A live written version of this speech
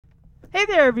Hey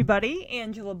there, everybody.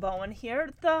 Angela Bowen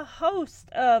here, the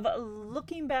host of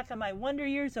Looking Back on My Wonder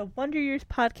Years, a Wonder Years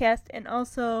podcast, and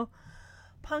also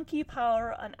Punky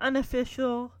Power, an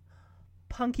unofficial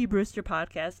Punky Brewster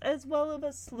podcast, as well as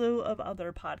a slew of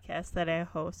other podcasts that I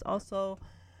host. Also,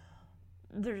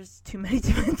 there's too many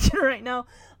to mention right now.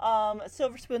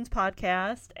 Silver Spoons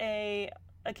podcast, a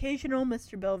occasional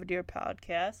Mr. Belvedere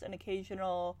podcast, an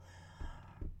occasional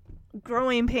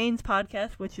Growing Pains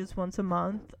podcast, which is once a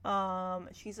month.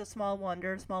 She's a Small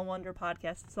Wonder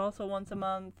podcast. It's also once a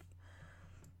month.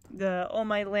 The Oh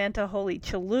My Lanta Holy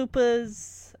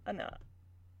Chalupas,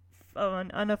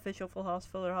 an unofficial Full House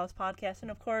Filler House podcast,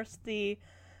 and of course the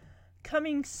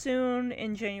coming soon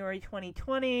in January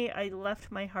 2020, I Left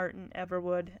My Heart in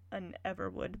Everwood, an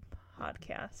Everwood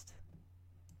podcast.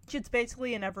 It's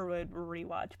basically an Everwood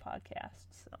rewatch podcast.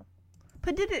 So.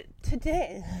 But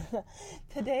today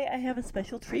I have a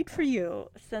special treat for you.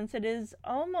 Since it is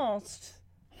almost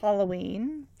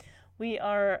Halloween, we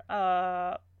are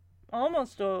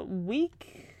almost a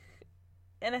week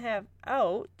and a half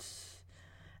out.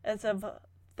 As of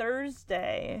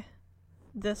Thursday,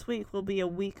 this week will be a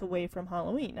week away from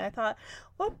Halloween. I thought,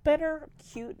 what better,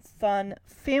 cute, fun,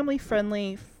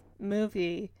 family-friendly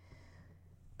movie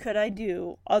could I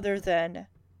do other than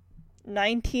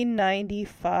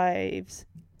 1995's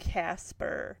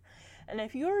Casper. And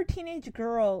if you're a teenage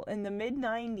girl in the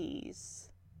mid-90s,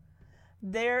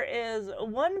 there is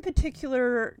one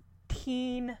particular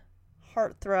teen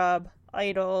heartthrob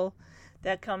idol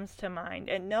that comes to mind.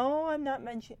 And no, I'm not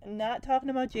talking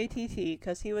about JTT,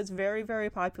 because he was very, very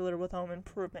popular with Home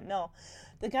Improvement. No,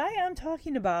 the guy I'm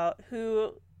talking about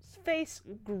whose face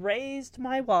grazed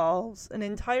my walls, an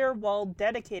entire wall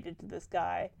dedicated to this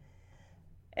guy.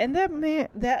 And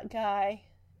that guy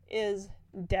is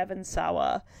Devon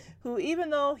Sawa, who, even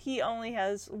though he only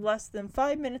has less than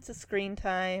 5 minutes of screen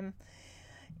time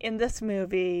in this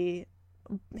movie,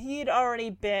 he'd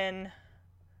already been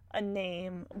a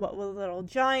name. What with Little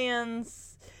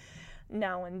Giants,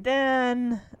 Now and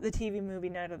Then, the TV movie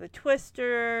Night of the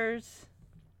Twisters.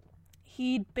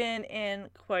 He'd been in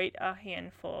quite a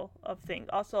handful of things.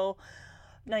 Also,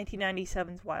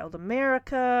 1997's Wild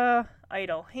America,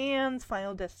 Idle Hands,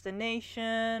 Final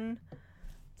Destination,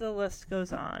 the list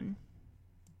goes on.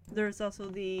 There's also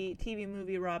the TV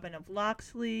movie Robin of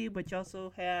Locksley, which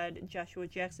also had Joshua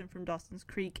Jackson from Dawson's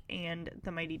Creek and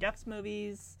the Mighty Ducks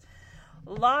movies.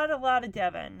 A lot of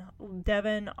Devon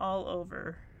all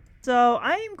over. So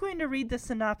I am going to read the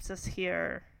synopsis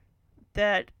here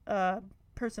that a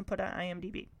person put on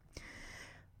IMDb.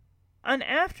 An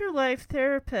afterlife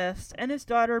therapist and his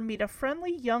daughter meet a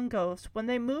friendly young ghost when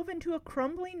they move into a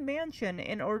crumbling mansion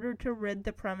in order to rid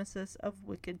the premises of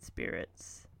wicked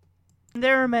spirits.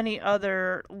 There are many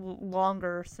other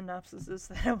longer synopsises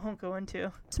that I won't go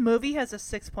into. This movie has a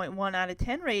 6.1 out of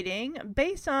 10 rating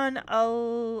based on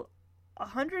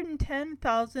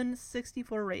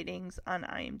 110,064 ratings on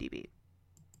IMDb.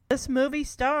 This movie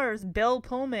stars Bill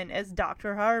Pullman as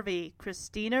Dr. Harvey,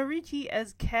 Christina Ricci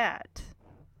as Kat,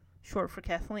 short for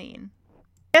Kathleen,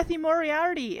 Kathy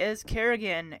Moriarty is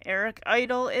Kerrigan, Eric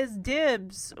Idle is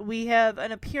Dibbs. We have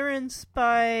an appearance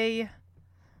by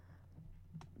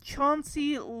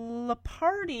Chauncey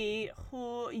Leopardi,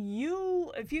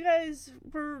 who if you guys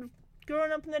were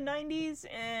growing up in the 90s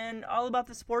and all about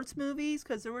the sports movies,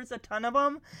 because there was a ton of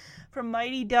them, from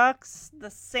Mighty Ducks,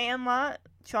 The Sandlot.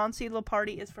 Chauncey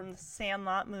Leopardi is from the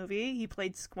Sandlot movie. He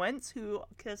played Squints, who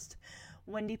kissed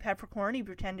Wendy Peppercorn. He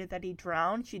pretended that he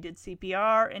drowned. She did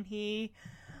CPR, and he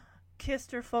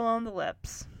kissed her full on the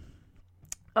lips.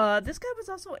 This guy was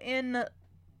also in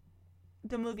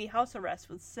the movie House Arrest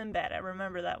with Sinbad. I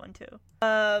remember that one too.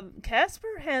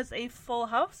 Casper has a Full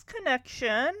House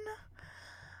connection.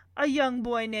 A young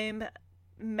boy named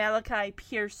Malachi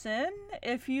Pearson.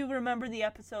 If you remember the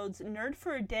episodes Nerd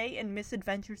for a Day and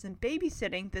Misadventures in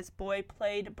Babysitting, this boy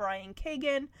played Brian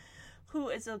Kagan, who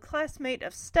is a classmate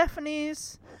of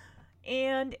Stephanie's,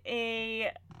 and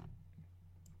a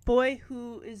boy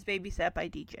who is babysat by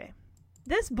DJ.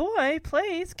 This boy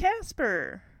plays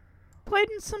Casper.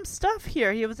 Played in some stuff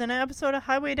here. He was in an episode of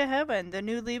Highway to Heaven, the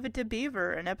new Leave It to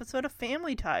Beaver, an episode of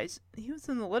Family Ties. He was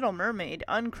in The Little Mermaid,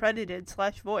 uncredited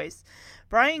 / voice.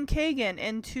 Brian Kagan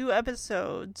in 2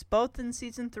 episodes, both in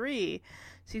Season 3.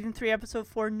 Season 3, Episode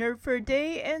 4, Nerd for a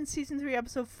Day, and Season 3,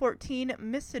 Episode 14,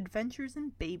 Misadventures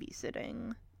in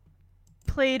Babysitting.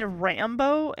 Played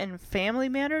Rambo in Family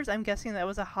Matters. I'm guessing that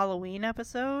was a Halloween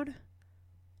episode.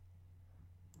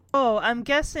 Oh, I'm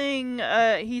guessing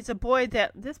he's a boy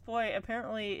that this boy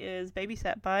apparently is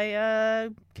babysat by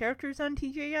characters on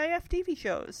TGIF TV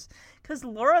shows. Because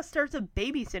Laura starts a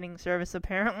babysitting service,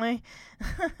 apparently.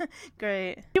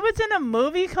 Great. He was in a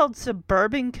movie called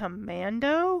Suburban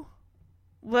Commando,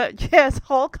 which has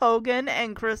Hulk Hogan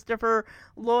and Christopher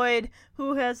Lloyd,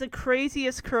 who has the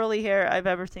craziest curly hair I've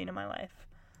ever seen in my life.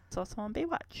 It's also on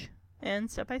Baywatch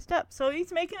and Step by Step. So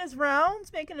he's making his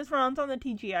rounds on the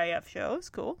TGIF shows.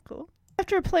 Cool.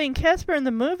 After playing Casper in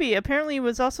the movie, apparently he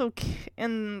was also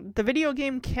in the video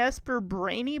game Casper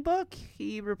Brainy Book.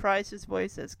 He reprised his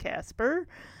voice as Casper.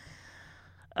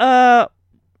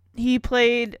 He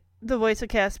played the voice of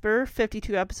Casper,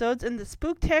 52 episodes, in the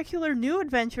Spooktacular New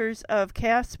Adventures of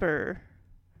Casper.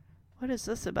 What is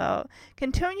this about?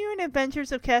 Continuing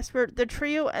Adventures of Casper, the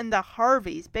Trio, and the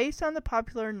Harveys, based on the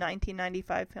popular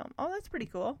 1995 film. Oh, that's pretty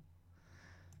cool.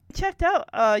 I checked out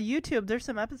YouTube. There's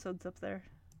some episodes up there.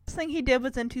 Last thing he did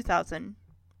was in 2000.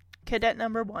 Cadet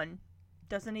number 1.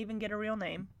 Doesn't even get a real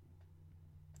name.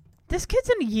 This kid's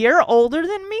a year older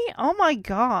than me? Oh my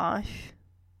gosh.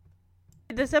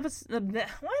 This episode, why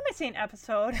am I saying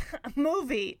episode?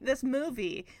 This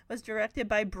movie was directed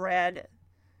by Brad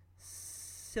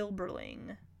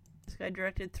Silberling. This guy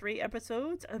directed 3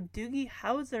 episodes of Doogie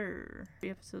Howser, 3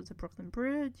 episodes of Brooklyn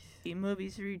Bridge. The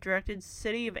movies redirected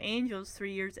City of Angels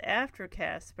 3 years after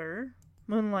Casper.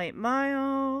 Moonlight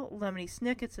Mile, Lemony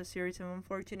Snicket's A Series of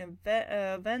Unfortunate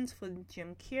Events with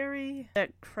Jim Carrey.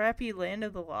 That crappy Land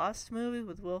of the Lost movie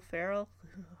with Will Ferrell.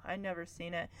 I never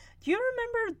seen it. Do you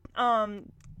remember,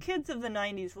 kids of the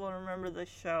 90s will remember this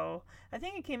show. I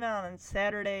think it came out on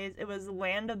Saturdays. It was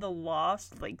Land of the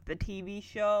Lost, like the TV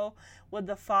show, with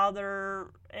the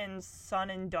father and son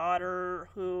and daughter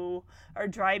who are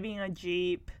driving a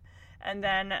Jeep. And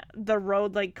then the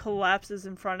road, like, collapses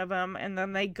in front of them, and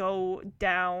then they go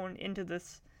down into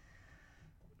this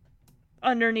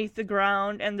underneath the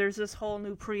ground, and there's this whole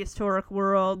new prehistoric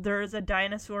world. There is a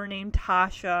dinosaur named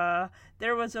Tasha.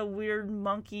 There was a weird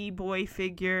monkey boy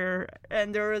figure,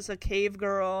 and there was a cave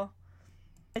girl.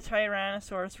 A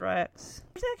Tyrannosaurus Rex.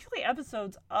 There's actually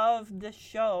episodes of this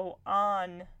show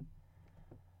on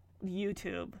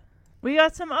YouTube. We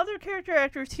got some other character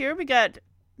actors here. We got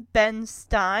Ben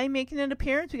Stein making an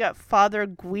appearance. We got Father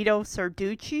Guido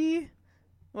Sarducci.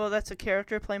 Well, that's a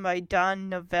character played by Don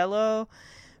Novello.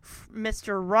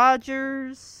 Mr.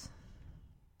 Rogers.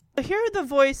 Here are the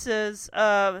voices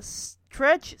of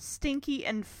Stretch, Stinky,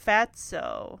 and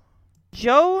Fatso.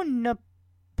 Joe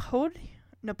Nipote?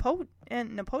 Nipote?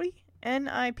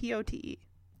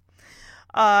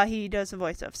 He does the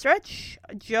voice of Stretch.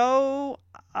 Joe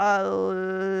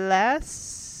Alaski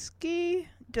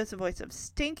does the voice of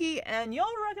Stinky, and you'll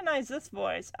recognize this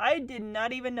voice. I did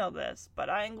not even know this, but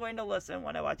I am going to listen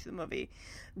when I watch the movie.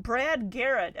 Brad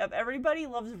Garrett of Everybody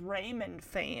Loves Raymond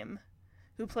fame,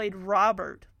 who played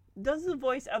Robert, does the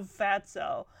voice of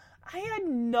Fatso. I had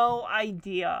no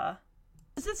idea.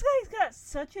 This guy's got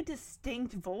such a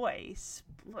distinct voice.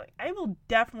 I will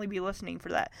definitely be listening for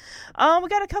that. We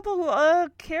got a couple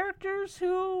characters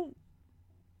who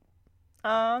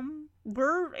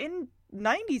were in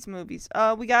 90s movies.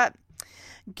 We got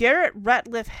Garrett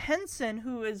Ratliff Henson,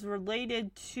 who is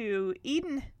related to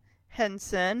Eden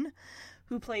Henson,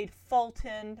 who played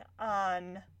Fulton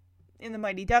in the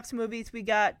Mighty Ducks movies. We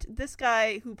got this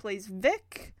guy who plays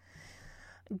Vic,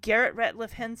 Garrett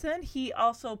Ratliff Henson. He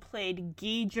also played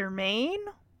Guy Germain,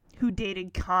 who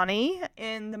dated Connie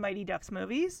in the Mighty Ducks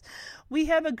movies. We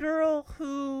have a girl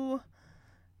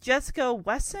Jessica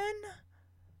Wesson,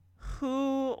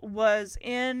 who was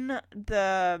in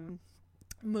the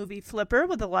movie Flipper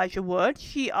with Elijah Wood.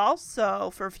 She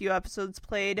also, for a few episodes,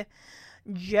 played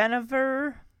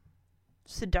Jennifer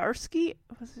Sidarsky.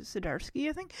 Was it Sidarsky,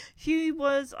 I think? She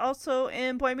was also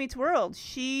in Boy Meets World.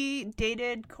 She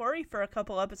dated Corey for a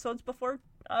couple episodes before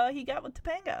he got with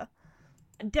Topanga.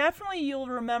 Definitely you'll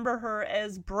remember her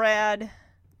as Brad's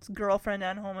girlfriend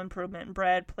on Home Improvement.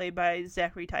 Brad, played by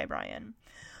Zachary Ty Bryan.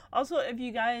 Also, if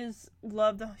you guys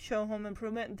love the show Home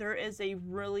Improvement, there is a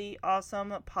really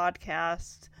awesome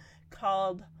podcast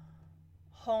called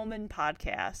Home and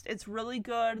Podcast. It's really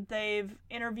good. They've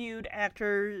interviewed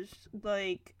actors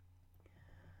like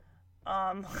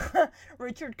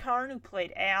Richard Karn, who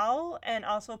played Al, and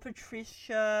also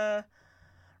Patricia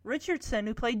Richardson,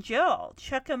 who played Jill.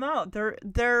 Check them out.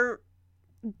 They're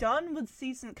done with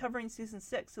covering season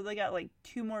 6, so they got like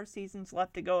 2 more seasons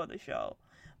left to go of the show.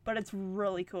 But it's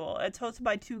really cool. It's hosted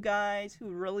by 2 guys who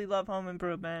really love Home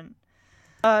Improvement.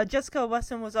 Jessica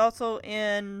Weston was also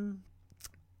in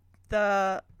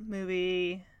the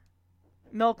movie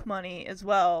Milk Money as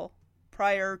well,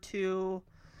 prior to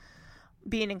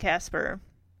being in Casper.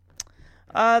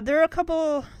 There are a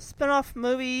couple spin-off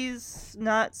movies,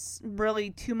 not really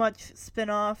too much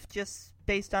spin-off, just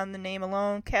based on the name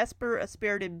alone. Casper, A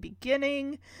Spirited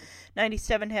Beginning.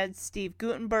 97 had Steve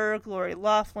Guttenberg, Lori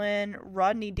Loughlin,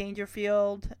 Rodney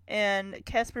Dangerfield, and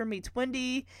Casper Meets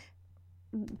Wendy.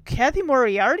 Kathy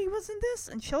Moriarty was in this?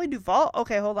 And Shelley Duvall?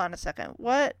 Okay, hold on a second.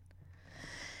 What?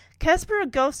 Casper, a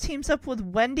ghost, teams up with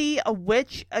Wendy, a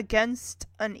witch, against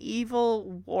an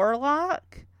evil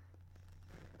warlock?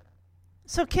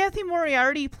 So Kathy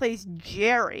Moriarty plays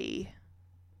Jerry.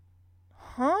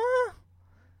 Huh?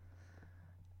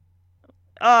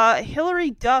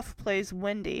 Hilary Duff plays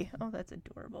Wendy. Oh, that's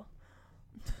adorable.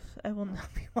 I will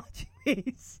not be watching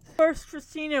these. First,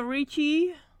 Christina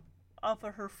Ricci, off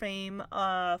of her fame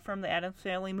from the Addams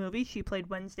Family movie. She played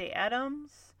Wednesday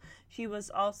Addams. She was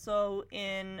also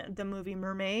in the movie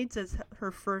Mermaids as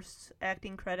her first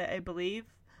acting credit, I believe.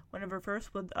 One of her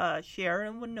first with Cher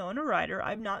and Winona Ryder.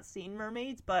 I've not seen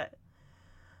Mermaids, but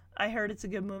I heard it's a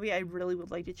good movie. I really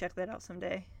would like to check that out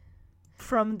someday.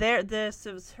 From there, this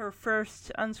was her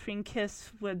first on-screen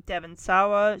kiss with Devon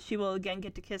Sawa. She will again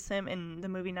get to kiss him in the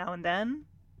movie Now and Then.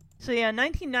 So yeah,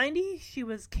 1990, she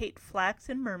was Kate Flax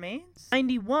in Mermaids.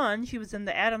 91, she was in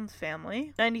The Addams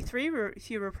Family. 93,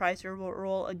 she reprised her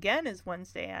role again as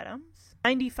Wednesday Addams.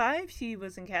 95, she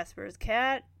was in Casper's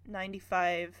Cat.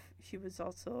 95, she was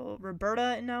also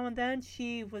Roberta in Now and Then.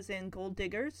 She was in Gold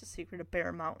Diggers, The Secret of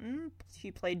Bear Mountain. She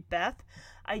played Beth.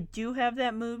 I do have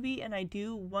that movie, and I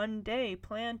do one day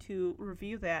plan to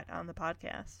review that on the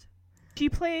podcast. She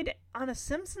played on a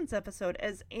Simpsons episode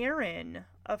as Erin,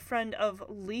 a friend of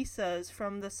Lisa's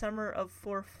from the summer of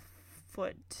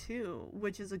 4'2",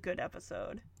 which is a good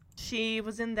episode. She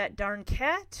was in That Darn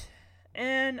Cat,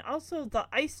 and also The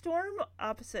Ice Storm,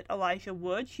 opposite Elijah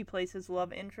Wood. She plays his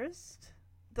love interest.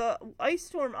 The Ice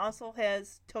Storm also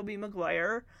has Tobey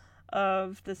Maguire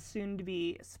of the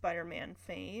soon-to-be Spider-Man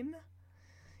fame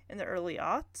in the early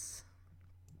aughts.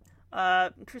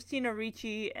 Christina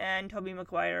Ricci and Tobey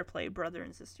Maguire play brother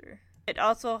and sister. It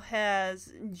also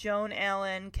has Joan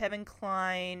Allen, Kevin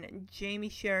Kline, Jamie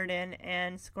Sheridan,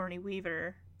 and Sigourney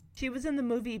Weaver. She was in the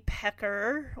movie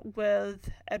Pecker with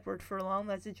Edward Furlong.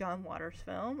 That's a John Waters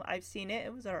film. I've seen it.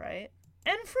 It was alright.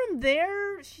 And from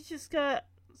there, she just got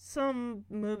some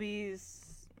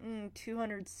movies.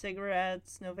 200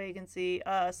 Cigarettes, No Vacancy,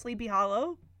 Sleepy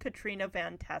Hollow, Katrina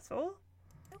Van Tassel.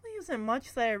 Really isn't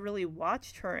much that I really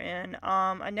watched her in.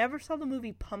 I never saw the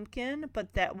movie Pumpkin,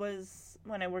 but that was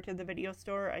when I worked at the video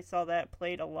store. I saw that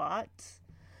played a lot.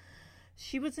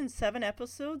 She was in 7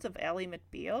 episodes of Ally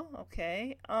McBeal.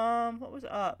 Okay. What was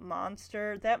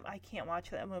Monster? That I can't watch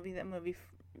that movie. That movie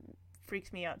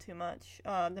freaks me out too much.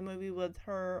 The movie with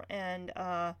her and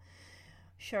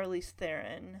Charlize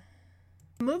Theron.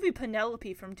 The movie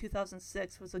Penelope from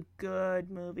 2006 was a good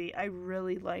movie. I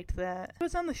really liked that. She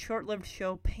was on the short-lived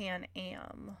show Pan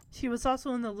Am. She was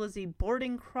also in the Lizzie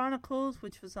Borden Chronicles,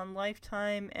 which was on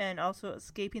Lifetime, and also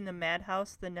Escaping the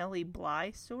Madhouse, the Nellie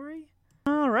Bly story.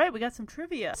 Alright, we got some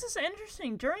trivia. This is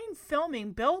interesting. During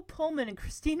filming, Bill Pullman and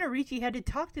Christina Ricci had to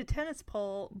talk to tennis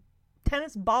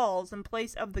balls in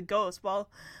place of the ghosts, while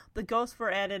the ghosts were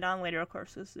added on later, of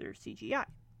course, as their CGI.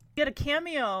 Get a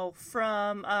cameo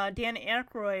from Dan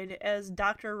Aykroyd as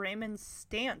Dr. Raymond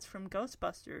Stantz from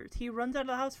Ghostbusters. He runs out of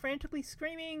the house frantically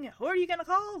screaming, "Who are you gonna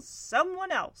call?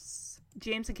 Someone else!"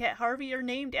 James and Kat Harvey are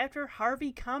named after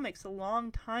Harvey Comics, a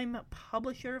longtime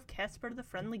publisher of Casper the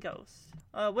Friendly Ghost.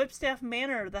 Whipstaff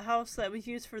Manor, the house that was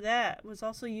used for that, was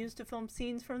also used to film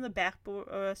scenes from the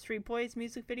Backstreet Boys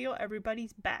music video,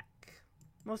 Everybody's Back.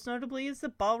 Most notably is the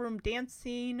ballroom dance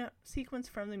scene sequence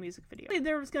from the music video.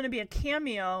 There was going to be a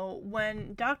cameo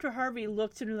when Dr. Harvey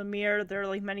looked into the mirror. There are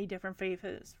like many different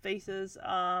faces.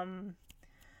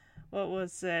 What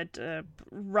was it?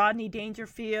 Rodney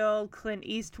Dangerfield, Clint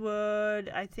Eastwood,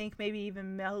 I think maybe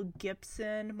even Mel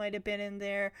Gibson might have been in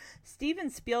there.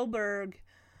 Steven Spielberg,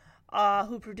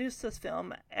 who produced this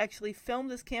film, actually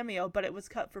filmed this cameo, but it was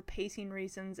cut for pacing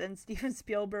reasons, and Steven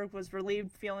Spielberg was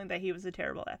relieved, feeling that he was a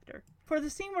terrible actor. For the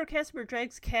scene where Casper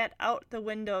drags Kat out the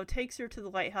window, takes her to the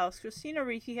lighthouse, Christina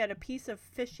Ricci had a piece of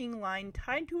fishing line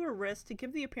tied to her wrist to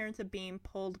give the appearance of being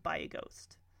pulled by a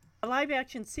ghost. A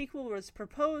live-action sequel was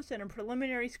proposed, and a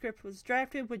preliminary script was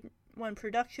drafted. When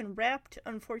production wrapped,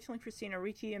 unfortunately, Christina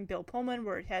Ricci and Bill Pullman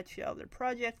were attached to other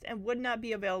projects and would not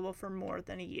be available for more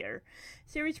than a year.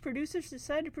 Series producers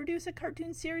decided to produce a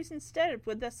cartoon series instead,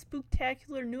 with the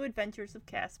Spooktacular New Adventures of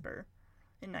Casper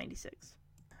in '96.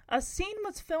 A scene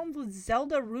was filmed with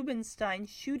Zelda Rubinstein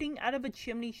shooting out of a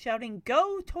chimney shouting,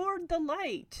 "Go toward the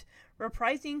light!"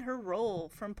 reprising her role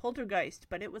from Poltergeist,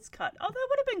 but it was cut. Oh, that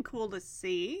would have been cool to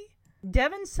see.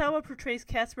 Devon Sawa portrays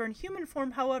Casper in human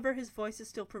form, however, his voice is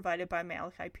still provided by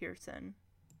Malachi Pearson.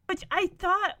 Which I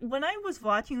thought, when I was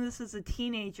watching this as a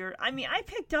teenager, I mean, I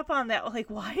picked up on that, like,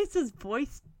 why is his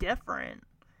voice different?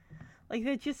 Like,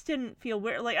 it just didn't feel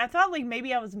weird. Like, I thought, like,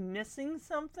 maybe I was missing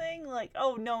something. Like,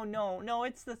 oh, no,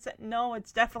 it's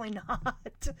definitely not.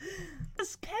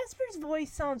 Because Casper's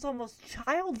voice sounds almost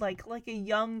childlike, like a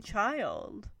young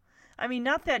child. I mean,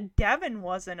 not that Devon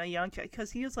wasn't a young child,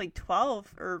 because he was, like,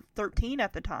 12 or 13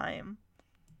 at the time.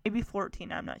 Maybe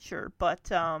 14, I'm not sure. But,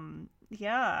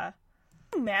 yeah.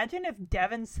 Imagine if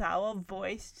Devon Sawa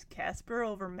voiced Casper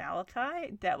over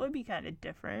Malachi. That would be kind of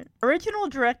different. Original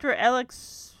director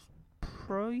Alex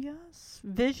Proyas'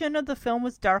 vision of the film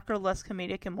was darker, less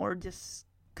comedic, and more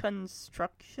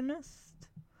deconstructionist.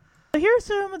 So here's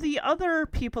some of the other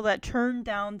people that turned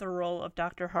down the role of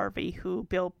Dr. Harvey, who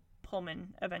Bill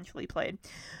Pullman eventually played.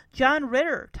 John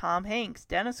Ritter, Tom Hanks,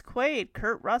 Dennis Quaid,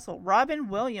 Kurt Russell, Robin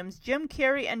Williams, Jim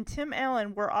Carrey, and Tim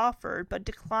Allen were offered, but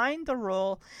declined the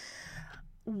role.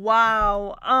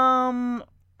 Wow. I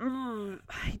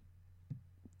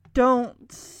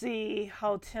don't see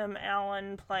how Tim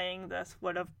Allen playing this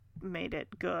would have made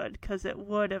it good, because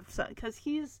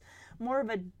he's more of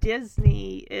a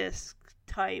Disney-esque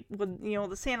type with, you know,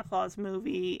 the Santa Claus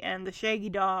movie and the Shaggy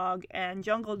Dog and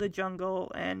Jungle to Jungle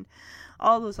and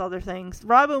all those other things.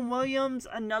 Robin Williams,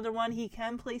 another one, he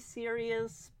can play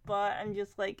serious, but I'm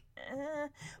just like, eh.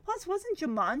 Plus, wasn't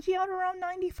Jumanji out around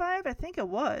 95? I think it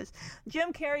was.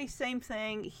 Jim Carrey, same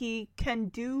thing. He can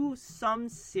do some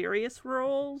serious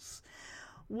roles,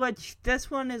 which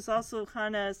this one is also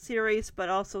kind of serious, but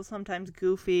also sometimes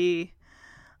goofy.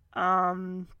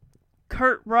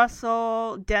 Kurt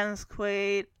Russell, Dennis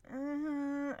Quaid,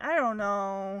 I don't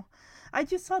know. I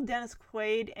just saw Dennis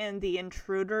Quaid in the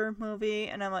Intruder movie,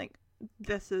 and I'm like,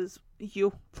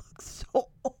 you look so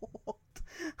old.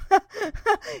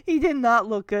 He did not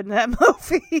look good in that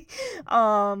movie.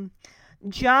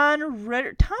 John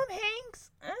Ritter, Tom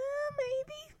Hanks,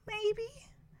 maybe.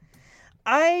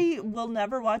 I will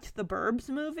never watch the Burbs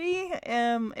movie.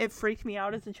 It freaked me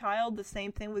out as a child. The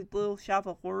same thing with Little Shop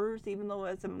of Horrors, even though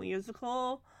it's a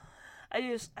musical.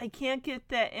 I can't get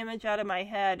that image out of my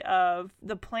head of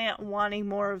the plant wanting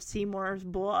more of Seymour's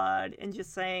blood and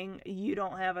just saying, you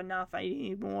don't have enough, I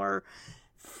need more.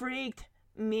 Freaked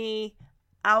me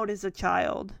out as a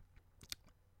child.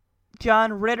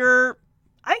 John Ritter,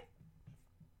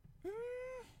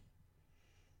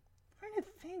 trying to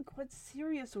think what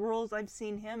serious roles I've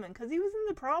seen him in, because he was in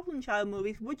the Problem Child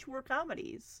movies, which were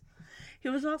comedies. He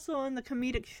was also in the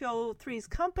comedic show Three's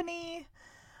Company.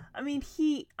 I mean,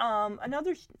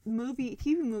 another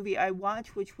TV movie I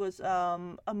watched, which was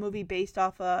a movie based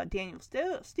off a Daniel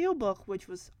Steele book, which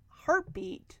was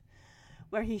Heartbeat,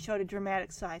 where he showed a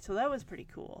dramatic side. So that was pretty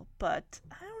cool. But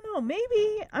I don't know,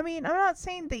 maybe. I mean, I'm not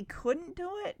saying they couldn't do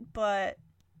it, but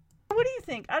what do you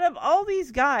think? Out of all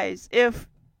these guys, if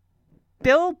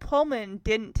Bill Pullman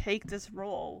didn't take this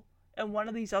role and one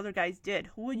of these other guys did,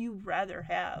 who would you rather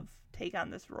have take on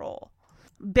this role?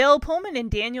 Bill Pullman and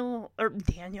Devon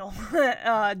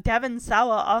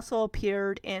Sawa also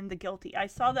appeared in The Guilty. I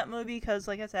saw that movie because,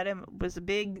 like I said, I was a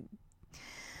big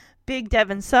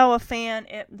Devon Sawa fan.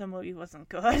 The movie wasn't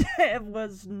good. It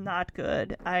was not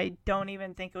good. I don't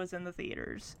even think it was in the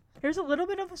theaters. Here's a little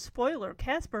bit of a spoiler.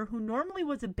 Casper, who normally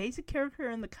was a basic character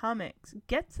in the comics,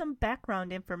 gets some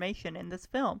background information in this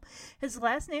film. His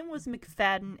last name was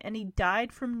McFadden, and he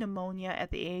died from pneumonia at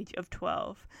the age of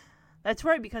 12. That's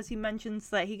right, because he mentions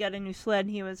that he got a new sled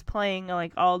and he was playing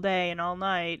like all day and all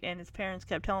night, and his parents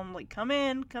kept telling him, like, come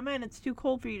in, it's too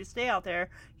cold for you to stay out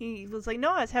there. He was like,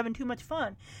 no, I was having too much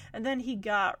fun. And then he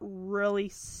got really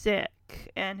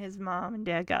sick, and his mom and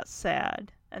dad got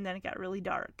sad, and then it got really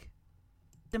dark.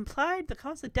 It's implied the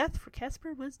cause of death for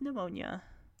Casper was pneumonia.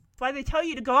 That's why they tell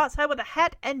you to go outside with a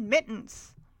hat and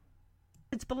mittens.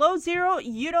 If it's below 0,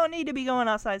 you don't need to be going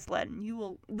outside sledding.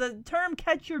 The term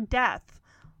catch your death.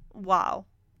 Wow.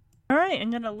 Alright, I'm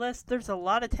going to list, there's a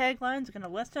lot of taglines, I'm going to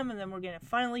list them, and then we're going to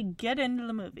finally get into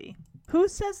the movie. Who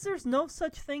says there's no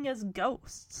such thing as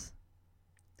ghosts?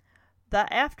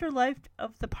 The afterlife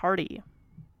of the party.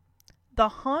 The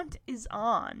haunt is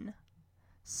on.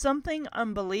 Something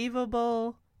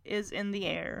unbelievable is in the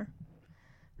air.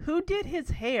 Who did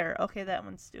his hair? Okay, that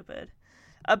one's stupid.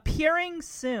 Appearing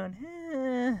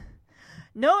soon.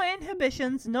 No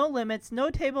inhibitions, no limits, no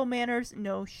table manners,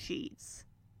 no sheets.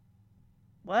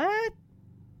 What?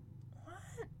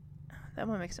 That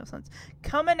one makes no sense.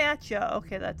 Coming at ya.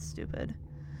 Okay, that's stupid.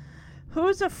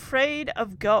 Who's afraid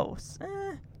of ghosts?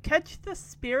 Catch the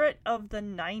Spirit of the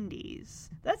 90s.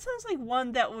 That sounds like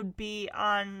one that would be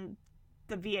on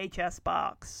the VHS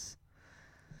box.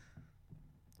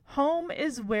 Home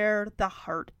is where the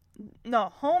heart... No,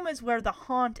 home is where the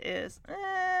haunt is.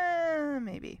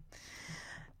 Maybe.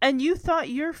 And you thought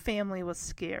your family was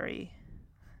scary.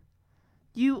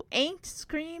 You ain't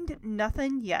screamed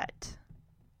nothing yet.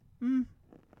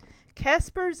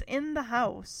 Casper's in the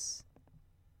house.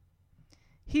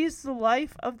 He's the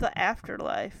life of the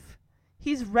afterlife.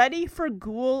 He's ready for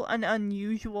ghoul and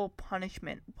unusual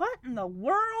punishment. What in the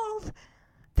world?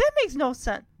 That makes no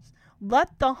sense.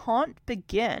 Let the haunt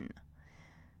begin.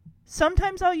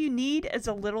 Sometimes all you need is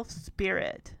a little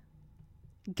spirit.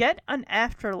 Get an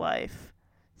afterlife.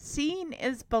 Seeing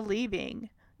is believing.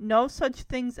 No such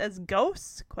things as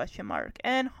ghosts? ?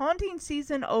 And haunting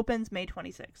season opens May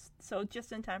 26th. So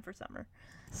just in time for summer.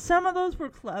 Some of those were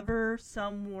clever.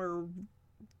 Some were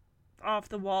off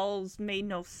the walls, made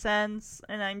no sense.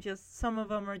 And some of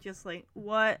them are just like,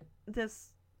 what?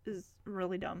 This is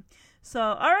really dumb. So,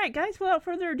 alright guys, without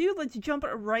further ado, let's jump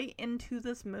right into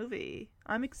this movie.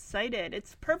 I'm excited.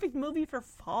 It's a perfect movie for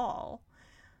fall.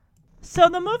 So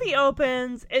the movie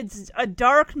opens, it's a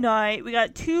dark night, we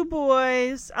got two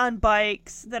boys on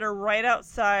bikes that are right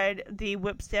outside the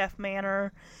Whipstaff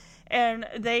Manor, and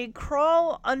they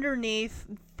crawl underneath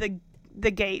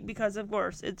the gate because, of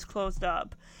course, it's closed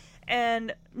up.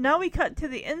 And now we cut to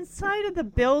the inside of the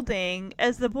building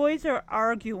as the boys are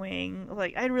arguing,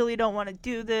 like, I really don't want to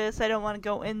do this, I don't want to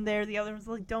go in there. The other one's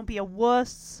like, don't be a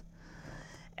wuss.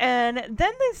 And then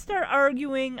they start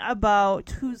arguing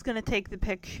about who's going to take the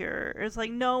picture. It's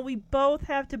like, no, we both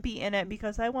have to be in it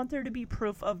because I want there to be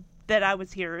proof of that I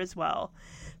was here as well.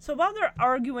 So while they're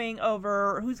arguing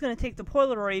over who's going to take the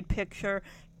Polaroid picture,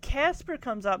 Casper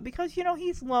comes up because,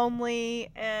 he's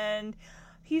lonely and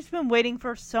he's been waiting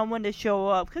for someone to show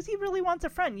up because he really wants a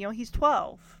friend. He's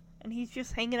 12 and he's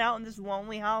just hanging out in this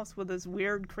lonely house with his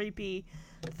weird, creepy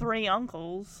 3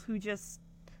 uncles who just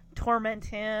torment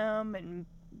him and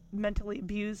mentally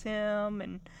abuse him.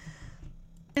 And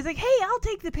he's like, hey, I'll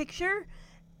take the picture.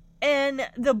 And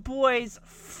the boys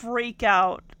freak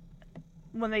out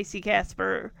when they see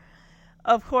Casper.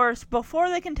 Of course, before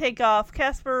they can take off,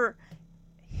 Casper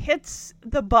hits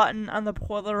the button on the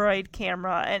Polaroid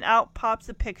camera and out pops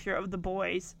a picture of the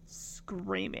boys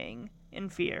screaming in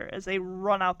fear as they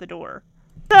run out the door.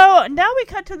 So now we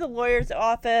cut to the lawyer's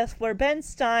office where Ben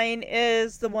Stein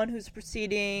is the one who's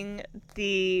proceeding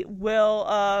the will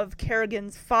of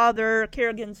Kerrigan's father.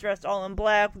 Kerrigan's dressed all in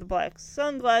black with black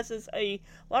sunglasses, a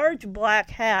large black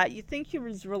hat. You think she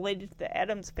was related to the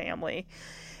Addams family.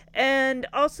 And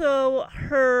also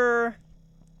her,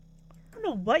 I don't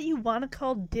know what you want to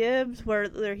call Dibs,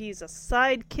 whether he's a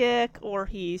sidekick or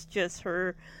he's just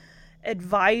her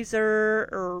advisor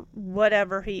or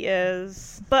whatever he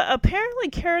is. But apparently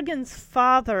Kerrigan's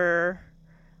father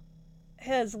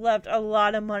has left a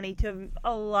lot of money to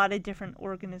a lot of different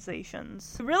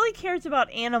organizations. He really cares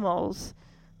about animals.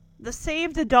 The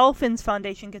Save the Dolphins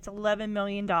Foundation gets $11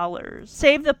 million.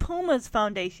 Save the Pumas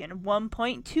Foundation,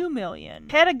 $1.2 million.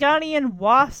 Patagonian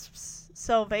Wasps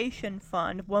Salvation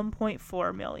Fund,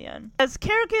 $1.4 million. As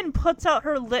Kerrigan puts out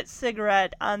her lit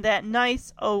cigarette on that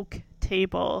nice oak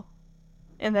table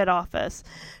in that office,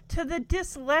 to the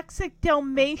Dyslexic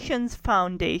Dalmatians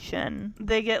Foundation,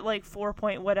 they get like 4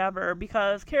 point whatever,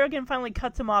 because Kerrigan finally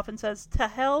cuts him off and says, to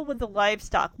hell with the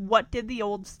livestock, what did the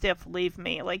old stiff leave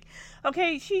me? Like,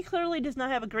 okay, she clearly does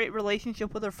not have a great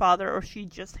relationship with her father, or she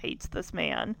just hates this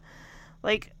man.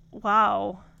 Like,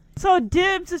 wow. So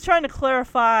Dibs is trying to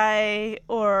clarify,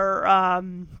 or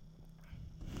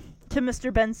to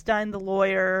Mr. Ben Stein, the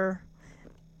lawyer,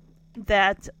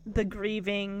 that the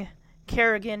grieving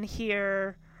Kerrigan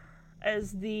here,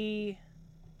 as the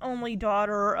only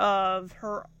daughter of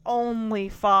her only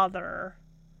father,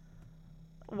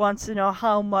 wants to know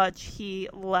how much he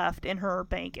left in her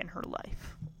bank in her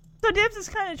life. So Dibs is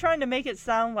kind of trying to make it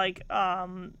sound like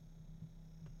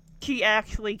she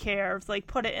actually cares, like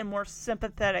put it in more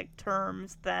sympathetic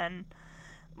terms than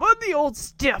what the old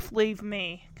stiff leave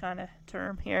me kind of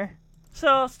term here.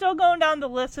 So still going down the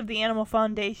list of the animal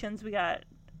foundations, we got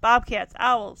bobcats,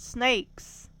 owls,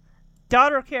 snakes,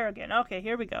 daughter Kerrigan. Okay,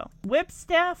 here we go.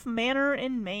 Whipstaff Manor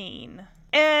in Maine.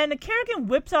 And Kerrigan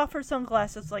whips off her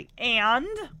sunglasses like, and?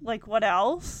 Like, what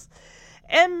else?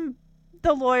 And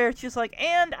the lawyer's just like,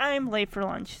 and I'm late for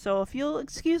lunch, so if you'll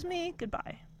excuse me,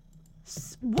 goodbye.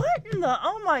 What in the...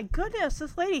 Oh my goodness,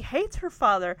 this lady hates her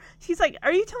father. She's like,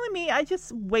 are you telling me I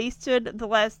just wasted the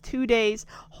last 2 days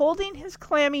holding his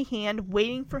clammy hand,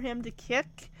 waiting for him to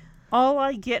kick? All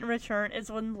I get in return is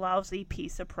one lousy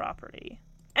piece of property.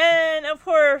 And, of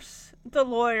course, the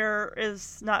lawyer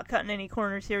is not cutting any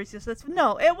corners here. He just says,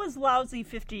 no, it was lousy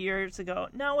 50 years ago.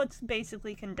 Now it's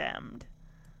basically condemned.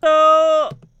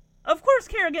 So, Of course,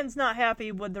 Kerrigan's not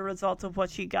happy with the results of what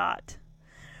she got.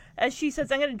 As she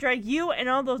says, I'm going to drag you and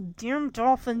all those damn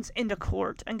dolphins into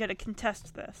court. I'm going to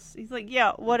contest this. He's like,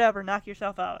 yeah, whatever, knock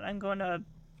yourself out. I'm going to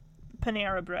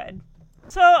Panera Bread.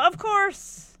 So, of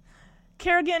course,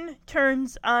 Kerrigan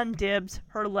turns on Dibs,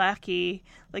 her lackey.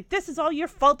 Like, this is all your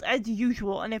fault as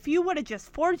usual. And if you would have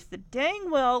just forged the dang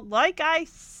will like I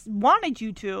wanted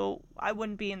you to, I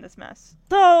wouldn't be in this mess.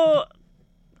 So,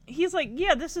 he's like,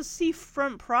 yeah, this is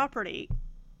seafront property.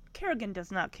 Kerrigan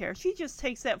does not care. She just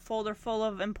takes that folder full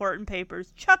of important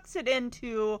papers, chucks it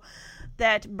into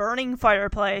that burning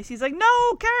fireplace. He's like,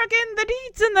 no, Kerrigan, the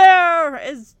deed's in there!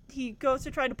 As he goes to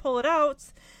try to pull it out,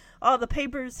 all the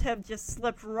papers have just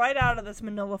slipped right out of this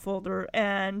manila folder,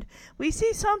 and we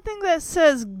see something that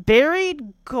says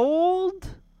buried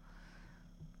gold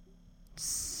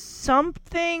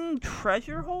something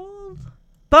treasure hold?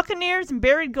 Buccaneers and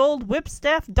buried gold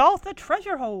whipstaff Daltha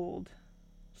treasure hold.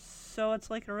 So it's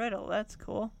like a riddle. That's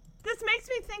cool. This makes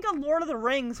me think of Lord of the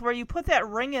Rings, where you put that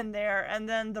ring in there, and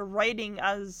then the writing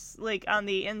as, like, on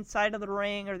the inside of the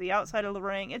ring or the outside of the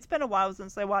ring. It's been a while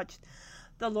since I watched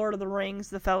the Lord of the Rings,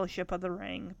 the Fellowship of the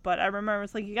Ring. But I remember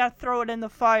it's like, you gotta throw it in the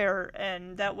fire,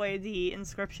 and that way the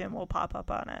inscription will pop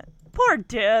up on it. Poor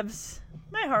Dibs.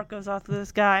 My heart goes off to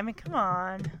this guy. I mean, come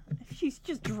on. She's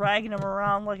just dragging him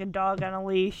around like a dog on a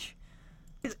leash.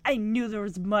 I knew there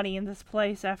was money in this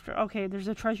place after, okay, there's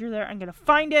a treasure there, I'm gonna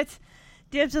find it.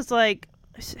 Dibs is like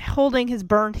holding his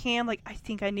burned hand, like, I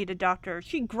think I need a doctor.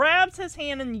 She grabs his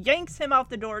hand and yanks him out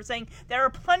the door, saying, there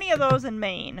are plenty of those in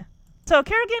Maine. So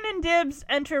Kerrigan and Dibs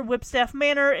enter Whipstaff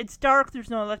Manor. It's dark, there's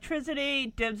no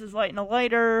electricity. Dibs is lighting a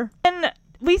lighter. And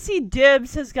we see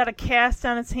Dibs has got a cast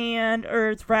on his hand, or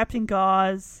it's wrapped in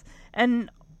gauze. And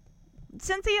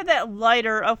since he had that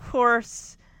lighter, of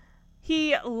course,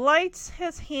 he lights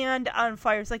his hand on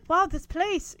fire. It's like, wow, this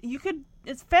place,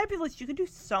 it's fabulous. You could do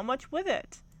so much with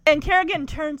it. And Kerrigan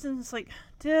turns and is like,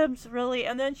 Dibs, really?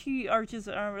 And then she arches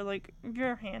her arm, like,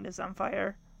 your hand is on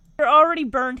fire. Her already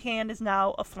burned hand is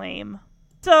now aflame.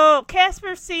 So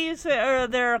Casper sees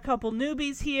there are a couple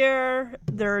newbies here.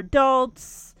 They're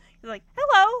adults. He's like,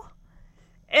 hello.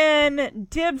 And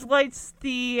Dibs lights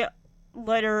the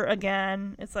lighter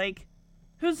again. It's like,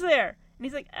 who's there? And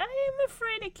he's like, I'm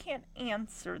afraid I can't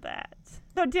answer that.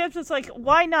 So Dibs is like,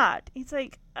 why not? He's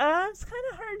like, it's kind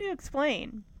of hard to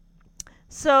explain.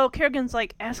 So Kerrigan's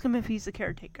like, ask him if he's the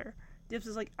caretaker. Dibs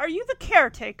is like, are you the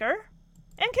caretaker?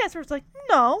 And Casper's like,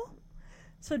 no.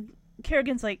 So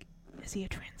Kerrigan's like, is he a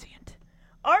transient?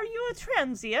 Are you a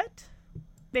transient?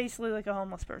 Basically like a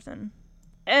homeless person.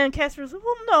 And Casper's like,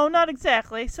 well, no, not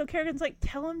exactly. So Kerrigan's like,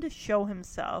 tell him to show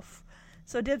himself.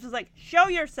 So Dibs is like, show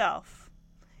yourself.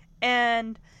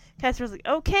 And Casper's like,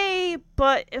 okay,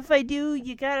 but if I do,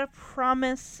 you gotta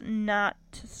promise not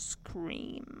to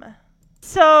scream.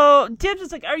 So Dibs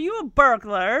is like, are you a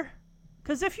burglar?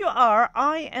 Because if you are,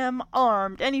 I am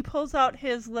armed. And he pulls out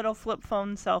his little flip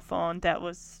phone cell phone that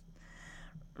was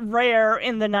rare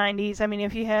in the 90s. I mean,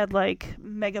 if you had like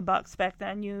megabucks back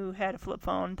then, you had a flip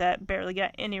phone that barely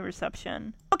got any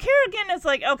reception. Well, Kerrigan is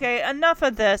like, okay, enough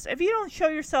of this. If you don't show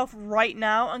yourself right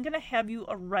now, I'm going to have you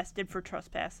arrested for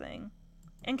trespassing.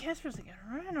 And Casper's like,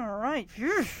 all right.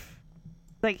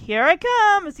 Like, here I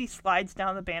come, as he slides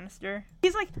down the banister.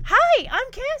 He's like, hi,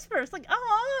 I'm Casper. It's like,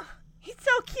 aw, he's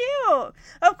so cute.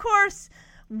 Of course,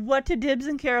 what do Dibs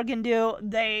and Kerrigan do?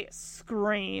 They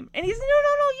scream. And he's, no,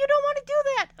 you don't want to do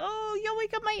that. Oh, you'll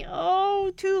wake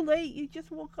up too late. You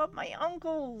just woke up my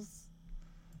uncles.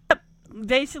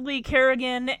 Basically,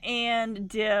 Kerrigan and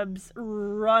Dibs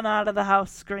run out of the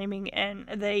house screaming, and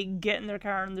they get in their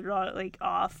car and they're like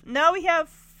off. Now we have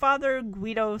Father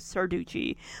Guido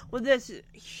Sarducci with this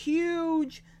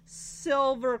huge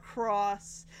silver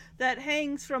cross that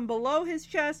hangs from below his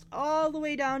chest all the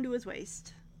way down to his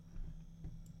waist.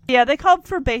 Yeah, they called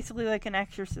for basically like an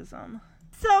exorcism.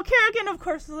 So Kerrigan, of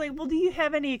course, is like, well, do you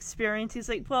have any experience? He's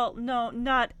like, well, no,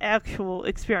 not actual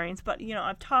experience, but, you know,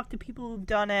 I've talked to people who've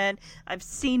done it. I've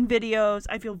seen videos.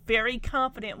 I feel very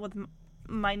confident with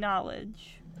my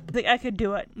knowledge. Like, I could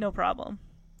do it, no problem.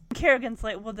 Kerrigan's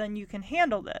like, well, then you can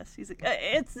handle this. He's like,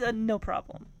 it's a no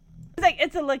problem. He's like,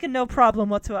 it's a no problem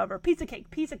whatsoever. Piece of cake,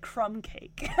 piece of crumb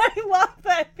cake. I love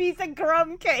that, piece of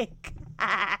crumb cake.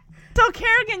 So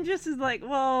Kerrigan just is like,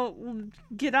 well,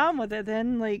 get on with it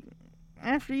then, like,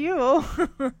 after you.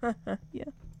 Yeah.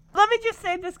 Let me just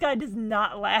say, this guy does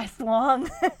not last long.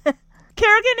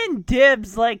 Kerrigan and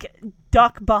Dibs, like,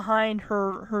 duck behind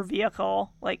her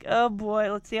vehicle. Like, oh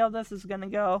boy, let's see how this is gonna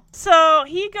go. So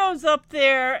he goes up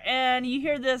there, and you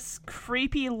hear this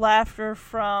creepy laughter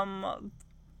from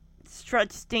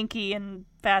Stretch Stinky and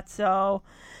Fatso.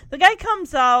 The guy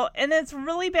comes out, and it's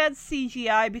really bad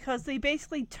CGI because they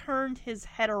basically turned his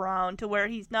head around to where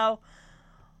he's now,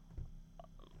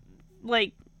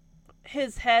 like,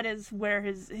 his head is where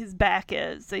his back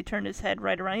is. They turned his head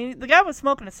right around. The guy was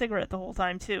smoking a cigarette the whole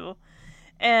time, too.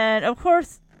 And, of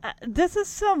course, this is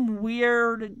some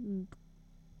weird,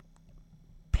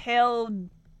 pale,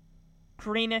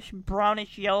 greenish,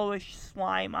 brownish, yellowish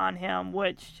slime on him,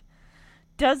 which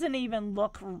doesn't even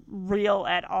look real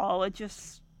at all. It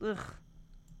just, ugh.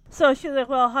 So she's like,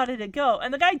 well, how did it go?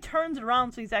 And the guy turns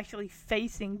around so he's actually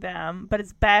facing them, but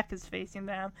his back is facing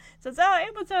them. Says, oh,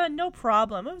 it was no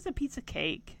problem. It was a piece of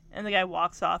cake. And the guy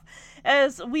walks off.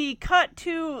 As we cut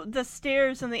to the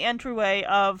stairs in the entryway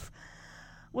of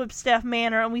Whipstaff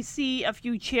Manor, and we see a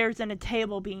few chairs and a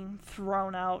table being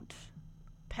thrown out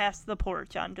past the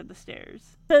porch onto the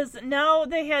stairs. Because now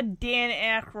they had Dan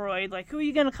Aykroyd. Like, who are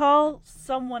you going to call?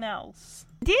 Someone else.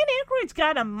 Dan Aykroyd's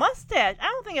got a mustache. I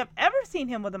don't think I've ever seen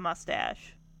him with a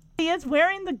mustache. He is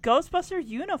wearing the Ghostbusters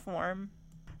uniform.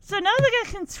 So now they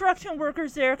got construction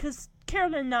workers there because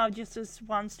Carolyn now just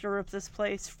wants to rip this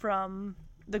place from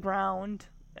the ground.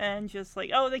 And just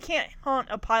like, oh, they can't haunt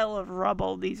a pile of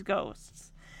rubble, these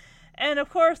ghosts. And of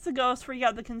course the ghosts freak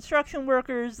out the construction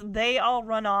workers. They all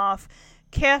run off.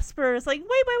 Casper is like,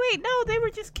 wait, no, they were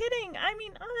just kidding. I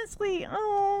mean, honestly,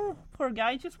 oh, poor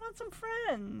guy just wants some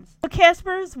friends. So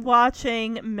Casper's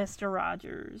watching Mr.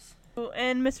 Rogers.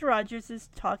 And Mr. Rogers is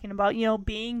talking about,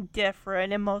 being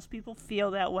different, and most people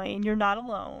feel that way, and you're not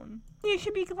alone. You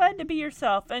should be glad to be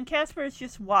yourself. And Casper is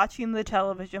just watching the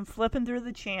television, flipping through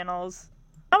the channels.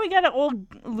 Now we got an old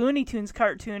Looney Tunes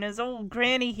cartoon. His old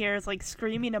granny here is like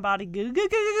screaming about a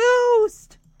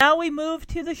ghost. Now we move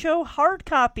to the show Hard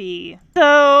Copy.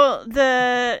 So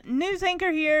the news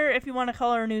anchor here, if you want to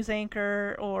call her a news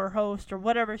anchor or host or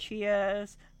whatever she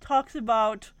is, talks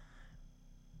about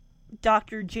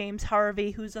Dr. James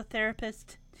Harvey, who's a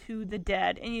therapist to the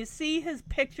dead. And you see his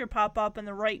picture pop up in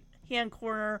the right-hand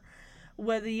corner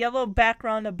with a yellow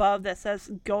background above that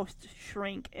says Ghost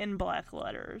Shrink in black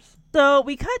letters. So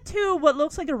we cut to what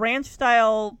looks like a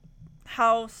ranch-style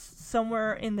house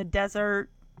somewhere in the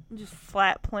desert. Just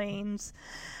flat plains.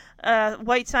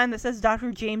 White sign that says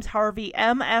Dr. James Harvey,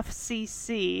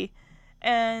 MFCC.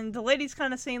 And the lady's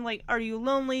kind of saying, like, are you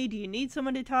lonely? Do you need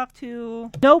someone to talk to?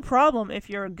 No problem if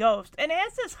you're a ghost. And it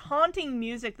has this haunting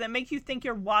music that makes you think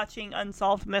you're watching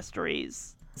Unsolved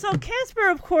Mysteries. So Casper,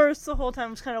 of course, the whole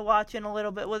time was kind of watching a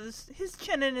little bit with his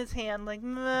chin in his hand. Like,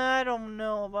 I don't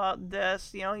know about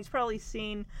this. He's probably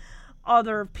seen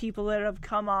other people that have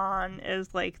come on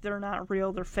as, like, they're not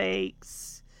real, they're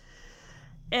fakes.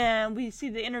 And we see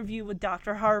the interview with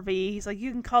Dr. Harvey. He's like,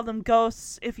 you can call them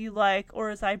ghosts if you like, or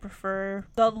as I prefer,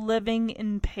 the living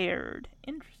impaired.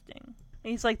 Interesting.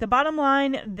 And he's like, the bottom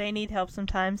line, they need help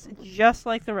sometimes, just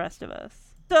like the rest of us.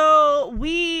 So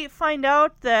we find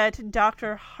out that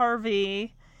Dr.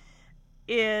 Harvey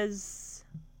is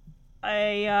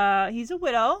he's a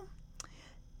widow.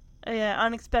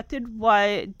 Unexpected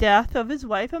death of his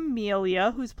wife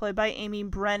Amelia, who's played by Amy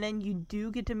Brennan. You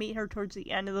do get to meet her towards the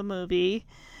end of the movie.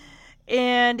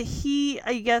 And he,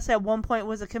 I guess at one point,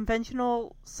 was a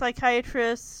conventional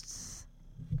psychiatrist.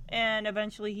 And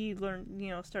eventually he learned,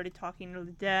 started talking to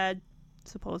the dead,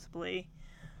 supposedly,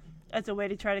 as a way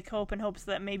to try to cope in hopes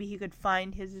that maybe he could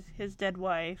find his dead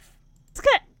wife.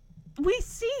 We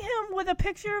see him with a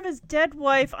picture of his dead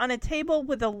wife on a table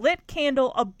with a lit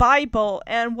candle, a Bible,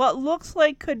 and what looks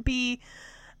like could be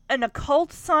an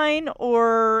occult sign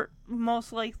or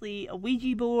most likely a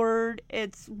Ouija board.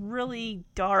 It's really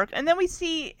dark. And then we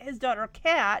see his daughter,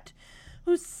 Kat,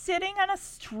 who's sitting on a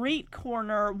street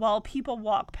corner while people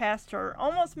walk past her,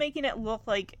 almost making it look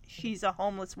like she's a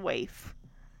homeless waif.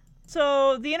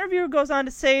 So the interviewer goes on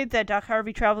to say that Doc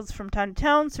Harvey travels from town to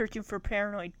town searching for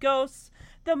paranoid ghosts.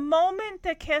 The moment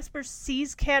that Casper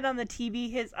sees Kat on the TV,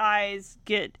 his eyes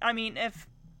get... if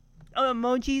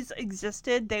emojis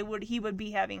existed, he would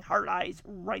be having heart eyes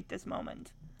right this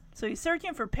moment. So he's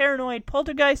searching for paranoid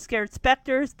poltergeists, scared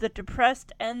specters, the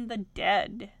depressed, and the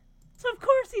dead. So of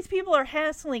course these people are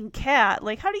hassling Kat.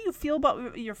 Like, how do you feel about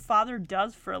what your father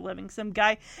does for a living? Some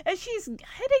guy, and she's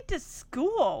heading to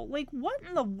school. Like, what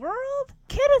in the world?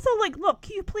 Kat is all like, look,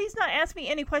 can you please not ask me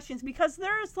any questions? Because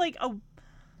there's like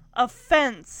a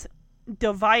fence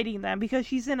dividing them because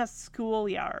she's in a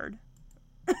schoolyard.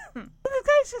 This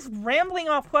guy's just rambling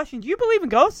off questions. You believe in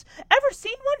ghosts? Ever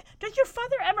seen one? Does your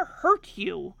father ever hurt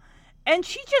you? And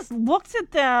she just looks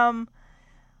at them,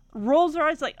 rolls her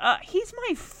eyes like, he's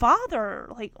my father.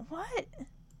 Like, what?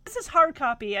 This is Hard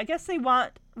Copy. I guess they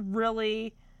want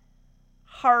really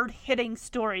hard-hitting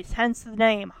stories, hence the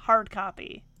name hard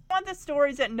copy. I want the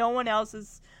stories that everyone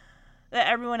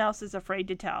else is afraid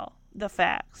to tell, the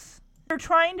facts. They're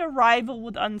trying to rival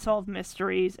with Unsolved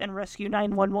Mysteries and Rescue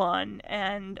 911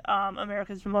 and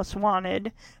America's Most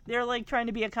Wanted. They're like trying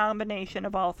to be a combination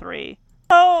of all three.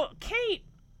 So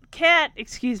Kat,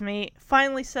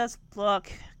 finally says,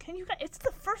 look, can you guys, it's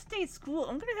the first day of school.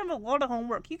 I'm going to have a lot of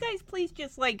homework. You guys please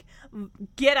just, like,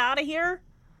 get out of here?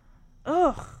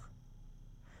 Ugh.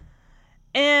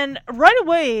 And right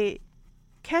away,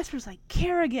 Casper's like,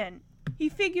 Kerrigan. He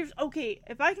figures, okay,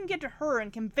 if I can get to her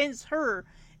and convince her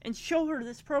and show her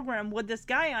this program with this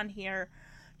guy on here,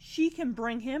 she can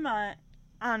bring him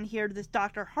on here, this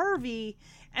Dr. Harvey,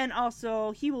 and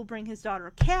also he will bring his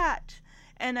daughter Kat,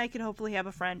 and I could hopefully have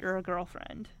a friend or a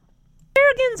girlfriend.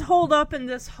 Kerrigan's holed up in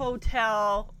this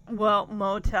hotel, well,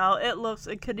 motel.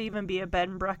 It could even be a bed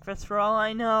and breakfast for all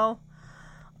I know.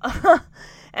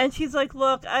 And she's like,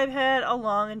 look, I've had a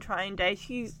long and trying day.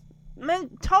 She's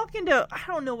talking to, I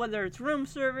don't know whether it's room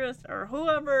service or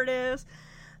whoever it is,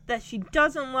 that she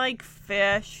doesn't like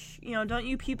fish. You know, don't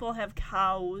you people have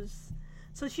cows?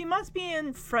 So she must be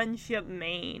in Friendship,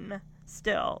 Maine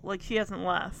still. Like, she hasn't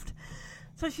left.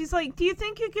 So she's like, do you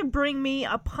think you could bring me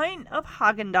a pint of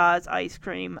Haagen-Dazs ice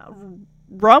cream,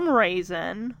 rum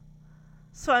raisin?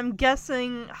 So I'm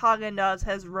guessing Haagen-Dazs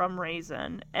has rum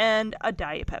raisin and a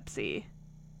Diet Pepsi.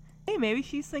 Hey, maybe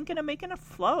she's thinking of making a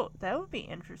float. That would be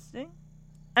interesting.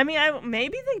 I mean,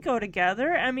 maybe they go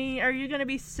together. I mean, are you going to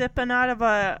be sipping out of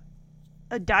a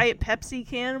Diet Pepsi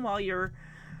can while you're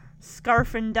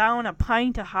scarfing down a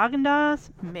pint of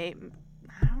Haagen-Dazs? Maybe.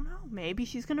 I don't know. Maybe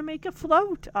she's going to make a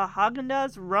float. A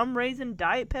Haagen-Dazs rum raisin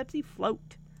Diet Pepsi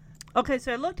float. Okay,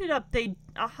 so I looked it up.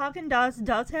 Haagen-Dazs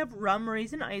does have rum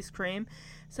raisin ice cream.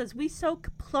 It says, we soak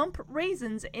plump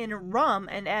raisins in rum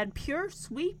and add pure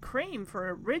sweet cream for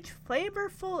a rich,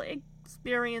 flavorful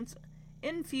experience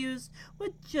infused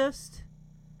with just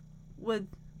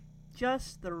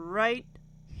the right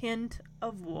hint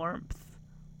of warmth.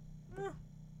 Is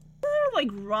there like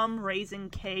rum raisin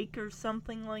cake or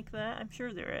something like that? I'm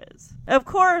sure there is. Of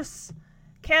course,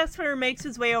 Casper makes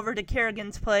his way over to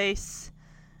Kerrigan's place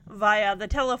via the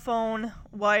telephone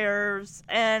wires,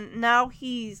 and now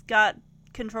he's got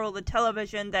control of the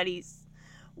television that he's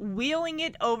wheeling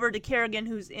it over to Kerrigan,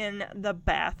 who's in the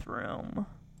bathroom,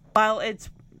 while it's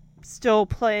still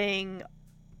playing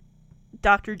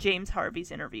Dr. James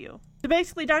Harvey's interview. So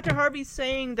basically, Dr. Harvey's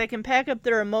saying they can pack up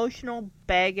their emotional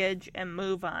baggage and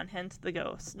move on, hence the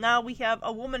ghost. Now we have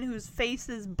a woman whose face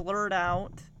is blurred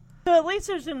out. So at least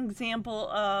there's an example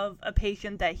of a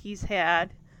patient that he's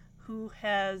had who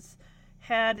has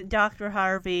had Dr.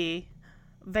 Harvey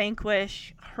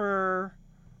vanquish her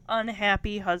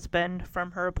unhappy husband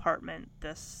from her apartment,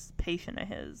 this patient of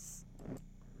his.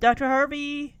 Dr.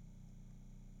 Harvey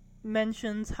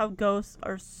mentions how ghosts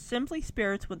are simply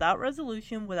spirits without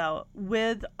resolution,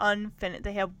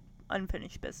 they have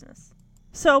unfinished business.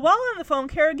 So while on the phone,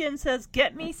 Kerrigan says,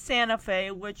 get me Santa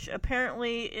Fe, which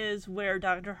apparently is where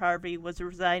Dr. Harvey was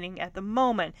residing at the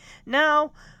moment.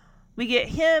 Now, we get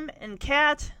him and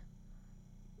Kat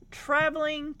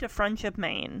traveling to Friendship,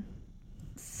 Maine.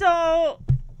 So,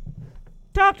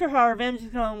 Dr. Harvey, I'm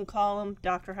just going to call him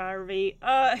Dr. Harvey.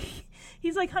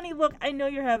 He's like, honey, look, I know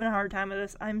you're having a hard time with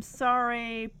this. I'm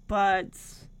sorry, but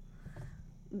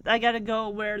I gotta go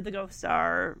where the ghosts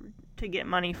are to get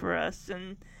money for us.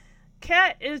 And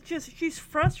Kat is she's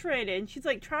frustrated. And she's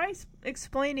like, try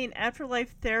explaining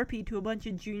afterlife therapy to a bunch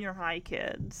of junior high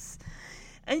kids.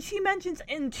 And she mentions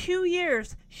in 2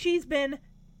 years, she's been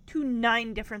to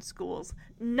 9 different schools.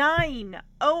 9!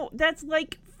 Oh, that's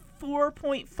like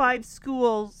 4.5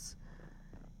 schools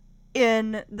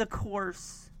in the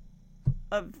course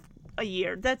of a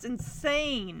year. That's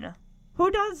insane.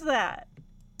 Who does that?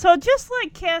 So just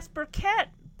like Casper, Kat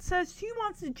says she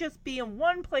wants to just be in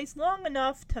one place long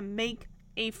enough to make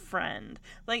a friend.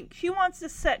 Like, she wants to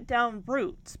set down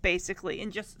roots, basically,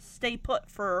 and just stay put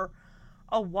for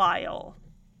a while.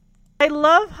 I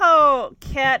love how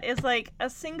Kat is like, a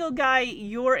single guy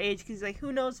your age, because he's like,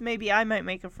 who knows, maybe I might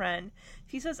make a friend.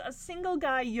 She says a single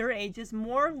guy your age is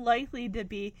more likely to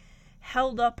be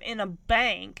held up in a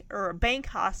bank or a bank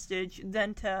hostage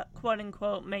than to quote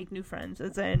unquote make new friends,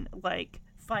 as in like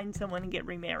find someone and get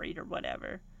remarried or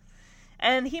whatever.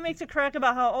 And he makes a crack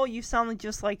about how, oh, you sound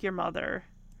just like your mother.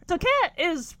 So Kat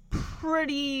is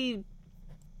pretty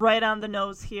right on the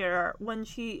nose here. When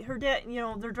her dad,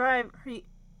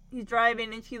 he's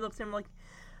driving and she looks at him like,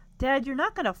 Dad, you're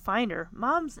not gonna find her.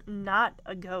 Mom's not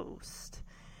a ghost.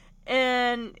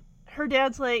 And her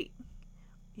dad's like,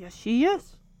 yes, she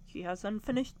is. She has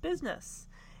unfinished business.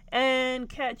 And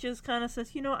Kat just kind of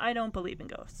says, I don't believe in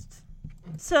ghosts.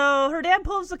 So her dad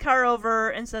pulls the car over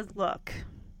and says, look,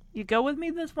 you go with me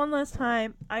this one last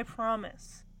time, I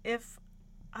promise. If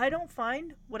I don't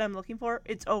find what I'm looking for,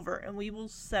 it's over, and we will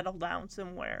settle down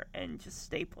somewhere and just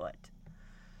stay put.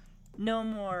 No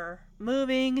more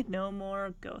moving, no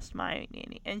more ghost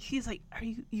mining. And she's like,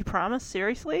 you promise?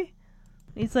 Seriously?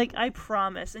 And he's like, I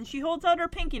promise. And she holds out her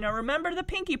pinky. Now remember the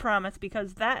pinky promise,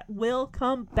 because that will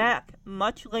come back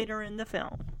much later in the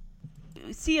film.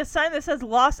 You see a sign that says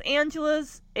Los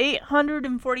Angeles,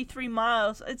 843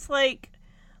 miles. It's like,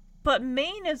 but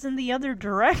Maine is in the other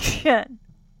direction.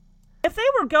 If they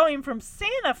were going from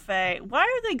Santa Fe, why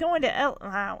are they going to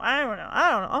I don't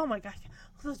know. Oh my gosh.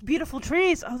 Those beautiful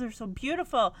trees. Oh, they're so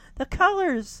beautiful. The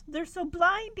colors. They're so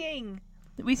blinding.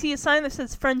 We see a sign that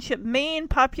says Friendship, Maine.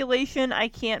 Population, I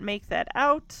can't make that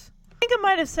out. I think it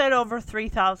might have said over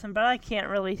 3,000, but I can't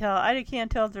really tell. I can't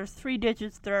tell if there's 3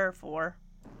 digits there or 4.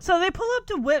 So they pull up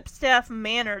to Whipstaff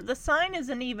Manor. The sign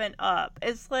isn't even up.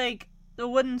 It's like the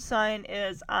wooden sign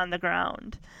is on the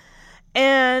ground.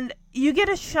 And you get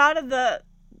a shot of the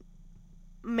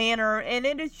manor, and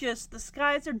it is just, the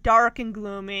skies are dark and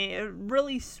gloomy, a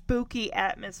really spooky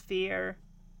atmosphere.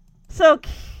 So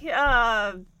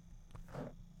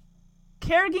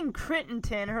Kerrigan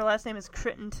Crittenton, her last name is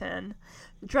Crittenton,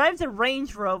 drives a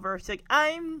Range Rover. She's like,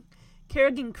 I'm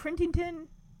Kerrigan Crittenton,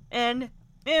 and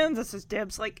this is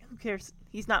Dibs. Like, who cares?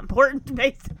 He's not important,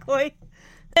 basically.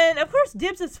 And of course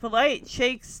Dibs is polite,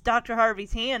 shakes Dr.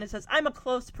 Harvey's hand and says, I'm a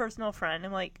close personal friend.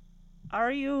 I'm like,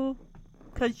 are you?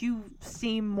 Because you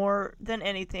seem more than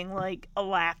anything like a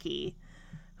lackey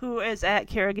who is at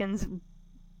Kerrigan's,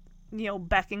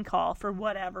 beck and call for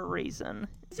whatever reason.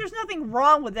 There's nothing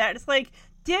wrong with that. It's like,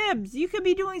 Dibs, you could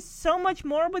be doing so much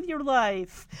more with your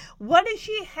life. What does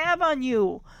she have on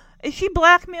you? Is she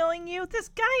blackmailing you? This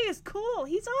guy is cool.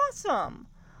 He's awesome.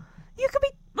 You could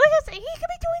be, like I said, he could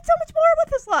be doing so much more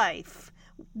with his life.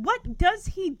 What does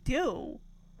he do?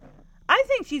 I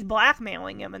think she's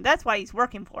blackmailing him, and that's why he's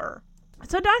working for her.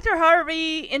 So Dr.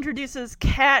 Harvey introduces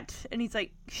Kat, and he's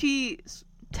like, she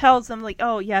tells him, like,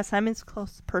 oh, yes, I'm his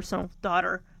close personal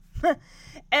daughter.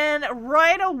 And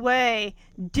right away,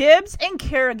 Dibs and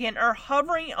Kerrigan are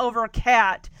hovering over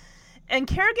Kat, and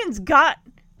Kerrigan's got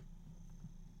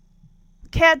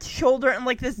Kat's shoulder in,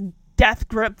 like, this death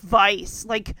grip vice.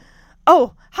 Like,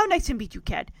 oh, how nice to meet you,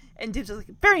 Kat. And Dibs is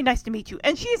like, very nice to meet you.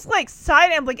 And she's like,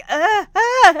 sighing. I'm like,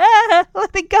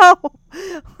 let me go.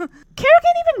 Kerrigan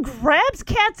even grabs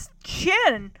Kat's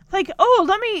chin. Like, oh,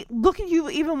 let me look at you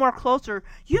even more closer.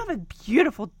 You have a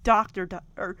beautiful daughter,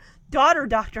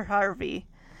 Dr. Harvey.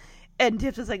 And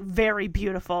Dibs is like, very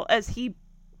beautiful, as he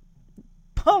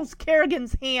pulls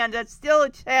Kerrigan's hand that's still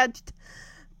attached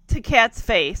to Kat's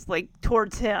face, like,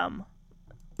 towards him.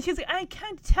 She's like, I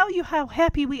can't tell you how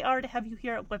happy we are to have you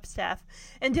here at Whipstaff.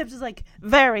 And Dibs is like,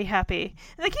 very happy.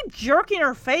 And they keep jerking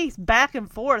her face back and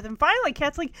forth. And finally,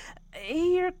 Kat's like,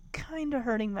 you're kind of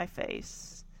hurting my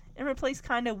face. And replace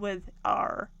kind of with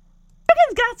R.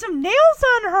 Kerrigan's got some nails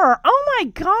on her. Oh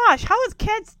my gosh. How is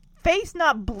Kat's face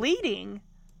not bleeding?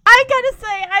 I gotta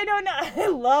say, I don't know. I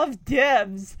love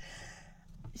Dibs.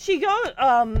 She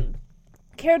goes,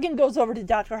 Kerrigan goes over to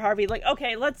Dr. Harvey, like,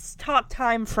 okay, let's talk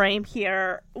time frame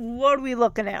here. What are we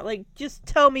looking at? Like, just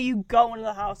tell me you go into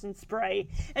the house and spray.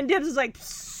 And Dibs is like,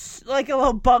 psst, like a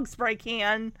little bug spray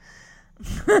can.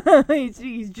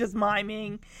 he's just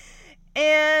miming.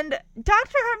 And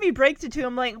Dr. Harvey breaks it to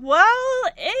him, like, well,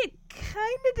 it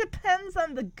kind of depends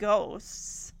on the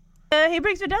ghosts. He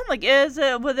breaks it down, like, is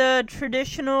it with a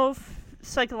traditional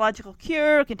psychological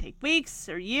cure, it can take weeks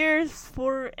or years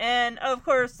for, and of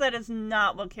course that is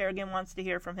not what Kerrigan wants to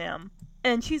hear from him.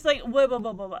 And she's like,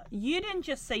 whoa, you didn't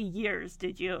just say years,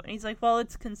 did you? And he's like, well,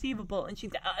 it's conceivable. And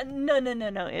she's like, no,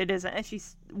 it isn't. And she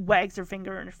wags her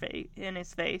finger in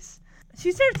his face.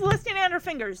 She starts listing out her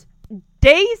fingers.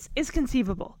 Days is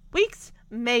conceivable. Weeks,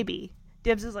 maybe.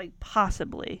 Dibs is like,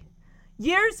 possibly.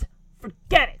 Years,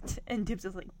 forget it. And Dibs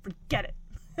is like, forget it.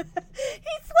 He's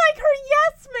like her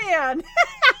yes man.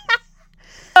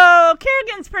 So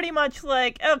Kerrigan's pretty much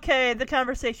like, okay, the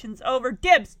conversation's over.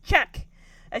 Dibs, check.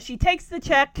 As she takes the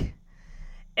check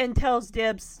and tells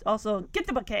Dibs also, get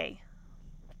the bouquet.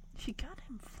 She got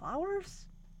him flowers?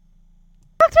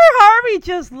 Dr. Harvey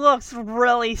just looks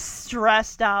really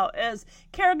stressed out as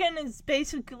Kerrigan is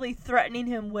basically threatening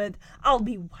him with, I'll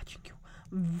be watching you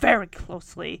very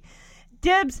closely.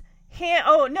 Kerrigan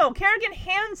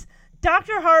hands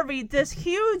Dr. Harvey this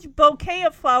huge bouquet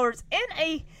of flowers in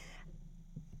a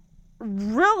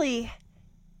really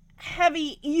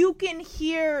heavy, you can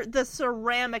hear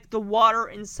the water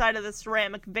inside of the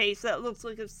ceramic vase that looks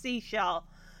like a seashell.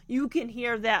 You can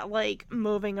hear that, like,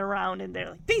 moving around in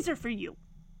there. Like, these are for you.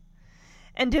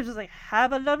 And Dibs is like,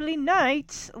 have a lovely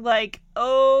night. Like,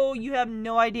 oh, you have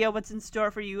no idea what's in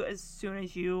store for you as soon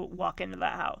as you walk into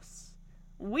that house.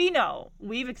 We know.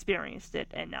 We've experienced it.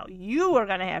 And now you are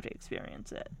going to have to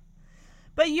experience it.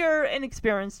 But you're an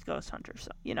experienced ghost hunter,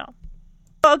 so, you know.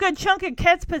 A good chunk of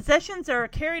Kat's possessions are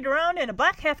carried around in a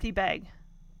black hefty bag.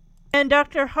 And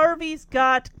Dr. Harvey's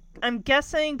got, I'm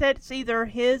guessing that's either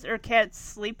his or Kat's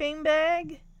sleeping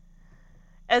bag.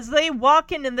 As they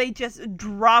walk in and they just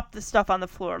drop the stuff on the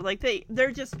floor. Like,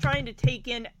 they're just trying to take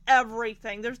in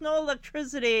everything. There's no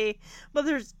electricity, but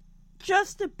there's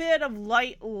just a bit of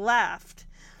light left.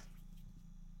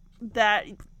 That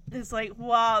is like,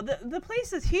 wow, the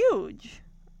place is huge.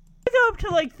 We go up to,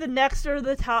 like, the next or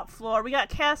the top floor. We got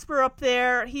Casper up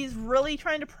there. He's really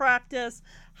trying to practice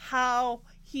how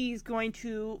he's going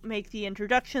to make the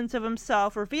introductions of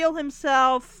himself, reveal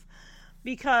himself,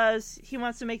 because he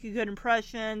wants to make a good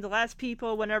impression. The last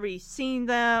people, whenever he's seen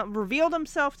them, revealed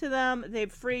himself to them,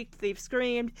 they've freaked, they've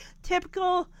screamed.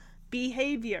 Typical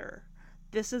behavior.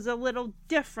 This is a little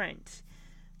different.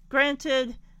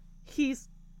 Granted, he's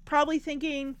probably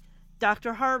thinking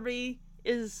Dr. Harvey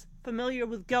is familiar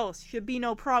with ghosts, should be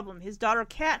no problem. His daughter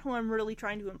Kat, who I'm really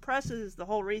trying to impress, is the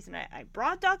whole reason I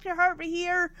brought Dr. Harvey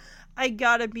here. I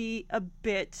gotta be a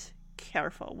bit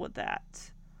careful with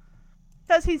that.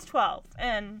 Because he's 12,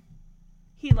 and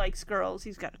he likes girls.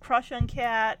 He's got a crush on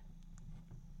Kat.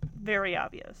 Very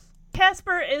obvious.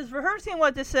 Casper is rehearsing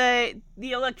what to say.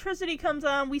 The electricity comes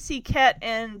on. We see Kat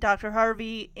and Dr.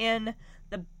 Harvey in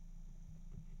the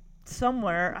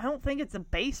somewhere. I don't think it's a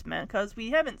basement, because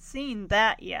we haven't seen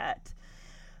that yet.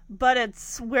 But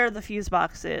it's where the fuse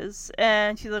box is.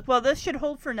 And she's like, well, this should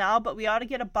hold for now, but we ought to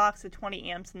get a box of 20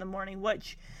 amps in the morning,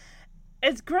 which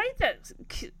it's great that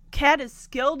Kat is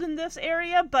skilled in this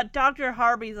area, but Dr.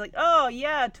 Harvey's like, oh,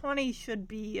 yeah, 20 should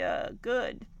be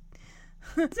good.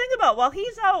 Think about, while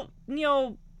he's out,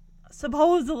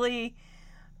 supposedly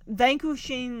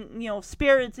vanquishing,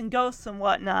 spirits and ghosts and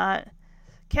whatnot,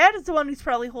 Kat is the one who's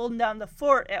probably holding down the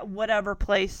fort at whatever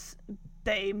place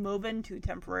they move into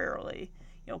temporarily.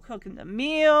 Cooking the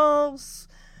meals,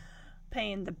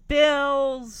 paying the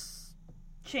bills,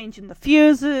 changing the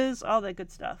fuses, all that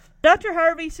good stuff. Dr.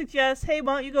 Harvey suggests, hey,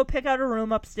 why don't you go pick out a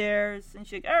room upstairs? And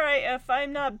she's like, alright, if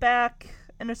I'm not back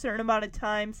in a certain amount of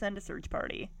time, send a search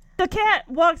party. The Kat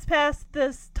walks past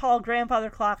this tall grandfather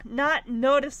clock, not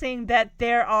noticing that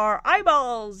there are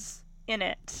eyeballs in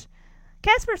it.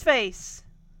 Casper's face.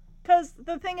 Because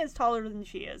the thing is taller than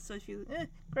she is, so she's,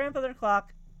 grandfather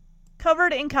clock.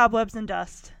 Covered in cobwebs and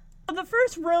dust. The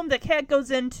first room that Kat goes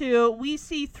into, we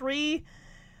see 3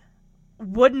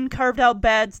 wooden carved out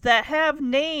beds that have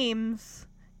names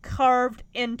carved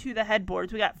into the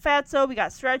headboards. We got Fatso, we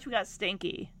got Stretch, we got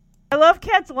Stinky. I love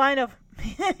Kat's line of,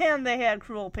 man, they had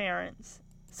cruel parents.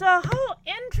 So how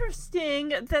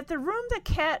interesting that the room that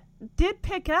Kat did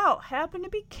pick out happened to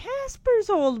be Casper's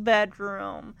old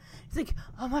bedroom. It's like,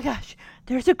 oh my gosh,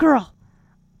 there's a girl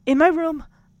in my room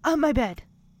on my bed.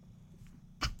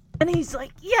 And he's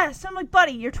like, yes. I'm like,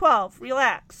 buddy, you're 12.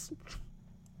 Relax.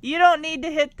 You don't need to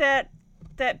hit that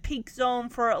peak zone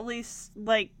for at least,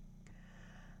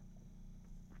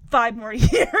 5 more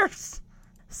years.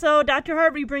 So Dr.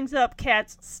 Harvey brings up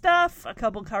Kat's stuff, a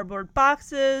couple cardboard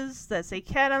boxes that say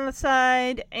Kat on the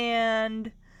side,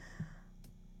 and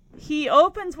he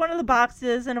opens one of the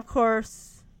boxes, and of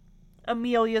course,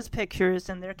 Amelia's pictures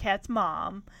and their Kat's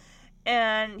mom.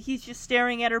 And he's just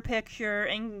staring at her picture,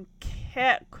 and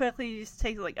Kat quickly just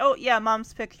takes oh yeah,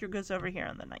 mom's picture goes over here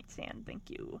on the nightstand, thank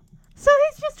you. So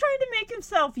he's just trying to make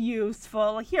himself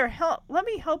useful. Here, let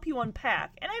me help you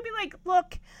unpack. And I'd be like,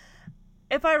 look,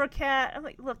 if I were Kat, I'm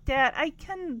like, look, Dad, I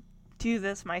can do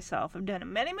this myself. I've done it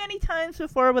many, many times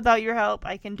before without your help.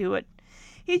 I can do it.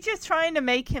 He's just trying to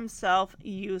make himself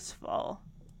useful.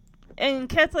 And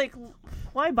Kat's like,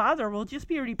 why bother? We'll just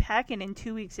be repacking in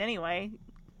 2 weeks anyway.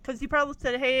 Because he probably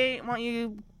said, hey, why don't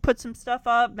you put some stuff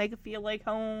up, make it feel like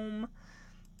home.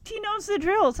 She knows the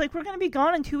drill. It's like, we're going to be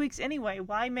gone in 2 weeks anyway.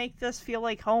 Why make this feel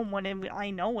like home when I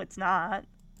know it's not?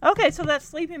 Okay, so that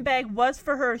sleeping bag was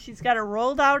for her. She's got it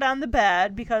rolled out on the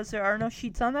bed because there are no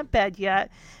sheets on that bed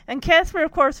yet. And Casper,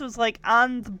 of course, was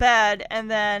on the bed and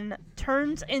then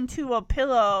turns into a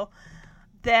pillow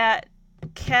that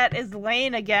Kat is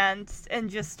laying against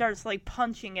and just starts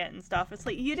punching it and stuff. It's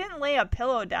like, you didn't lay a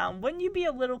pillow down. Wouldn't you be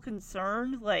a little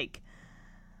concerned?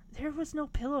 There was no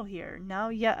pillow here. Now,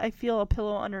 yeah, I feel a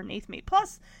pillow underneath me.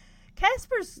 Plus,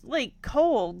 Casper's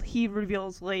cold, he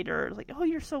reveals later. Oh,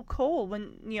 you're so cold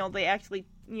when, they actually,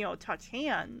 touch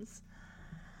hands.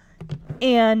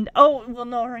 And, oh, well,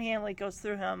 no, her hand, like, goes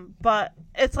through him. But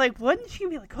it's like, wouldn't she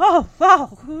be like, oh,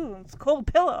 wow, ooh, it's a cold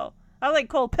pillow. I like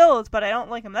cold pillows, but I don't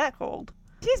like them that cold.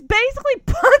 She's basically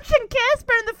punching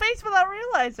Casper in the face without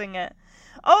realizing it.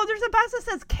 Oh, there's a box that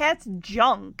says cat's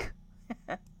junk.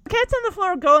 Cat's on the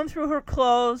floor going through her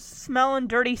clothes, smelling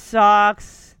dirty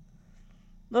socks,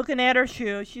 looking at her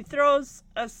shoes. She throws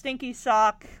a stinky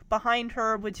sock behind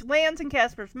her, which lands in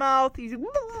Casper's mouth. He's because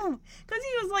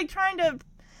he was like trying to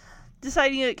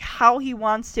deciding like how he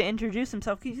wants to introduce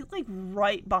himself. He's like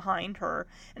right behind her,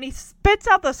 and he spits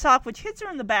out the sock, which hits her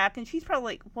in the back, and she's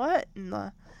probably like, "What in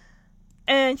the?"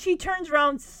 And she turns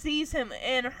around, sees him,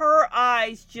 and her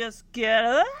eyes just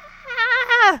get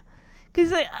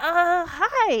because like,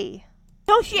 hi.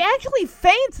 No, she actually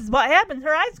faints is what happens.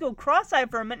 Her eyes go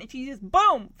cross-eyed for a minute, and she just,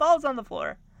 boom, falls on the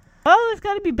floor. Well, it's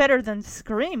got to be better than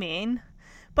screaming.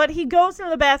 But he goes into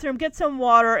the bathroom, gets some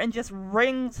water, and just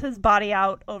wrings his body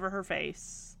out over her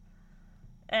face.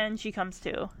 And she comes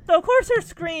to. So, of course, her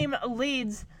scream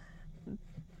leads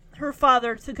her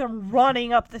father to come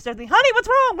running up the stairs. Like, honey, what's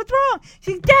wrong? What's wrong?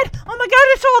 She's dead. Oh, my God,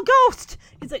 I saw a ghost.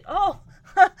 He's like, oh.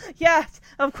 Yes,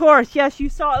 of course. Yes, you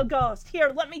saw a ghost.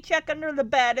 Here, let me check under the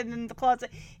bed and in the closet.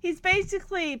 He's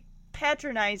basically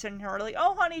patronizing her. Like,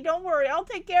 oh, honey, don't worry. I'll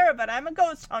take care of it. I'm a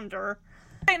ghost hunter.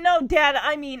 No, Dad,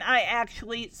 I mean, I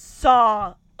actually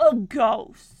saw a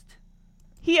ghost.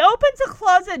 He opens the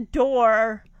closet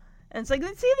door, and it's like,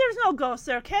 see, there's no ghost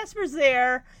there. Casper's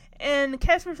there, and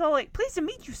Casper's all like, pleased to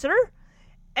meet you, sir.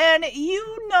 And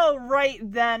you know right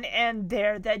then and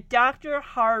there that Dr.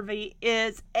 Harvey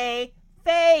is a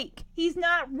fake. He's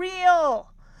not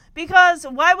real. Because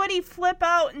why would he flip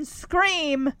out and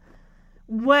scream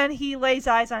when he lays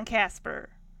eyes on Casper?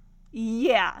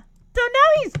 Yeah. So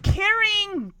now he's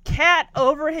carrying Cat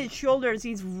over his shoulders.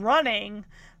 He's running,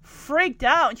 freaked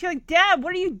out. And she's like, Dad,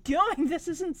 what are you doing? This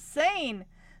is insane.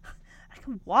 I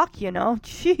can walk, you know.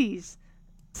 Jeez.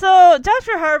 So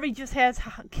Dr. Harvey just has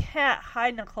Cat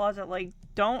hide in a closet. Like,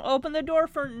 don't open the door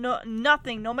for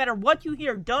nothing. No matter what you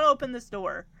hear, don't open this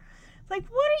door. Like,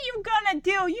 what are you gonna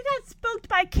do? You got spooked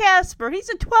by Casper. He's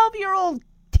a 12-year-old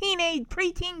teenage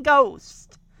preteen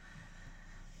ghost.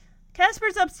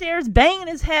 Casper's upstairs banging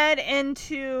his head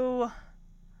into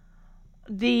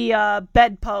the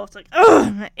bedpost. Like,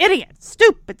 ugh, idiot,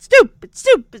 stupid, stupid,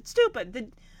 stupid, stupid. The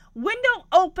window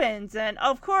opens, and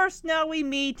of course now we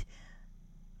meet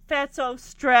Fatso,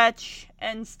 Stretch,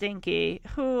 and Stinky,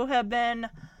 who have been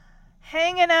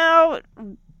hanging out,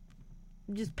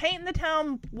 just painting the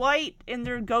town white in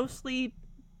their ghostly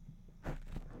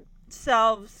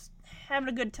selves, having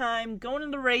a good time, going to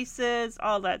the races,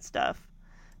 all that stuff.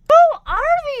 Who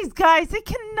are these guys? They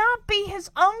cannot be his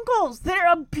uncles.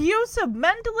 They're abusive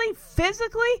mentally,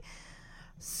 physically.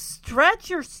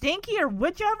 Stretch or Stinky or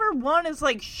whichever one is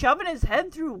like shoving his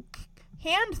head through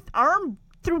arm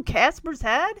through Casper's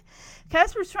head.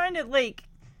 Casper's trying to like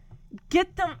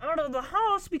get them out of the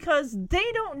house because they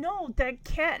don't know that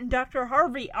Cat and Dr.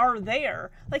 Harvey are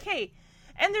there. Like, hey,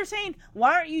 and they're saying,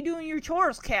 why aren't you doing your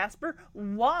chores, Casper?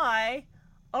 Why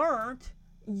aren't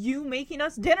you making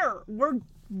us dinner? We're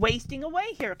wasting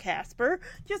away here, Casper.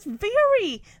 Just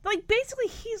very, like, basically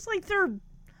he's like their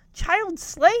child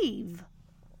slave.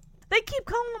 They keep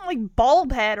calling him like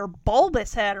Bulb Head or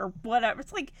Bulbous Head or whatever.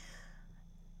 It's like,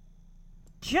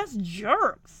 just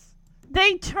jerks.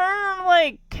 They turn,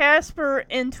 like, Casper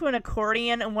into an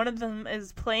accordion, and one of them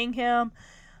is playing him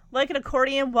like an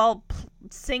accordion while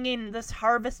singing this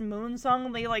Harvest Moon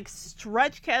song. They, like,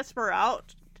 stretch Casper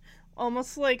out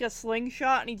almost like a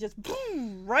slingshot, and he just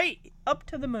boom, right up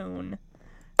to the moon.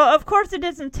 But of course, it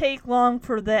doesn't take long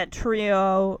for that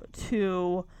trio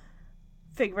to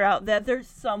figure out that there's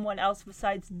someone else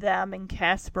besides them and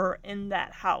Casper in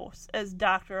that house, as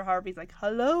Dr. Harvey's like,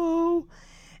 hello?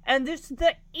 And there's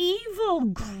the evil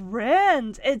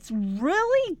grins. It's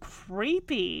really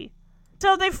creepy.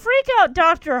 So they freak out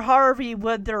Dr. Harvey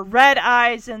with their red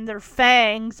eyes and their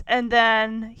fangs, and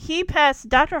then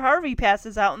Dr. Harvey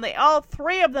passes out, and all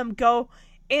three of them go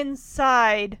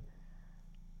inside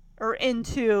or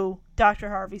into Dr.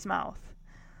 Harvey's mouth.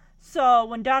 So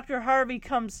when Dr. Harvey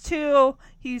comes to,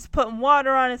 he's putting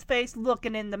water on his face,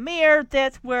 looking in the mirror.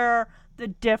 That's where the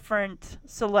different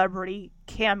celebrity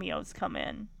cameos come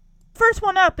in. First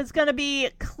one up is going to be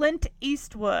Clint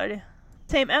Eastwood.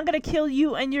 Saying, I'm going to kill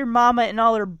you and your mama and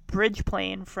all her bridge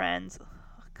playing friends.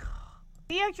 Oh,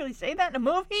 did he actually say that in a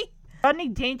movie? Rodney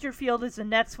Dangerfield is the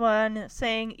next one,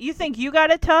 saying, you think you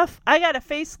got it tough? I got a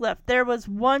facelift. There was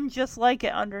one just like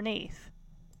it underneath.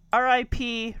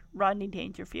 R.I.P. Rodney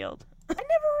Dangerfield. I never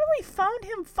really found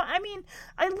him fun. I mean,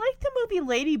 I liked the movie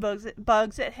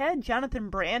Ladybugs. It had Jonathan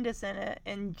Brandis in it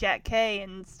and Jack Kay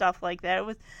and stuff like that.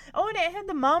 And it had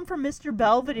the mom from Mr.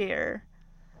 Belvedere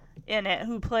in it,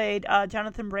 who played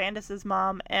Jonathan Brandis's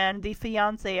mom and the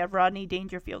fiance of Rodney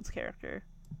Dangerfield's character.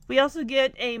 We also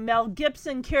get a Mel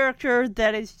Gibson character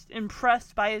that is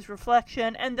impressed by his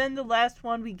reflection, and then the last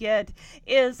one we get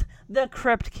is the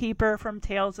Crypt Keeper from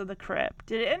Tales of the Crypt.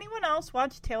 Did anyone else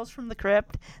watch Tales from the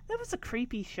Crypt? That was a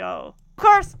creepy show. Of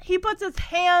course, he puts his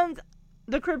hands,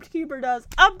 the Crypt Keeper does,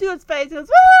 up to his face and goes,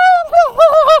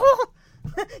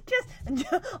 just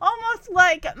almost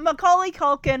like Macaulay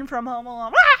Culkin from Home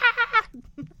Alone.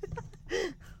 We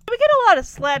get a lot of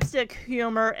slapstick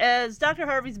humor as Dr.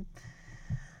 Harvey's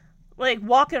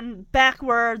walking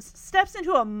backwards, steps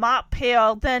into a mop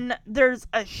pail, then there's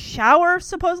a shower,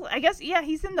 supposedly. I guess, yeah,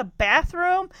 he's in the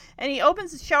bathroom, and he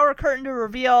opens the shower curtain to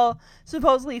reveal,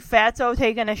 supposedly, Fatso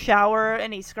taking a shower,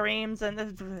 and he screams, and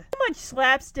there's so much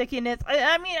slapstickiness.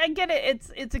 I mean, I get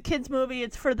it, it's a kid's movie,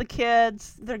 it's for the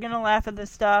kids, they're gonna laugh at this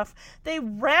stuff. They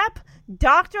wrap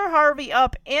Dr. Harvey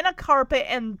up in a carpet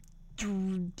and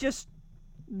just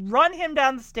run him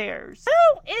down the stairs.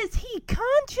 How is he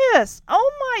conscious?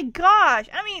 Oh my gosh.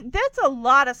 I mean, that's a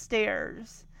lot of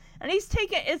stairs. And he's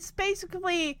it's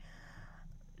basically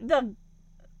the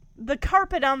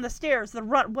carpet on the stairs, the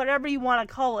run, whatever you want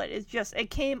to call it, it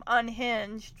came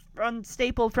unhinged,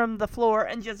 unstapled from the floor,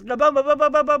 and just boom, boom, boom,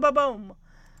 boom, boom, boom, boom, boom.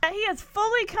 He is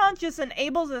fully conscious and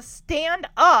able to stand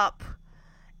up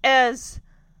as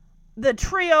the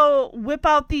trio whip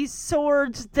out these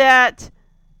swords that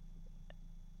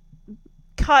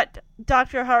cut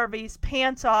Dr. Harvey's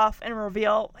pants off and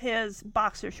reveal his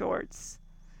boxer shorts.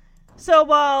 So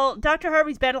while Dr.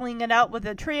 Harvey's battling it out with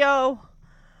the trio,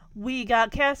 we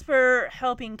got Casper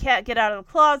helping Kat get out of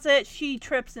the closet. She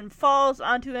trips and falls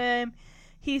onto him.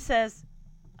 He says,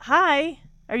 "Hi,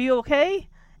 are you okay?"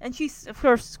 And she, of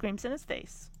course, screams in his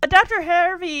face. Dr.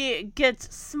 Harvey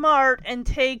gets smart and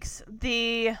takes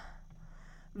the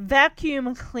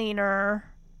vacuum cleaner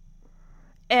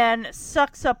and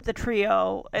sucks up the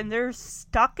trio, and they're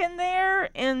stuck in there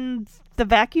in the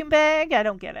vacuum bag. I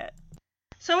don't get it.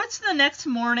 So it's the next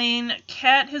morning.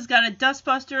 Kat has got a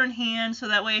dustbuster in hand, so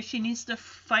that way if she needs to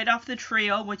fight off the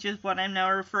trio, which is what I'm now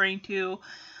referring to,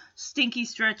 Stinky,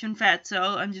 Stretch, and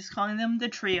Fatso, I'm just calling them the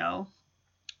trio.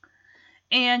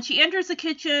 And she enters the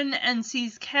kitchen and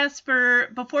sees Casper.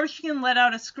 Before she can let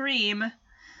out a scream,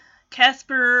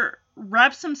 Casper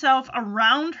wraps himself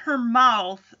around her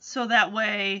mouth so that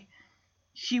way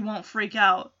she won't freak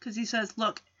out. Because he says,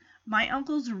 "Look, my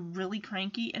uncles are really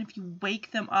cranky, and if you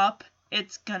wake them up,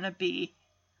 it's gonna be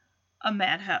a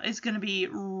madhouse. It's gonna be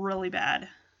really bad."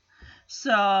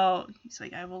 So he's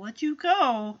like, "I will let you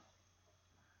go,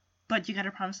 but you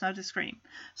gotta promise not to scream."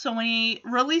 So when he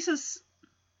releases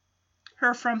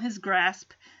her from his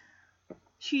grasp,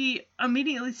 she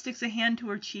immediately sticks a hand to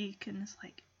her cheek and is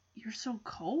like, "You're so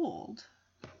cold."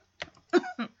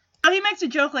 So he makes a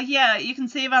joke like, "Yeah, you can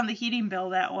save on the heating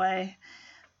bill that way."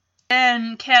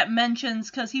 And Kat mentions,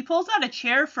 because he pulls out a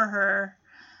chair for her,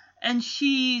 and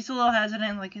she's a little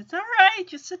hesitant, like, "It's alright,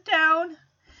 just sit down."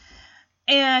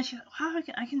 And she's like, "Wow,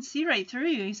 I can see right through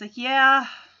you." He's like, "Yeah,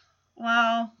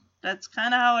 well, that's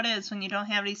kind of how it is when you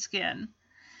don't have any skin."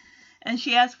 And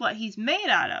she asks what he's made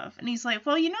out of. And he's like,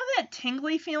 "Well, you know that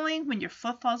tingly feeling when your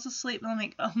foot falls asleep?" And I'm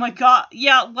like, "Oh my god,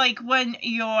 yeah, like when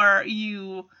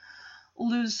you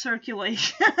lose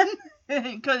circulation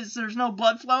because there's no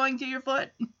blood flowing to your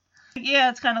foot."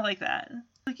 Yeah, it's kind of like that.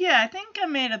 Like, "Yeah, I think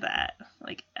I'm made of that."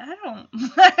 Like, I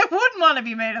wouldn't want to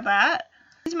be made of that.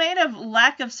 He's made of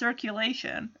lack of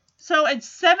circulation. So it's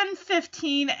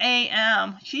 7:15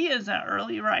 a.m. She is an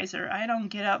early riser. I don't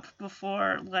get up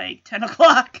before, 10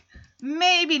 o'clock.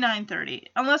 Maybe 9:30.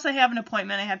 Unless I have an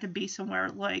appointment, I have to be somewhere,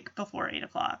 before 8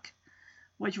 o'clock.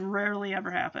 Which rarely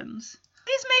ever happens.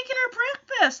 He's making her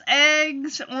breakfast.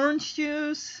 Eggs, orange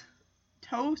juice,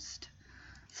 toast.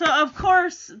 So, of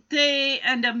course, they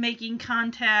end up making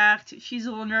contact. She's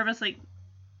a little nervous, like,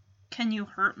 "Can you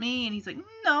hurt me?" And he's like,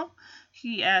 "No."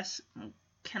 She asks,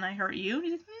 "Can I hurt you?" And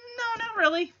he's like, "No, not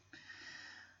really."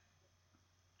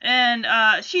 And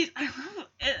she's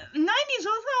 90s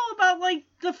was all about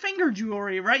the finger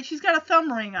jewelry, right? She's got a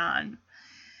thumb ring on,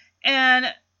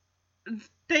 and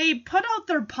they put out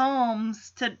their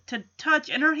palms to touch,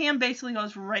 and her hand basically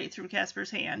goes right through Casper's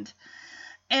hand,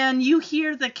 and you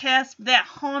hear that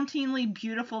hauntingly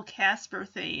beautiful Casper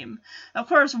theme. Of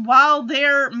course, while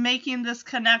they're making this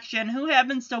connection, who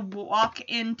happens to walk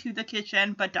into the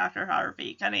kitchen but Dr.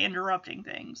 Harvey, kind of interrupting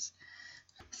things.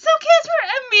 So Casper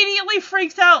immediately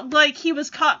freaks out like he was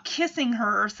caught kissing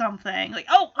her or something. Like,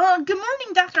 good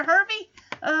morning, Dr. Harvey.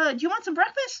 Do you want some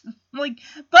breakfast? I'm like,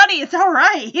 buddy, it's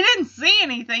alright. He didn't see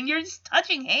anything. You're just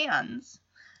touching hands.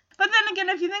 But then again,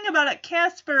 if you think about it,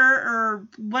 Casper, or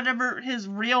whatever his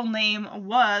real name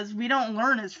was, we don't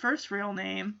learn his first real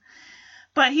name.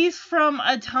 But he's from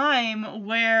a time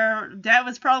where that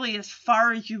was probably as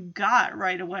far as you got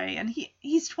right away. And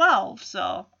he's 12,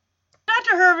 so.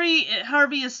 Dr.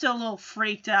 Harvey is still a little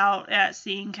freaked out at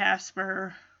seeing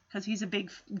Casper, because he's a big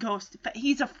ghost.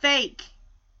 He's a fake.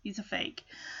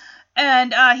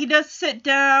 And he does sit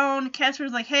down.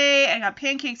 Casper's like, hey, I got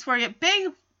pancakes for you.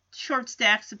 Big, short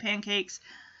stacks of pancakes.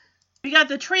 We got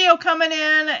the trio coming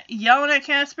in, yelling at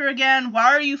Casper again. Why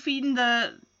are you feeding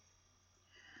the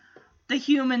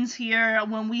humans here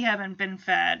when we haven't been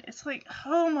fed? It's like,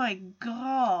 oh my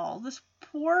god, this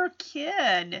poor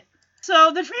kid.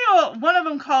 So the trio, one of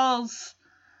them calls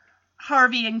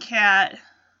Harvey and Cat,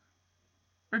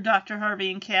 or Dr.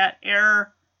 Harvey and Cat,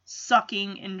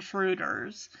 air-sucking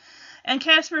intruders. And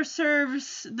Casper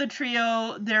serves the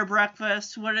trio their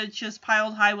breakfast, where it's just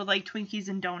piled high with, like, Twinkies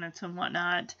and donuts and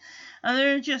whatnot. And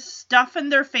they're just stuffing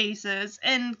their faces.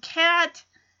 And Cat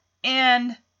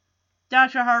and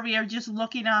Dr. Harvey are just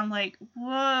looking on like,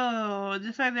 whoa,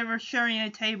 the fact that we're sharing a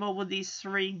table with these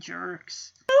three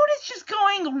jerks. Food is just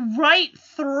going right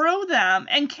through them.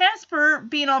 And Casper,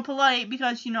 being all polite,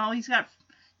 because, he's got,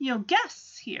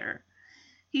 guests here.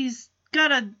 He's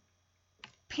got a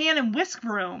pan and whisk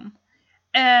room.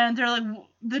 And they're like,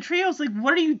 the trio's like,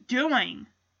 what are you doing?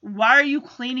 Why are you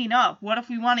cleaning up? What if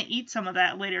we want to eat some of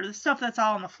that later? The stuff that's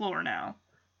all on the floor now.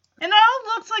 And it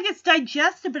all looks like it's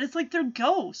digested, but it's like they're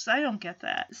ghosts. I don't get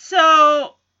that.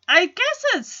 So, I guess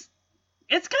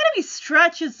it's gotta be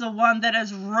Stretch is the one that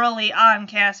is really on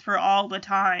Casper all the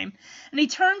time. And he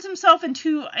turns himself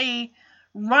into a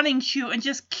running shoe and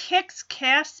just kicks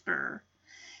Casper.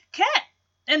 Cat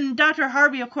and Dr.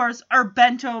 Harvey, of course, are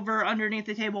bent over underneath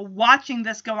the table watching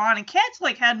this go on. And Cat's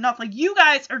like, had enough. Like, you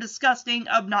guys are disgusting,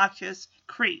 obnoxious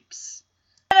creeps.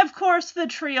 And of course, the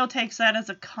trio takes that as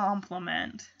a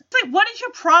compliment. It's like, what is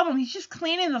your problem? He's just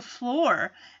cleaning the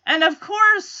floor. And of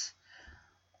course,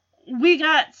 we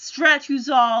got Stretch, who's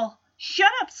all,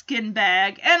 shut up, skin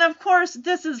bag. And of course,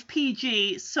 this is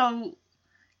PG, so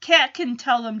Cat can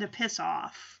tell them to piss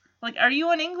off. Like, are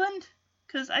you in England?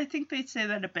 Because I think they say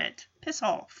that a bit. Piss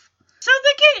off. So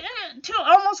they get into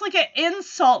almost like an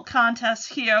insult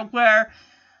contest here, where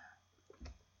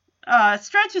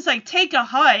Stretch is like, take a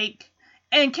hike.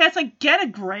 And Cat's like, get a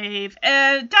grave.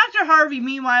 And Dr. Harvey,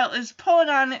 meanwhile, is pulling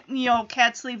on,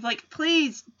 Cat's sleeve, like,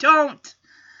 please, don't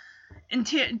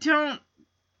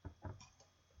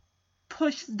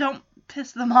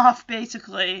piss them off,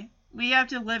 basically. We have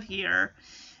to live here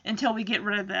until we get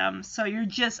rid of them. So you're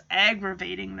just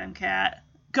aggravating them, Cat.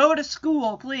 Go to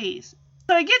school, please.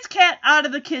 So he gets Cat out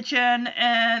of the kitchen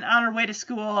and on her way to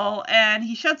school. And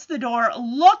he shuts the door,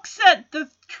 looks at the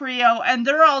trio, and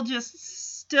they're all just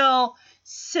still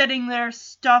sitting there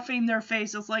stuffing their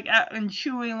faces like and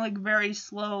chewing like very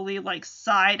slowly, like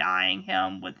side-eyeing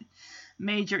him with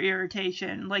major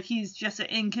irritation, like he's just an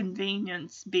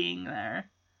inconvenience being there.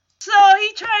 So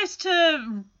he tries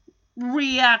to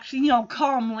react,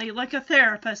 calmly like a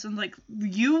therapist, and like,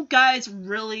 you guys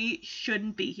really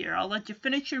shouldn't be here. I'll let you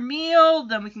finish your meal,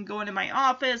 then we can go into my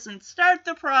office and start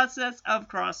the process of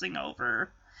crossing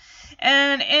over.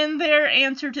 And in their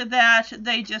answer to that,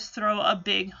 they just throw a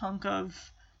big hunk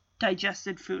of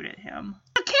digested food at him.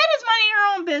 The kid is minding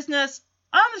her own business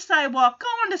on the sidewalk,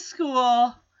 going to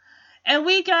school, and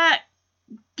we got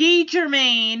Guy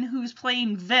Germain, who's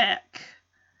playing Vic,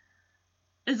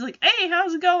 is like, hey,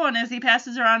 how's it going, as he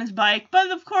passes her on his bike. But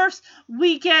of course,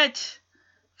 we get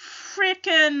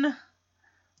frickin'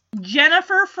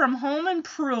 Jennifer from Home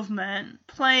Improvement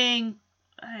playing,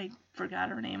 I forgot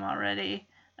her name already.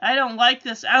 I don't like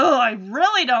this. Oh, I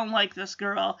really don't like this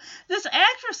girl. This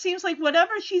actress seems like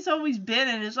whatever she's always been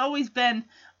in has always been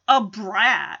a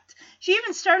brat. She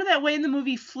even started that way in the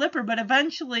movie Flipper, but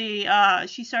eventually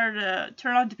she started to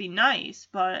turn out to be nice.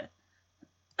 But,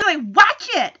 like, watch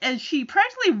it! As she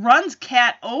practically runs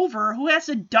Cat over, who has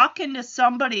to duck into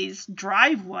somebody's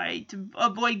driveway to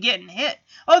avoid getting hit.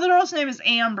 Oh, the girl's name is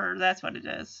Amber. That's what it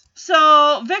is.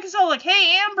 So Vic is all like,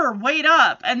 hey, Amber, wait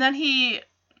up. And then he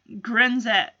grins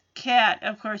at Cat.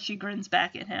 Of course, she grins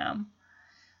back at him.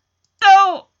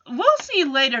 So we'll see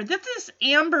later that this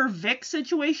Amber Vic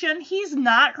situation, he's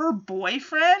not her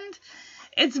boyfriend.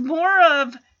 It's more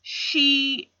of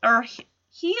he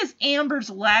is Amber's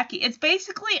lackey. It's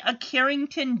basically a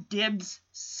Carrington Dibs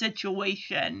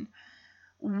situation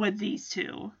with these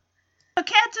two.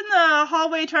 Kat's in the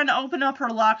hallway trying to open up her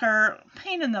locker.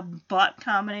 Pain in the butt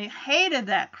comedy. Hated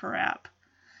that crap.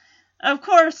 Of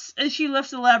course, as she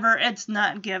lifts the lever, it's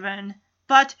not given.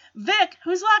 But Vic,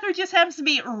 whose locker just happens to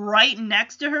be right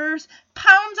next to hers,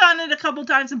 pounds on it a couple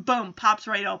times and boom, pops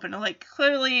right open. Like,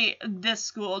 clearly this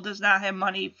school does not have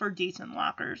money for decent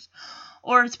lockers.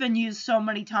 Or it's been used so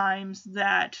many times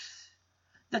that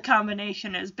the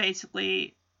combination is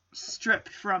basically stripped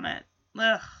from it.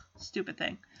 Ugh, stupid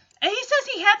thing. And he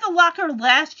says he had the locker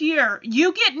last year.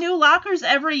 You get new lockers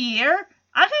every year?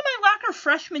 I got my locker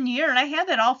freshman year, and I had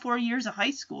that all 4 years of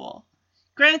high school.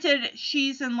 Granted,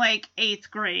 she's in, like,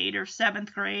 8th grade or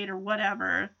 7th grade or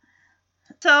whatever.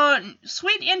 So,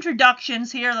 sweet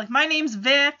introductions here. Like, my name's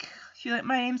Vic.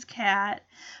 My name's Kat.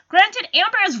 Granted,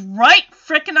 Amber is right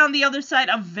frickin' on the other side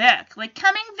of Vic. Like,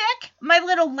 coming, Vic? My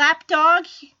little lap dog?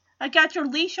 I got your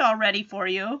leash all ready for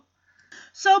you.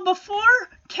 So, before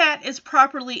Kat is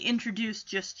properly introduced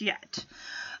just yet,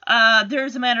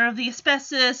 there's a matter of the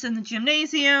asbestos in the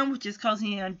gymnasium, which is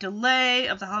causing a delay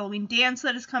of the Halloween dance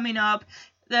that is coming up.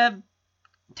 The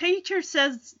teacher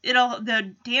says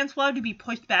the dance will have to be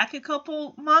pushed back a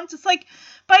couple months. It's like,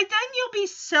 by then you'll be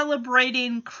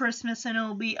celebrating Christmas and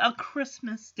it'll be a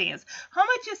Christmas dance. How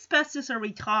much asbestos are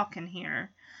we talking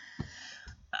here?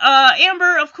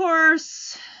 Amber, of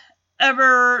course,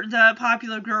 ever the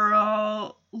popular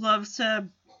girl, loves to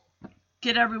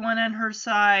get everyone on her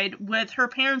side with her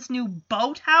parents' new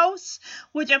boathouse,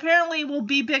 which apparently will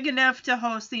be big enough to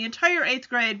host the entire 8th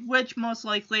grade, which most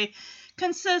likely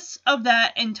consists of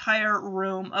that entire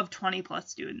room of 20 plus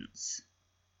students.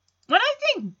 When I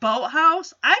think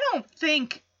boathouse, I don't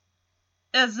think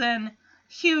as in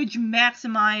huge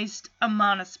maximized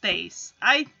amount of space.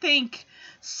 I think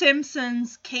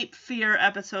Simpsons Cape Fear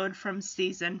episode from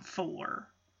season 4.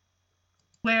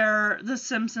 Where the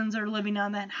Simpsons are living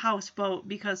on that houseboat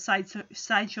because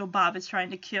Sideshow Bob is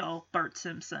trying to kill Bart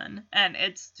Simpson. And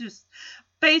it's just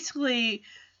basically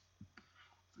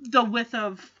the width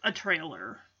of a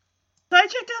trailer. So I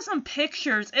checked out some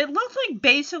pictures. It looked like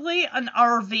basically an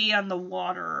RV on the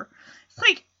water. It's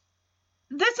like,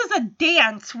 this is a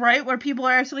dance, right? Where people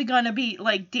are actually going to be,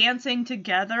 like, dancing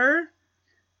together.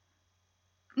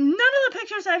 None of the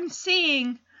pictures I'm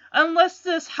seeing, unless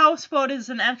this houseboat is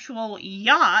an actual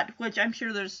yacht, which I'm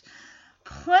sure there's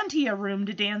plenty of room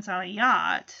to dance on a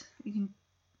yacht.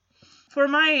 For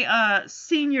my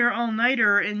senior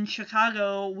all-nighter in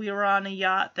Chicago, we were on a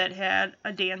yacht that had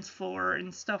a dance floor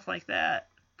and stuff like that.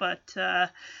 But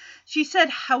she said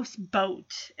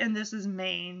houseboat, and this is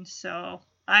Maine, so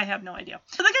I have no idea.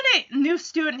 So they got a new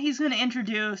student he's going to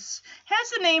introduce. Has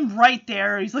the name right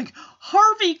there. He's like,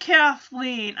 Harvey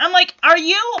Kathleen. I'm like, are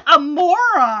you a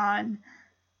moron?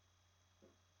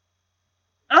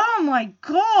 Oh my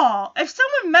god. If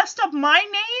someone messed up my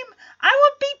name, I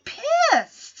would be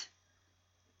pissed.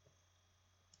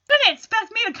 You didn't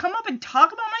expect me to come up and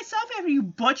talk about myself after you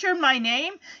butchered my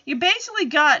name? You basically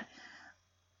got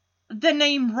the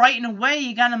name right in a way.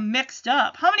 You got them mixed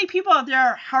up. How many people out there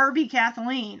are Harvey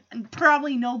Kathleen?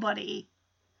 Probably nobody.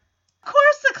 Of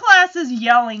course the class is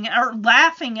yelling or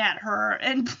laughing at her,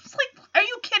 and it's like, are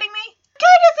you kidding me? The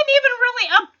guy doesn't even really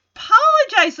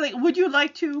apologize. Like, would you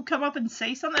like to come up and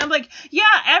say something? I'm like, yeah,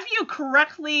 after you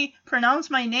correctly pronounce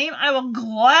my name, I will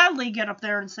gladly get up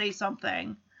there and say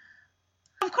something.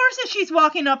 Of course, as she's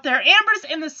walking up there, Amber's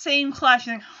in the same class,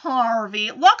 and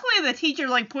Harvey. Luckily, the teacher,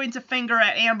 like, points a finger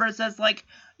at Amber and says, like,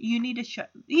 you need to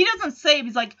shut. He doesn't say it,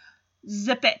 he's like,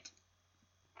 zip it.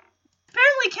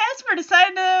 Apparently, Casper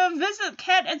decided to visit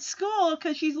Kat at school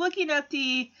because she's looking at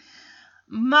the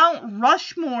Mount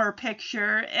Rushmore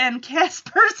picture, and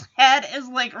Casper's head is,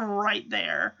 like, right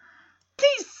there.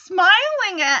 He's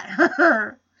smiling at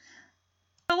her.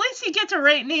 At least he gets her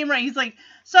right name right. He's like,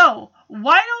 so,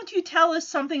 why don't you tell us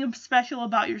something special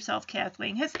about yourself,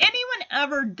 Kathleen? Has anyone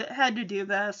ever had to do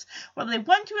this? Well, they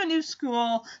went to a new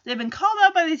school, they've been called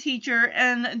out by the teacher,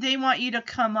 and they want you to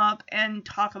come up and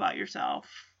talk about yourself.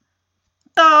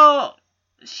 So,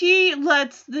 she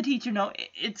lets the teacher know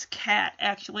it's Kat,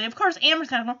 actually. Of course, Amber's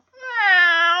kind of going,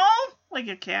 meow, like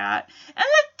a cat. And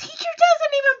the teacher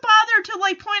doesn't even bother to,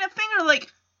 like, point a finger,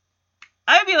 like,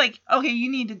 I'd be like, okay,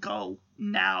 you need to go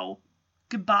now.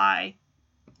 Goodbye.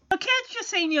 But Kat's just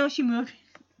saying, she moved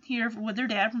here with her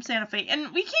dad from Santa Fe.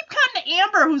 And we keep cutting to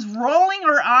Amber, who's rolling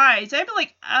her eyes. I'd be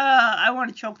like, I want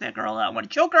to choke that girl out. I want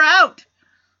to choke her out.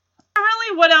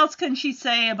 Really, what else can she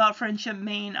say about Friendship,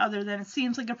 Maine, other than it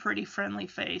seems like a pretty friendly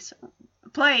place?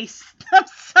 I'm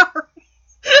sorry.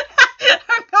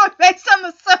 I'm going based on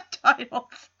the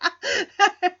subtitles.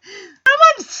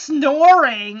 Someone's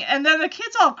snoring, and then the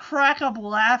kids all crack up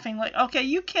laughing. Like, okay,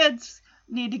 you kids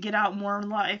need to get out more in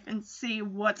life and see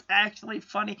what's actually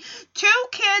funny. 2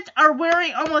 kids are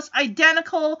wearing almost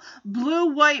identical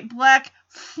blue, white, black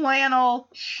flannel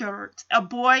shirts. A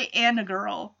boy and a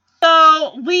girl.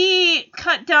 So we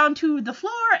cut down to the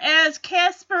floor as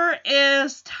Casper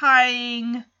is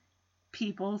tying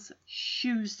people's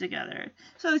shoes together.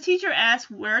 So the teacher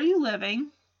asks, "Where are you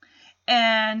living?"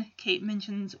 And Kate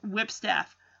mentions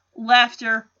Whipstaff.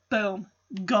 Laughter, boom,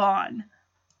 gone.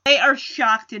 They are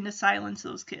shocked into silence,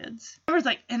 those kids. Amber's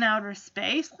like, "In outer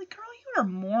space?" Like, girl, you are a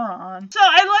moron. So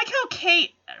I like how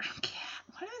Kate,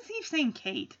 why does he saying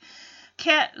Kate?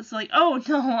 Kat is like, "Oh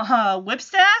no,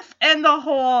 Whipstaff?" And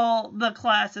the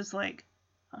class is like,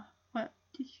 "What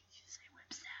did you say,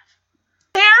 Whipstaff?"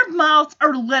 Their mouths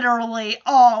are literally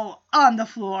all on the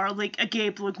floor, like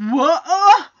agape, like, "What?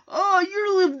 Oh,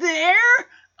 you live there?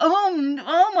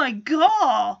 Oh my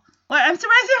god." Like, I'm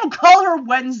surprised they don't call her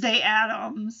Wednesday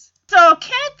Addams. So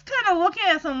Kat's kind of looking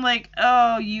at him like,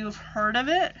 "Oh, you've heard of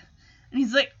it?" And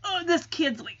he's like, "Oh," this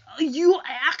kid's like, "Oh, you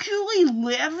actually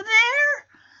live there?"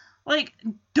 Like,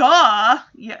 duh.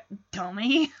 Yeah,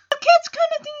 dummy. The kid's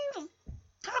kind of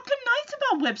talking nice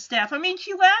about Whipstaff. I mean,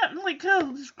 she laughed, like,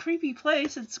 "Oh, this creepy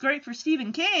place. It's great for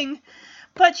Stephen King."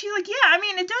 But she's like, "Yeah, I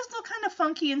mean, it does look kind of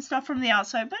funky and stuff from the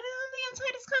outside, but on the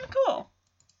inside, it's kind of cool."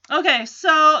 Okay,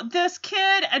 so this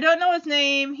kid, I don't know his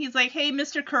name. He's like, "Hey,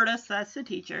 Mr. Curtis," that's the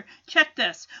teacher. "Check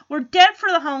this. We're dead for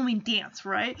the Halloween dance,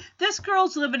 right? This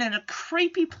girl's living in a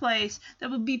creepy place that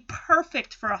would be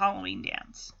perfect for a Halloween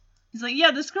dance." He's like,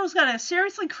 "Yeah, this girl's got a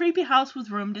seriously creepy house with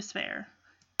room to spare."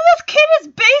 This kid is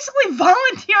basically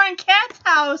volunteering Kat's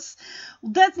house.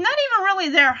 That's not even really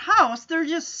their house. They're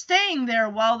just staying there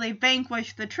while they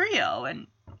vanquish the trio and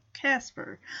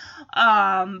Casper.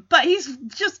 But he's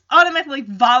just automatically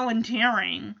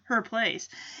volunteering her place.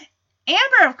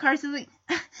 Amber, of course, is like,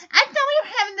 "I thought we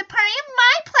were having the party at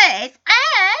my place.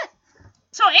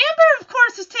 So Amber, of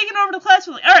course, is taking over the class.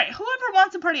 Like, "All right, whoever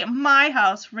wants a party at my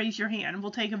house, raise your hand.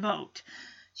 We'll take a vote."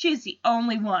 She's the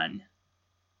only one.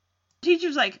 The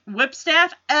teacher's like,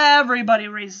 "Whipstaff?" Everybody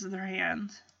raises their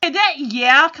hands. Okay, that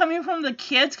 "yeah" coming from the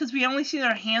kids, because we only see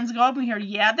their hands go up and we hear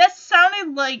 "yeah," that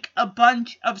sounded like a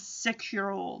bunch of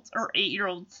 6-year-olds or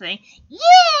 8-year-olds saying,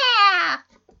 "Yeah!"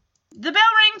 The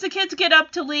bell rings, the kids get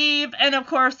up to leave, and of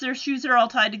course their shoes are all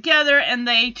tied together, and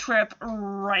they trip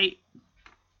right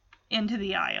into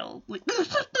the aisle.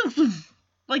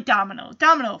 Like domino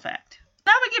effect.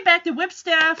 Now we get back to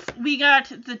Whipstaff. We got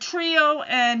the trio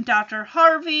and Dr.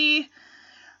 Harvey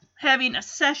having a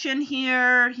session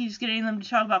here. He's getting them to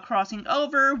talk about crossing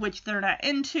over, which they're not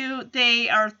into. They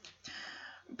are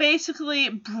basically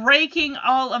breaking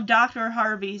all of Dr.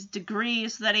 Harvey's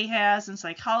degrees that he has in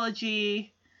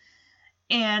psychology.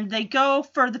 And they go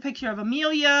for the picture of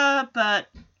Amelia, but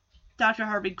Dr.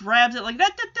 Harvey grabs it like,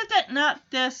 not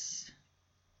this.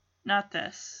 Not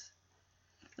this.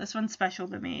 This one's special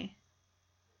to me.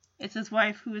 It's his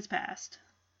wife who is passed.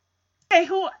 Okay,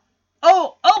 what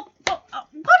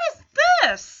is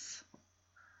this?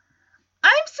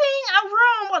 I'm seeing a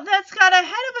room that's got a head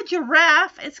of a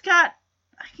giraffe. It's got,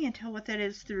 I can't tell what that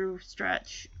is through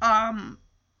stretch.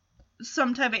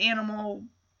 Some type of animal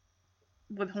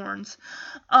with horns.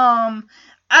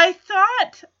 I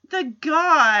thought the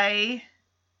guy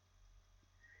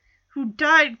who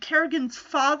died, Kerrigan's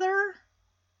father,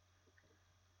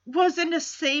 was into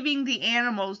saving the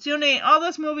animals, donating all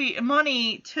this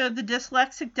money to the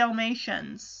dyslexic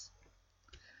Dalmatians.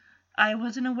 I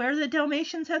wasn't aware that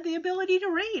Dalmatians had the ability to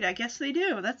read. I guess they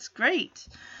do. That's great.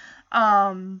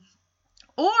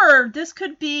 Or this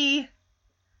could be,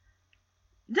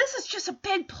 this is just a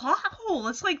big plot hole.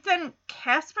 It's like then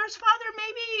Casper's father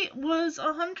maybe was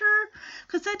a hunter?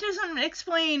 Because that doesn't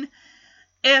explain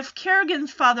if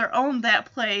Kerrigan's father owned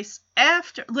that place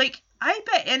after. Like, I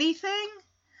bet anything.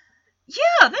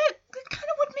 Yeah, that kind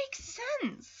of would make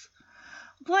sense.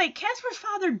 Like, Casper's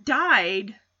father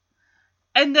died,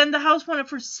 and then the house went up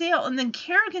for sale, and then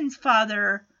Kerrigan's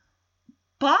father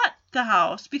bought the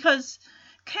house, because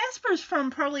Casper's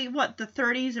from probably, the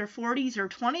 30s or 40s or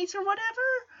 20s or whatever?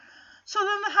 So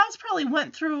then the house probably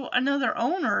went through another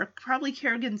owner, probably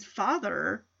Kerrigan's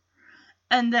father,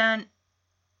 and then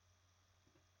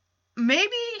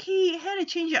maybe he had a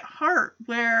change at heart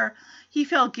where he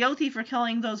felt guilty for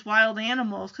killing those wild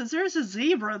animals, because there's a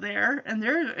zebra there, and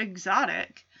they're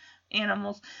exotic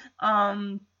animals,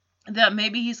 that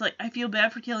maybe he's like, I feel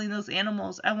bad for killing those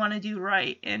animals, I want to do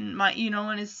right, and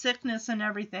in his sickness and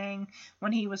everything,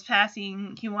 when he was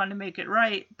passing, he wanted to make it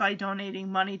right by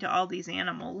donating money to all these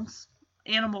animal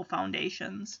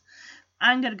foundations.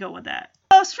 I'm gonna go with that.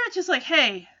 So Stretch is like,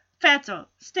 hey, Fatso,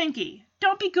 Stinky,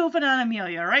 don't be goofing on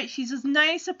Amelia, alright? She's as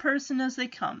nice a person as they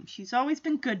come. She's always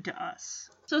been good to us.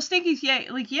 So Stinky's, yeah,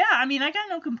 I mean, I got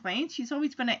no complaints. She's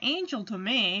always been an angel to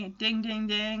me. Ding, ding,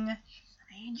 ding. She's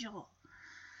an angel.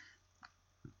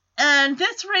 And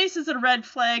this raises a red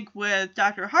flag with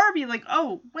Dr. Harvey, like,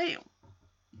 oh, wait,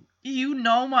 you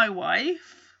know my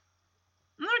wife?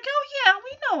 I'm like, oh, yeah,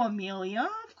 we know Amelia,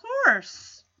 of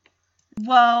course.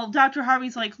 Well, Dr.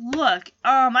 Harvey's like, look,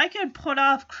 I could put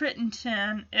off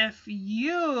Crittenton if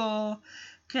you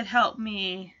could help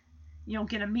me,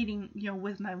 get a meeting,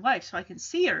 with my wife so I can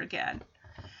see her again.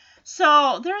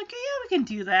 So they're like, yeah, we can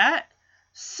do that.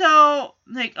 So,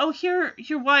 like, oh, here's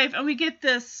your wife, and we get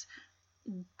this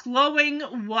glowing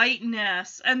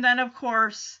whiteness, and then, of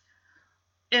course,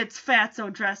 it's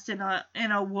Fatso dressed in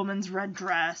a woman's red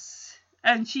dress,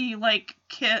 and she, like,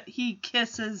 he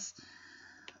kisses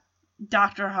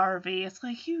Dr. Harvey. It's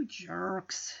like, you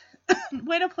jerks.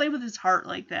 Way to play with his heart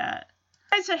like that.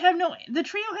 The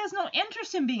trio has no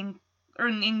interest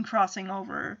in crossing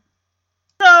over.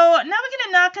 So, now we get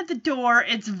a knock at the door.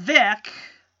 It's Vic.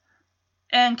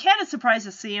 And Kat is surprised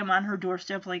to see him on her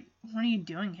doorstep, like, what are you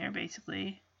doing here,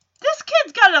 basically? This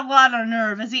kid's got a lot of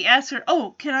nerve as he asks her,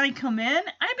 oh, can I come in?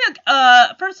 I'd be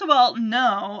like, first of all,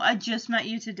 no, I just met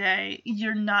you today.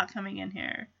 You're not coming in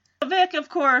here. Vic, of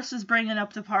course, is bringing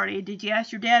up the party. Did you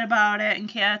ask your dad about it? And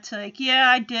Kat's like, yeah,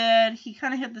 I did. He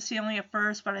kind of hit the ceiling at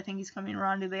first, but I think he's coming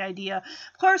around to the idea.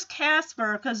 Of course,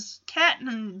 Casper, because Kat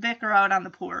and Vic are out on the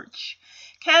porch.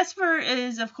 Casper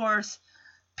is, of course,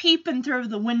 peeping through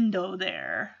the window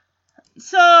there.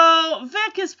 So,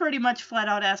 Vic is pretty much flat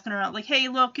out asking her out, like, hey,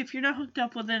 look, if you're not hooked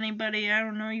up with anybody, I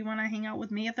don't know, you want to hang out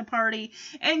with me at the party?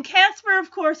 And Casper, of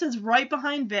course, is right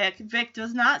behind Vic. Vic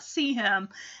does not see him,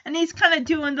 and he's kind of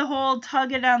doing the whole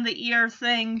tug it on the ear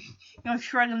thing,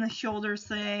 shrugging the shoulders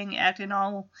thing, acting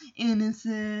all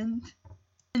innocent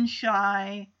and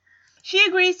shy. She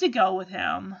agrees to go with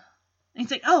him. And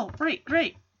he's like, oh, great.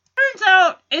 Turns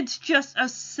out it's just a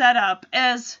setup,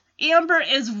 as Amber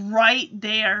is right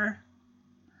there.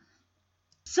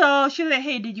 So she's like,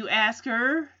 hey, did you ask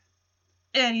her?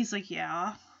 And he's like,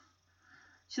 yeah.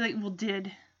 She's like, well, did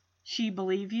she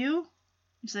believe you?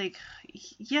 He's like,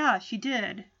 yeah, she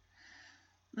did.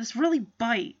 This really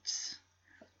bites.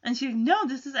 And she's like, no,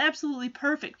 this is absolutely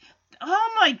perfect.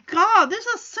 Oh my god, this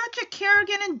is such a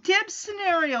Kerrigan and Dibs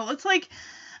scenario. It's like,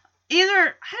 either,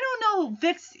 I don't know,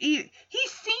 he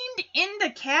seemed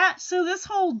into Kat, so this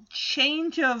whole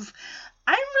change of,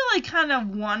 I'm really kind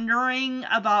of wondering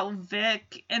about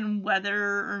Vic and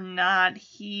whether or not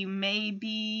he may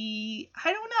be,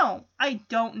 I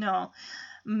don't know.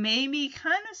 Maybe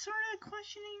kind of sort of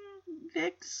questioning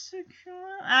Vic's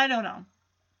sexuality. I don't know.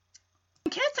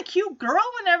 Kat's a cute girl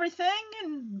and everything,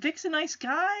 and Vic's a nice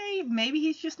guy. Maybe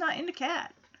he's just not into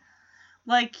Kat.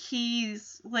 Like,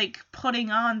 he's, like,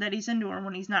 putting on that he's into her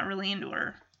when he's not really into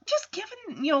her. Just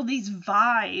giving, these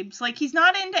vibes. Like, he's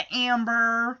not into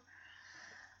Amber.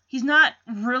 He's not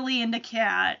really into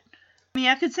Kat. I mean,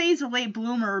 I could say he's a late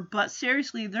bloomer, but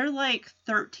seriously, they're like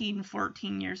 13,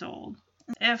 14 years old.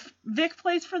 If Vic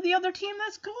plays for the other team,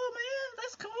 that's cool, man.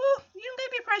 That's cool. You don't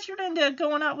gotta be pressured into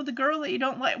going out with a girl that you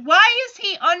don't like. Why is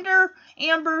he under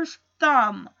Amber's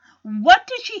thumb? What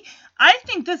did she... I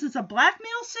think this is a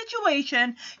blackmail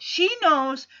situation. She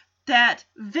knows that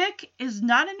Vic is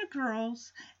not into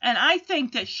girls, and I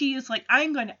think that she is like,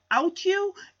 I'm going to out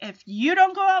you if you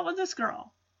don't go out with this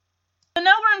girl. So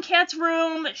now we're in Kat's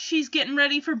room. She's getting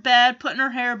ready for bed, putting her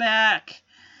hair back.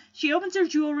 She opens her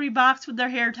jewelry box with their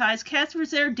hair ties.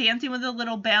 Casper's there dancing with a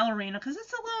little ballerina, because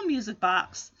it's a little music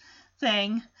box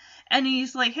thing. And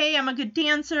he's like, hey, I'm a good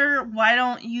dancer. Why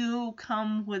don't you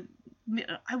come with me?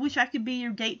 I wish I could be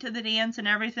your date to the dance and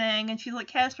everything. And she's like,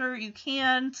 Casper, you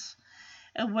can't.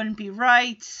 It wouldn't be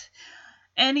right.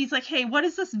 And he's like, hey, what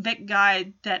is this Vic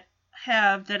guy that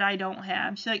I don't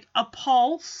have? She's like, a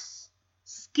pulse,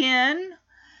 skin,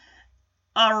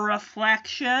 a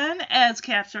reflection, as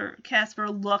Casper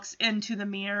looks into the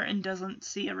mirror and doesn't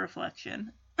see a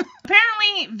reflection.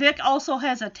 Apparently, Vic also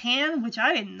has a tan, which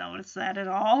I didn't notice that at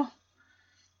all.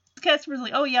 Casper's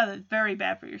like, oh yeah, that's very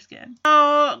bad for your skin.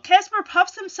 So Casper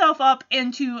puffs himself up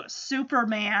into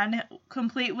Superman,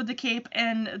 complete with the cape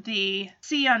and the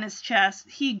C on his chest.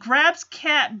 He grabs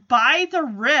Kat by the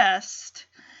wrist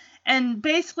and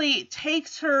basically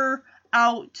takes her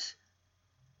out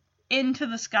into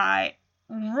the sky,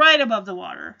 right above the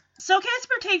water. So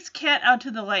Casper takes Kat out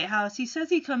to the lighthouse. He says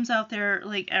he comes out there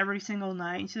like every single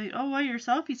night. She's like, oh, by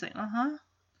yourself? He's like, uh-huh.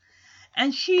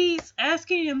 And she's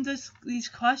asking him these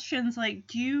questions like,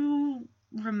 do you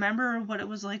remember what it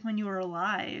was like when you were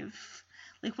alive?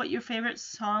 like what your favorite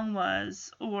song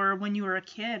was, or when you were a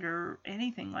kid, or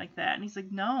anything like that. And he's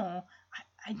like, no,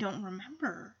 I don't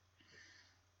remember.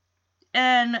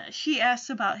 And she asks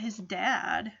about his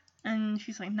dad, and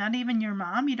she's like, not even your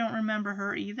mom? You don't remember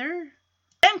her either?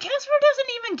 And Casper doesn't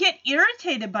even get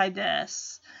irritated by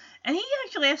this. And he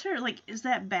actually asks her, like, is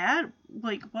that bad?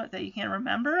 Like, what, that you can't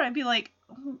remember? I'd be like,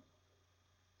 oh,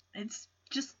 it's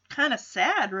just kind of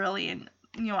sad, really. And,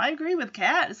 I agree with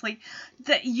Kat. It's like,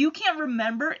 that you can't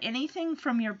remember anything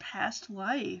from your past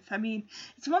life. I mean,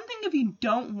 it's one thing if you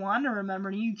don't want to remember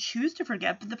and you choose to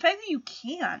forget, but the fact that you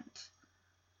can't.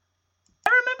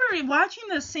 I remember watching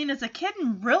this scene as a kid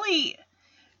and really,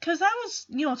 because I was,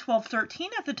 12, 13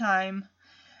 at the time,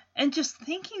 and just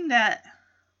thinking that,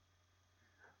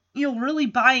 really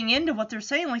buying into what they're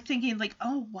saying, like thinking like,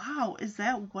 oh wow, is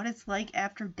that what it's like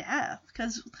after death?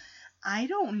 Because I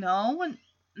don't know, and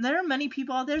there are many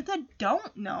people out there that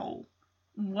don't know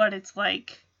what it's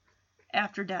like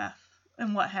after death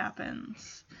and what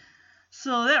happens.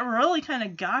 So that really kind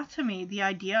of got to me, the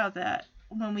idea that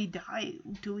when we die,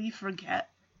 do we forget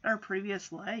our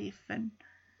previous life and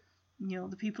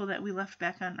the people that we left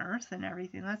back on Earth and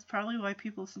everything? That's probably why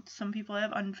some people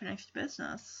have unfinished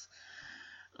business,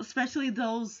 especially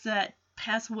those that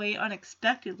pass away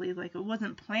unexpectedly, like it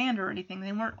wasn't planned or anything.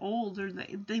 They weren't old, or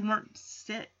they weren't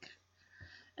sick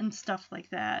and stuff like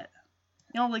that.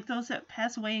 Like those that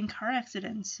pass away in car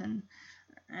accidents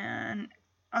and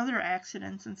other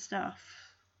accidents and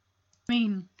stuff. I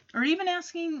mean, or even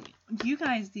asking you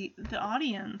guys, the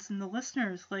audience and the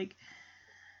listeners, like,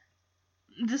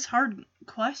 this hard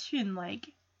question,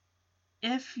 like,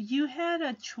 if you had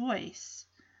a choice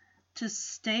to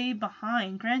stay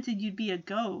behind, granted you'd be a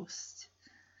ghost,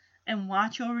 and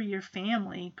watch over your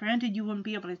family, granted you wouldn't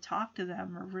be able to talk to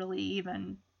them, or really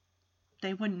even,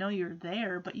 they wouldn't know you're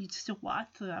there, but you'd still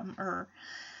watch them, or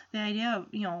the idea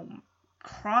of,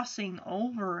 crossing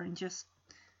over and just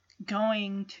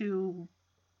going to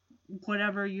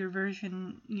whatever your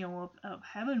version, of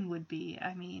heaven would be.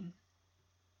 I mean,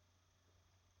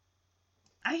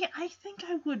 I think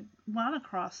I would want to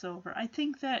cross over. I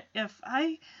think that if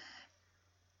I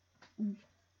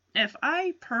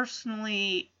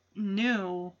personally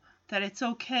knew that it's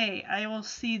okay, I will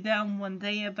see them when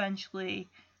they eventually,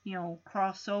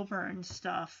 cross over and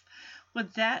stuff.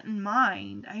 With that in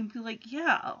mind, I'd be like,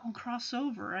 yeah, I'll cross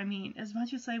over. I mean, as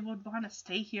much as I would want to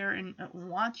stay here and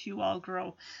watch you all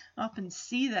grow up and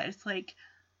see that, it's like,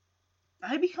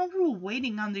 I'd be comfortable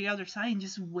waiting on the other side and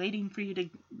just waiting for you to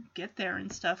get there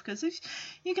and stuff. Because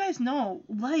you guys know,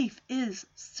 life is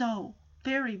so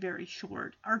very, very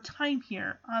short. Our time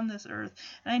here on this earth.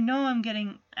 And I know I'm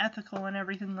getting ethical and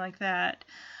everything like that.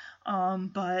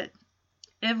 But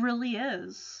it really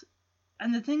is.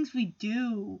 And the things we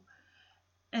do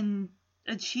and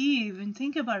achieve and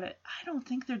think about it, I don't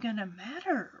think they're going to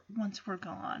matter once we're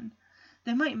gone.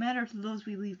 They might matter to those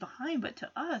we leave behind, but to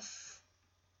us,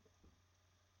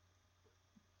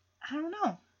 I don't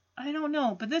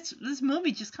know. But this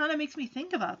movie just kind of makes me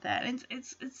think about that. And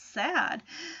it's sad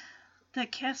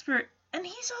that Casper, and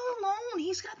he's all alone.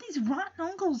 He's got these rotten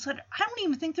uncles that I don't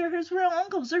even think they're his real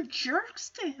uncles. They're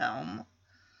jerks to him.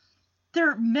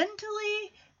 They're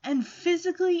mentally and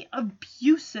physically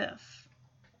abusive.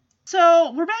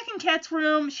 So we're back in Kat's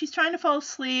room. She's trying to fall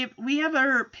asleep. We have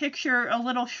her picture, a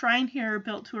little shrine here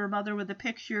built to her mother with a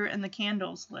picture and the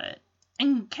candles lit.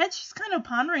 And Kat's just kind of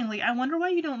pondering, like, I wonder why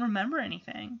you don't remember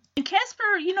anything. And Casper,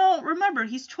 remember,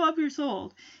 he's 12 years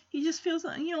old. He just feels,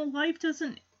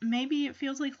 maybe it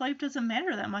feels like life doesn't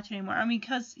matter that much anymore. I mean,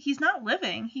 because he's not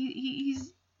living.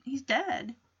 He's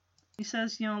dead. He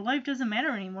says, life doesn't matter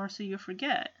anymore, so you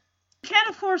forget. Kat,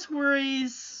 of course,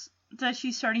 worries that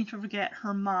she's starting to forget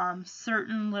her mom,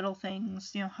 certain little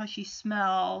things, how she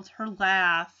smelled, her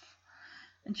laugh,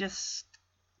 and just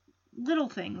little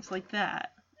things like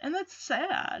that. And that's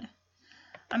sad.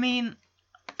 I mean,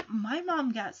 my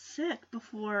mom got sick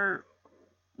before,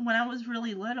 when I was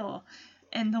really little,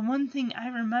 and the one thing I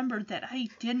remembered that I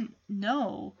didn't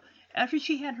know, after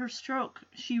she had her stroke,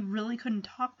 she really couldn't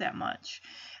talk that much.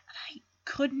 And I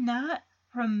could not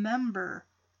remember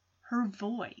her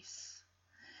voice.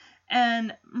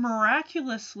 And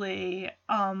miraculously,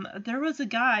 there was a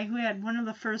guy who had one of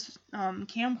the first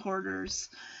camcorders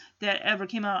that ever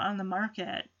came out on the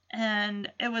market. And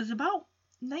it was about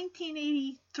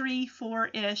 1983,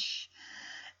 4-ish.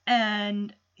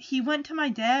 And he went to my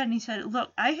dad and he said,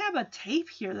 look, I have a tape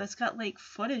here that's got like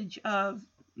footage of,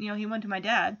 he went to my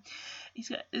dad.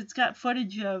 It's got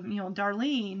footage of,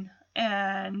 Darlene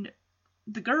and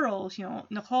the girls,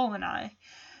 Nicole and I.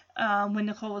 When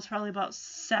Nicole was probably about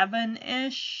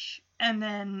 7-ish, and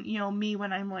then, me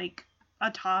when I'm like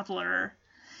a toddler.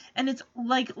 And it's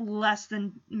like less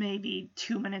than maybe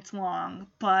 2 minutes long.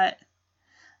 But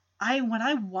when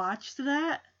I watched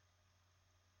that,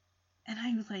 and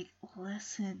I like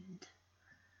listened,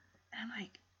 and I'm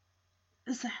like,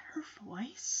 is that her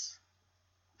voice?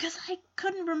 Because I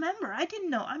couldn't remember. I didn't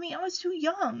know. I mean, I was too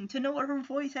young to know what her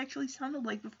voice actually sounded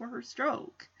like before her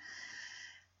stroke.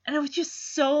 And it was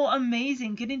just so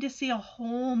amazing getting to see a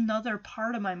whole nother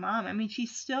part of my mom. I mean, she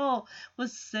still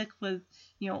was sick with,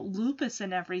 lupus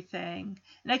and everything.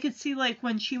 And I could see, like,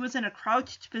 when she was in a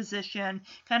crouched position,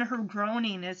 kind of her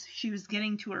groaning as she was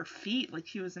getting to her feet, like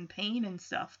she was in pain and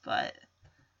stuff. But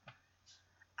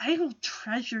I will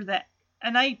treasure that.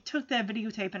 And I took that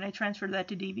videotape and I transferred that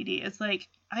to DVD. It's like,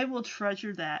 I will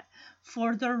treasure that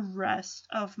for the rest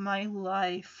of my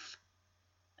life.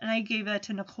 And I gave that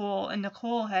to Nicole, and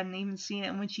Nicole hadn't even seen it.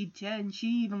 And when she did, she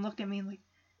even looked at me like,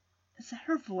 is that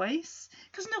her voice?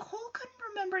 Because Nicole couldn't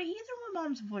remember either what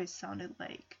Mom's voice sounded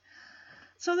like.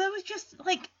 So that was just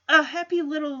like a happy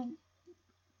little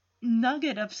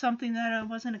nugget of something that I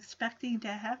wasn't expecting to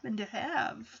happen to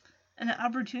have. And an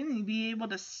opportunity to be able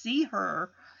to see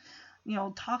her,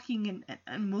 talking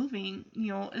and moving,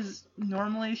 as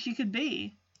normally as she could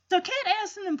be. So Kat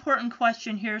asked an important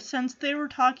question here, since they were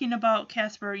talking about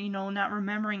Casper, not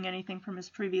remembering anything from his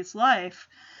previous life.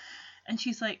 And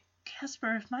she's like,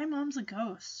 Casper, if my mom's a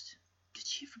ghost, did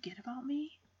she forget about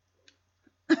me?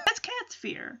 That's Kat's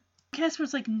fear.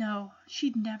 Casper's like, no,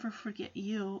 she'd never forget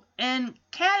you. And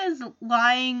Kat is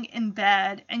lying in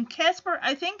bed, and Casper,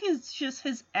 I think, is just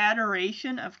his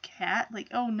adoration of Kat. Like,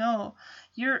 oh no,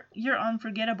 you're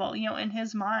unforgettable. In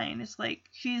his mind, it's like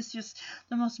she's just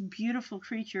the most beautiful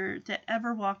creature that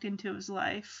ever walked into his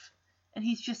life. And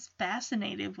he's just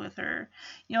fascinated with her.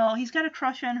 He's got a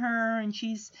crush on her, and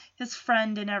she's his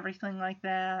friend and everything like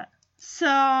that. So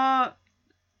Kat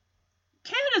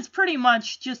is pretty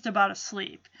much just about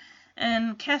asleep.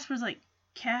 And Casper's like,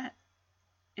 Kat,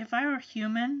 if I were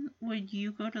human, would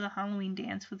you go to the Halloween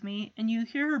dance with me? And you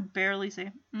hear her barely say,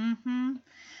 mm-hmm.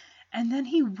 And then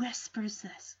he whispers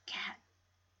this, Kat,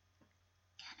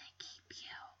 can I keep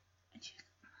you? And she's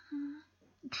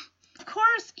like, Of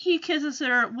course, he kisses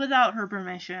her without her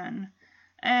permission.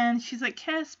 And she's like,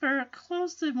 Casper,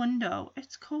 close the window.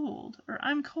 It's cold. Or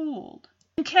I'm cold.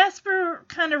 And Casper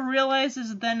kind of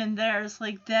realizes then and there, it's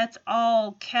like, that's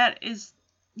all Kat is.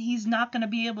 He's not going to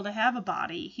be able to have a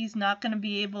body. He's not going to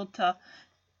be able to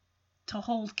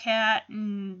hold Kat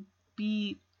and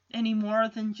be any more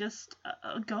than just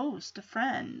a ghost, a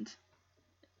friend.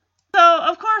 So,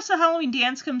 of course, the Halloween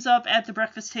dance comes up at the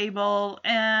breakfast table,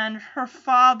 and her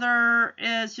father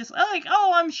is just like,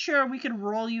 oh, I'm sure we could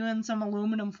roll you in some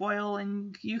aluminum foil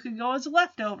and you could go as a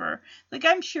leftover. Like,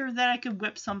 I'm sure that I could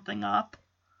whip something up.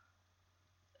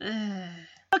 Ugh.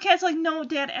 Kat's like, no,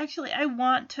 Dad, actually, I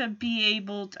want to be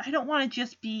able to, I don't want to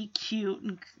just be cute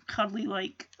and cuddly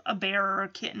like a bear or a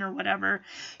kitten or whatever.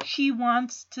 She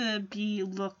wants to be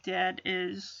looked at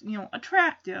as,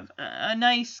 attractive. A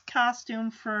nice costume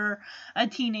for a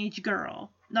teenage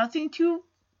girl. Nothing too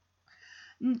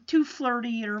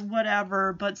flirty or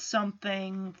whatever, but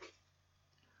something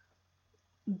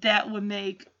that would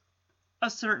make a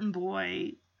certain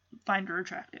boy find her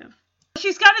attractive.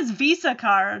 She's got his Visa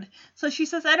card, so she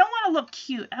says, I don't want to look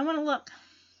cute. I want to look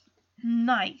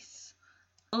nice.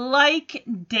 Like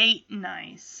date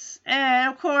nice.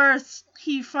 And, of course,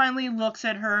 he finally looks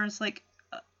at her and is like,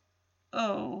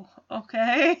 oh,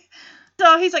 okay.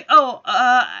 So he's like,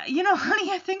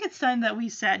 honey, I think it's time that we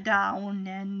sat down.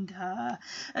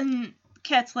 And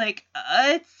Kat's like,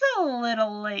 it's a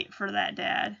little late for that,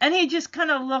 Dad. And he just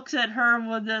kind of looks at her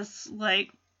with this,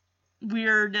 like,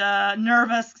 weird,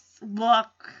 nervous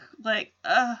look, like,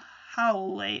 how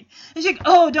late? And she's like,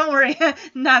 oh, don't worry,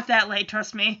 not that late,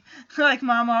 trust me. Like,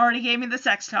 Mom already gave me the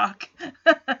sex talk.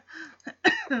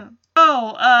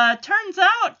 Turns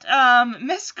out,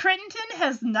 Miss Crittenton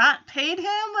has not paid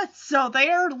him, so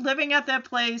they are living at that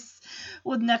place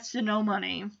with next to no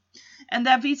money. And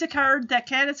that Visa card that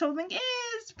Kat is holding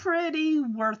is pretty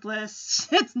worthless.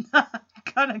 It's not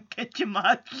gonna get you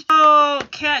much. So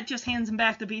Kat just hands him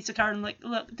back the Visa card and like,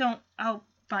 look, I'll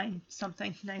find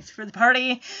something nice for the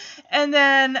party. And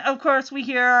then, of course, we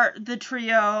hear the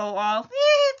trio all,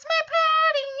 it's my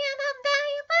party and I'll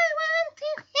die if I want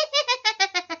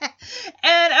to.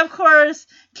 And, of course,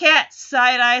 Kat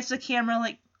side-eyes the camera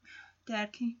like,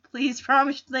 Dad, can you please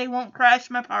promise they won't crash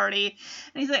my party?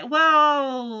 And he's like, well,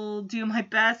 I'll do my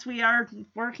best. We are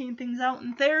working things out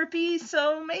in therapy,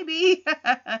 so maybe.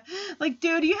 Like,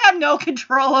 dude, you have no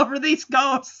control over these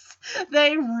ghosts.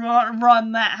 They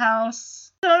run that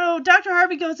house. So Dr.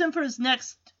 Harvey goes in for his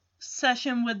next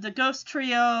session with the Ghost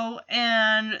Trio,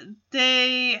 and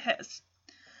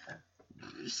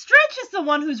Stretch is the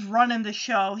one who's running the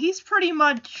show. He's pretty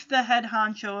much the head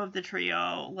honcho of the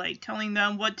trio, like telling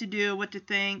them what to do, what to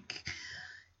think,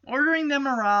 ordering them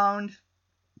around.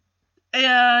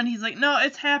 And he's like, no,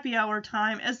 it's happy hour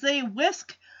time, as they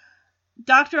whisk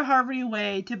Dr. Harvey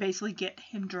away to basically get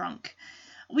him drunk.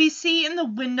 We see in the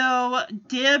window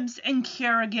Dibbs and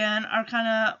Kerrigan are kind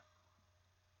of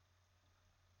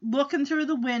looking through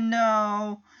the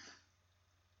window,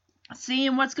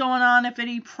 seeing what's going on, if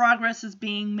any progress is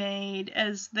being made,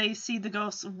 as they see the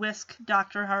ghosts whisk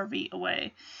Dr. Harvey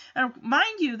away. And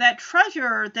mind you, that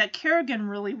treasure that Kerrigan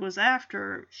really was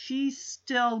after, she's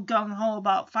still gung-ho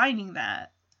about finding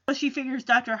that. So she figures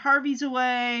Dr. Harvey's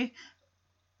away,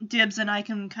 Dibbs and I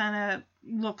can kind of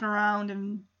look around,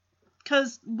 and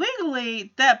because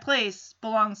legally that place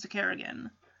belongs to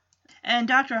Kerrigan. And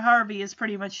Dr. Harvey is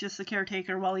pretty much just the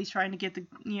caretaker while he's trying to get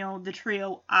the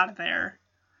trio out of there.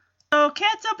 So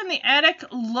Kat's up in the attic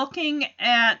looking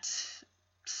at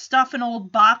stuff in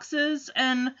old boxes,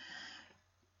 and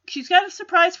she's got a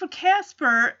surprise for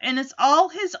Casper, and it's all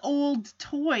his old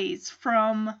toys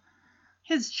from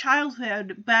his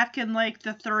childhood back in like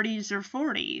the 30s or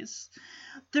 40s.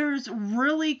 There's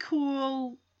really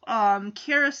cool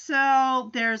carousel.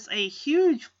 There's a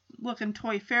huge looking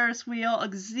toy Ferris wheel, a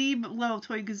little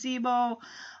toy gazebo,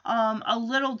 a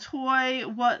little toy,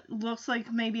 what looks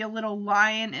like maybe a little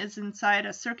lion is inside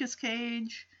a circus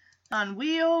cage on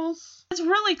wheels. It's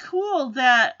really cool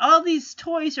that all these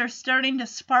toys are starting to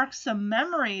spark some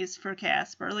memories for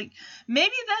Casper. Like,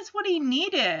 maybe that's what he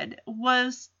needed,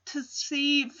 was to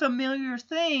see familiar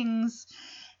things.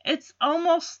 It's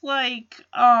almost like,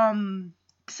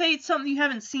 say it's something you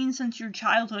haven't seen since your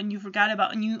childhood and you forgot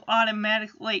about, and you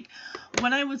automatically, like,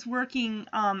 when I was working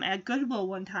at Goodwill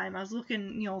one time, I was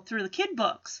looking, through the kid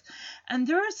books, and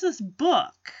there was this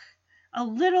book, a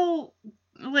little,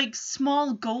 like,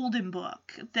 small golden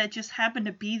book that just happened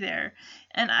to be there,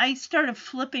 and I started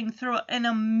flipping through it, and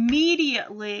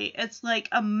immediately it's like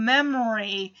a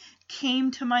memory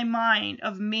came to my mind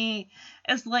of me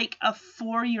as like a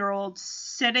 4-year-old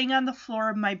sitting on the floor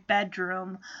of my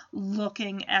bedroom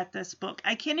looking at this book.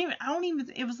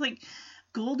 It was like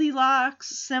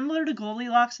Goldilocks, similar to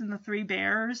Goldilocks and the Three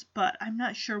Bears, but I'm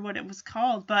not sure what it was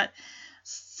called, but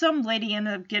some lady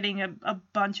ended up getting a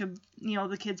bunch of,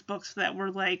 the kids' books that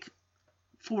were like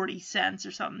 40 cents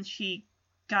or something. She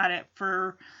got it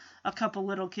for a couple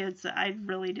little kids that I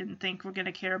really didn't think were going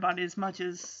to care about it as much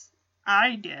as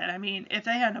I did. I mean, if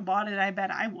they hadn't bought it, I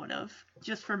bet I would have,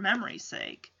 just for memory's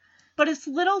sake. But it's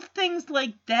little things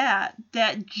like that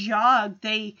jog,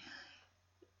 they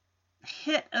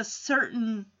hit a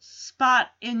certain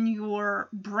spot in your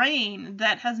brain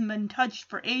that hasn't been touched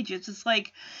for ages. It's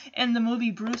like in the movie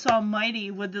Bruce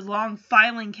Almighty, with the long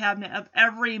filing cabinet of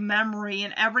every memory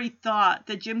and every thought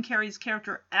that Jim Carrey's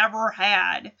character ever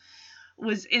had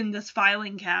was in this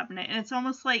filing cabinet. And it's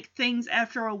almost like things,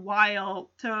 after a while,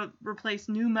 to replace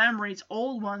new memories,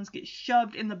 old ones get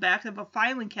shoved in the back of a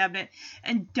filing cabinet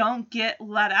and don't get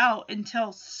let out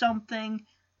until something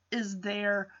is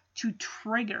there to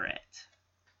trigger it.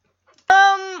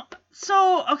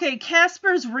 Okay,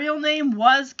 Casper's real name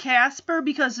was Casper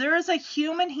because there is a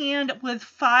human hand with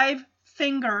 5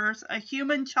 fingers, a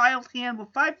human child hand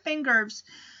with 5 fingers,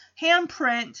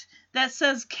 handprint that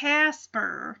says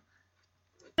Casper.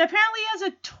 And apparently he has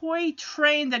a toy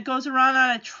train that goes around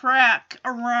on a track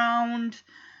around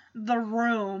the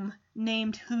room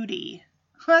named Hootie.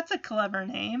 That's a clever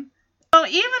name. So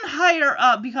even higher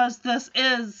up, because this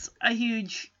is a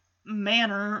huge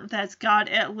manor that's got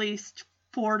at least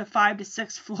 4 to 5 to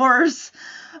 6 floors,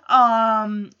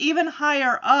 even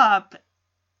higher up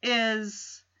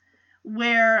is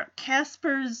where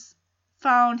Casper's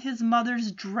found his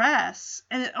mother's dress,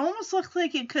 and it almost looks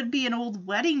like it could be an old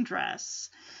wedding dress.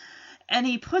 And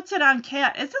he puts it on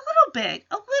Kat. It's a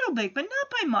little big, but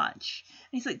not by much.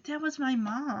 And he's like, that was my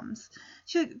mom's.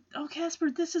 She's like, oh,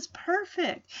 Casper, this is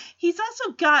perfect. He's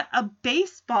also got a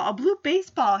blue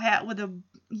baseball hat with a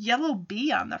yellow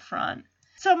bee on the front.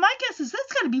 So my guess is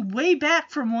that's got to be way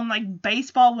back from when, like,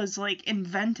 baseball was, like,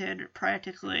 invented,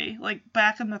 practically. Like,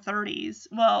 back in the 30s.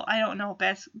 Well, I don't know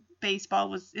if baseball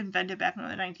was invented back in the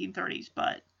 1930s,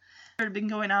 but it had been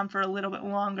going on for a little bit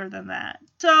longer than that.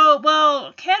 So,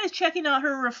 well, Kat is checking out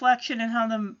her reflection and how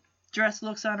the dress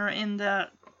looks on her in the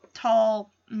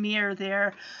tall mirror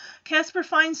there. Casper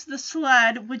finds the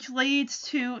sled, which leads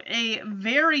to a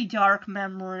very dark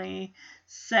memory.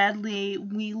 Sadly,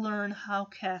 we learn how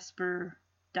Casper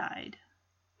died.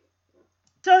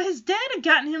 So his dad had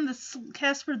gotten him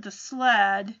Casper the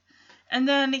sled, And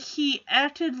then he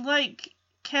acted like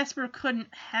Casper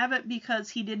couldn't have it because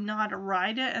he didn't know how to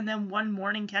ride it. And then one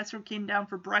morning, Casper came down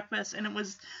for breakfast, and it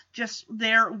was just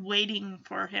there waiting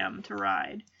for him to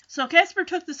ride. So Casper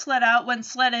took the sled out, went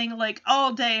sledding like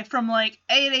all day from like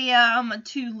 8 a.m.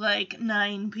 to like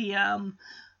 9 p.m.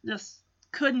 Just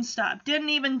couldn't stop. Didn't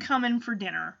even come in for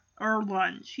dinner or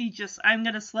lunch. He just, I'm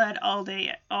going to sled all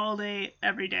day,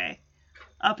 every day,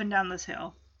 up and down this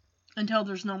hill until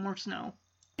there's no more snow.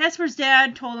 Casper's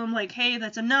dad told him, like, hey,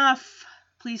 that's enough.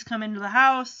 Please come into the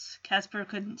house. Casper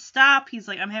couldn't stop. He's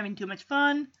like, I'm having too much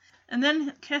fun. And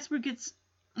then Casper gets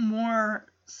more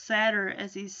sadder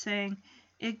as he's saying,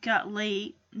 it got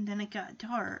late, and then it got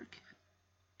dark,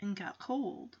 and got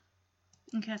cold.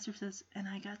 And Casper says, and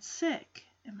I got sick,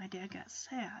 and my dad got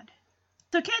sad.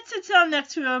 So Kat sits down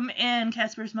next to him in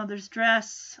Casper's mother's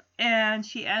dress, and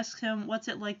she asks him, what's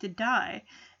it like to die?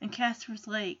 And Casper's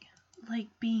like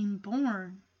being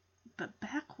born, but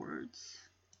backwards.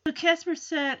 So Casper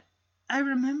said, I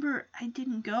remember I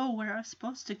didn't go where I was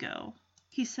supposed to go.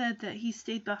 He said that he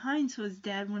stayed behind so his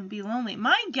dad wouldn't be lonely.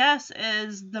 My guess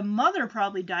is the mother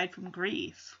probably died from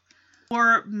grief.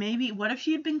 Or maybe, what if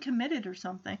she had been committed or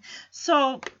something?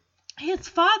 So his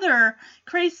father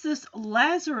creates this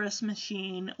Lazarus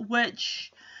machine,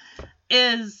 which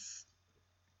is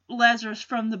Lazarus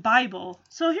from the Bible.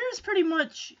 So here's pretty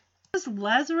much this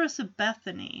Lazarus of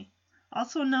Bethany,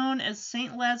 also known as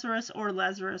Saint Lazarus or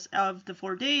Lazarus of the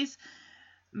 4 Days,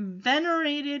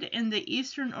 venerated in the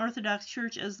Eastern Orthodox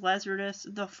Church as Lazarus,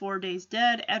 the 4 days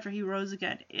dead after he rose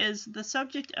again, is the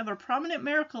subject of a prominent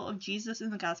miracle of Jesus in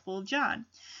the Gospel of John,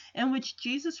 in which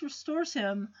Jesus restores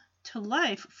him to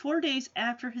life 4 days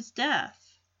after his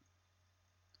death.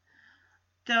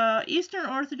 The Eastern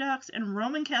Orthodox and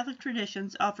Roman Catholic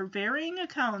traditions offer varying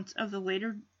accounts of the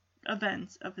later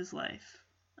events of his life.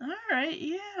 Alright,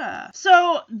 yeah.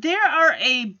 So there are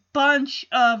a bunch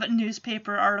of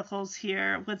newspaper articles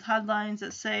here with headlines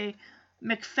that say,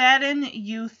 McFadden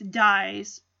youth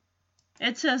dies.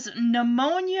 It says,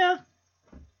 pneumonia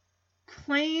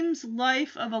claims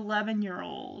life of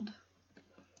 11-year-old.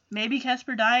 Maybe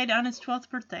Casper died on his 12th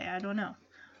birthday. I don't know.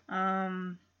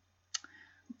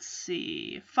 Let's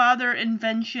see. Father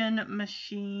invention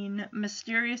machine.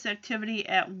 Mysterious activity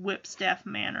at Whipstaff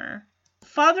Manor.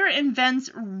 Father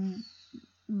invents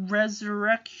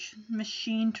resurrection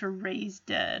machine to raise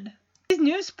dead. These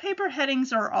newspaper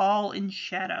headings are all in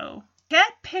shadow.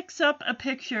 Kat picks up a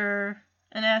picture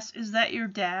and asks, is that your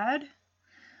dad?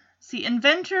 See,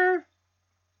 inventor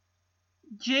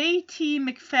J.T.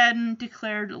 McFadden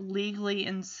declared legally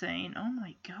insane. Oh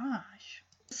my gosh.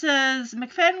 It says,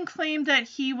 McFadden claimed that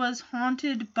he was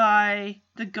haunted by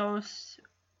the ghost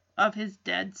of his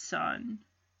dead son,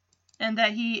 and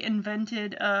that he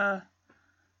invented a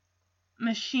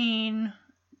machine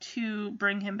to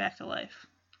bring him back to life.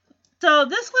 So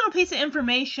this little piece of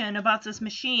information about this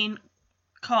machine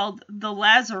called the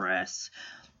Lazarus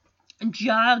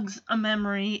jogs a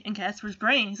memory in Casper's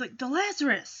brain. He's like, the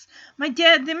Lazarus! My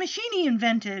dad, the machine he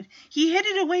invented. He hid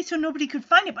it away so nobody could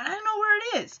find it, but I don't know where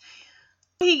it is.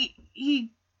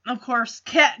 He of course,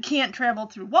 can't travel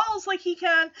through walls like he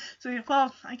can, so he's like,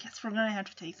 well, I guess we're going to have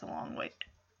to take the long way.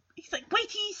 He's like, wait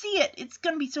till you see it. It's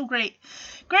going to be so great.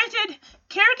 Granted,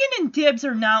 Kerrigan and Dibbs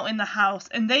are now in the house,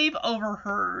 and they've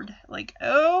overheard. Like,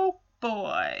 oh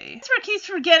boy. Casper keeps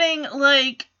forgetting,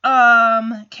 like,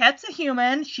 Kat's a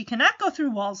human. She cannot go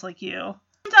through walls like you.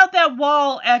 Turns out that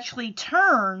wall actually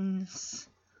turns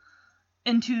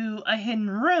into a hidden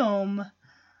room,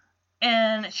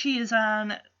 and she is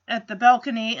at the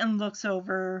balcony and looks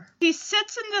over. She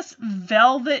sits in this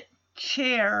velvet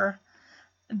chair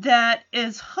that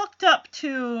is hooked up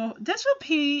to, this would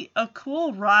be a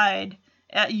cool ride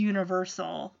at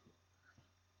Universal.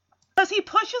 Because he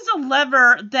pushes a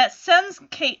lever that sends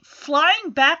Kate flying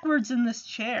backwards in this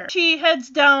chair. She heads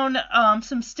down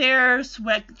some stairs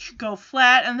which go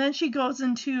flat, and then she goes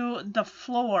into the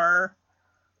floor.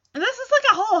 And this is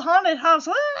like a whole haunted house,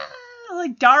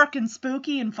 like dark and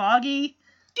spooky and foggy.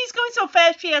 She's going so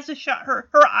fast she has to shut her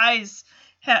eyes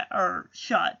are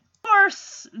shut. Of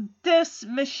course, this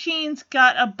machine's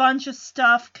got a bunch of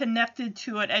stuff connected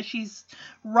to it as she's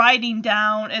riding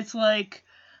down. It's like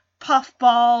puff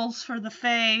balls for the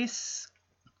face,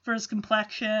 for his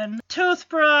complexion,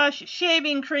 toothbrush,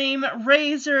 shaving cream,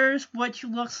 razors, which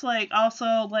looks like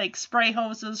also like spray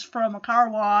hoses from a car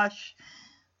wash.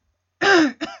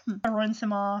 Rinse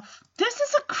him off. This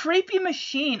is a creepy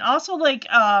machine. Also, like,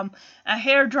 a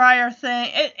hairdryer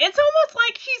thing. It's almost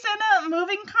like she's in a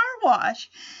moving car wash.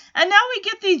 And now we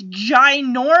get these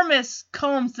ginormous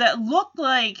combs that look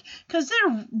like, because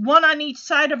they're one on each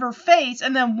side of her face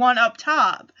and then one up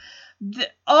top.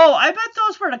 I bet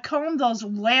those were to comb those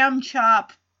lamb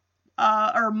chop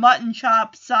or mutton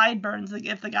chop sideburns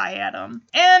if the guy had them.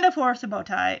 And of course, a bow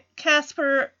tie.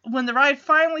 Casper, when the ride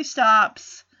finally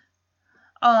stops,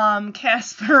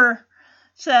 Casper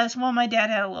says, well, my dad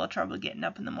had a little trouble getting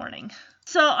up in the morning.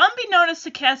 So, unbeknownst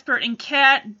to Casper and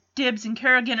Kat, Dibs and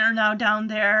Kerrigan are now down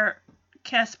there.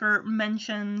 Casper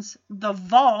mentions the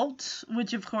vault,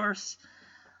 which of course,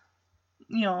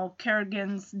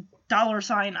 Kerrigan's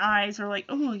 $ eyes are like,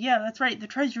 oh yeah, that's right, the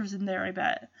treasure's in there, I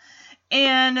bet.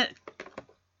 And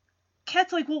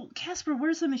Kat's like, well, Casper,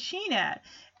 where's the machine at?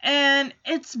 And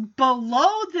it's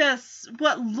below this,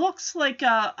 what looks like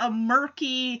a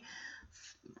murky,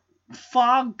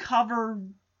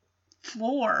 fog-covered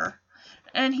floor.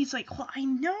 And he's like, well, I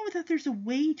know that there's a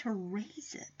way to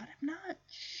raise it, but I'm not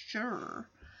sure.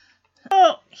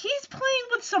 So he's playing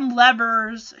with some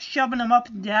levers, shoving them up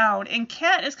and down, and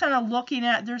Kat is kind of looking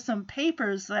at, there's some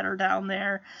papers that are down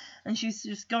there, and she's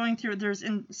just going through, there's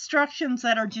instructions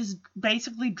that are just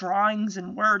basically drawings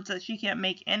and words that she can't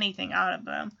make anything out of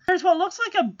them. There's what looks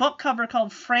like a book cover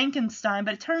called Frankenstein,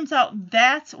 but it turns out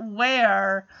that's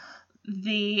where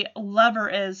the lever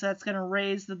is that's going to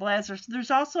raise the Lazarus. There's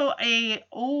also a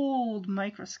old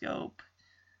microscope.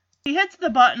 He hits the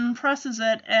button, presses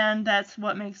it, and that's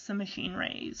what makes the machine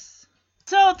raise.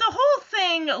 So the whole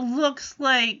thing looks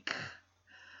like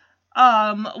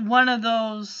one of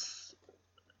those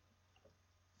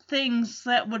things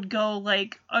that would go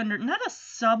like under, not a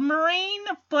submarine,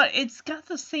 but it's got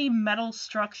the same metal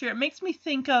structure. It makes me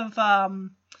think of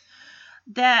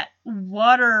that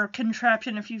water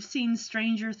contraption, if you've seen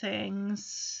Stranger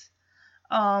Things,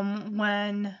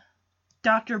 when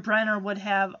Dr. Brenner would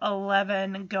have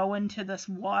Eleven go into this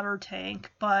water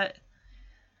tank, but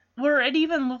where it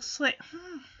even looks like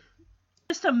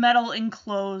just a metal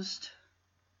enclosed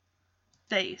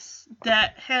space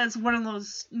that has one of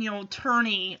those,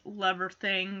 turny lever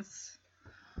things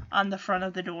on the front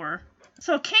of the door.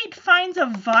 So Kate finds a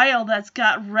vial that's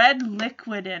got red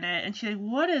liquid in it, and she's like,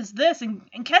 what is this? And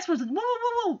Casper's like,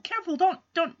 whoa, careful, don't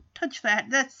touch that.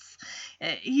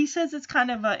 He says it's kind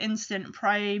of an instant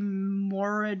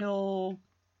primordial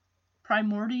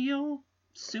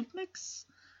soup mix.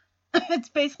 It's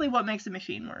basically what makes the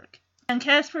machine work. And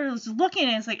Casper is looking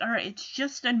at it, it's like, alright, it's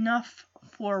just enough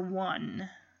for one.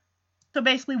 So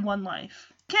basically one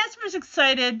life. Casper's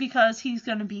excited because he's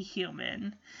going to be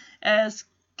human. As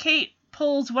Kate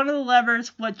pulls one of the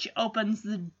levers, which opens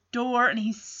the door, and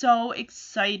he's so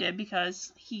excited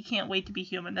because he can't wait to be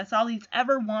human. That's all he's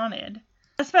ever wanted.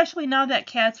 Especially now that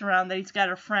Kat's around, that he's got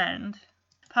a friend.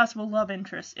 Possible love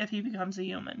interest if he becomes a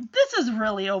human. This is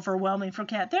really overwhelming for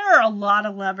Kat. There are a lot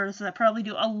of levers that probably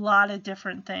do a lot of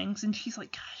different things, and she's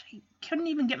like, gosh, I couldn't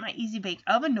even get my Easy Bake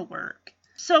Oven to work.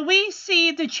 So we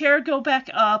see the chair go back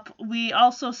up. We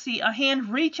also see a hand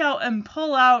reach out and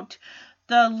pull out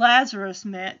the Lazarus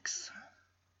mix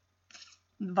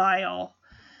vial,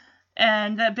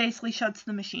 and that basically shuts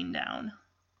the machine down.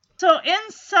 So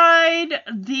inside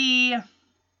the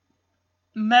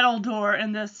metal door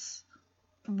in this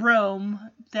room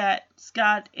that's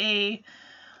got a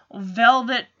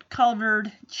velvet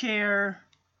covered chair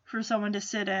for someone to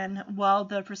sit in while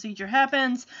the procedure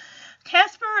happens,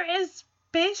 Casper is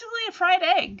basically a fried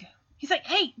egg. He's like,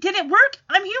 hey, did it work?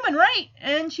 I'm human, right?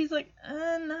 And she's like,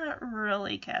 not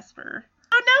really, Casper.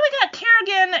 So now we got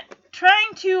Kerrigan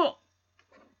trying to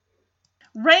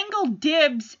wrangle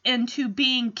Dibs into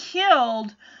being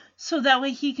killed so that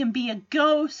way he can be a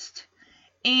ghost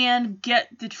and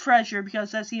get the treasure,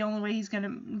 because that's the only way he's going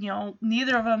to,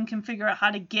 neither of them can figure out how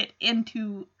to get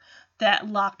into that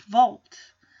locked vault.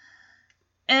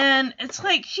 And it's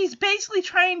like, she's basically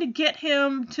trying to get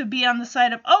him to be on the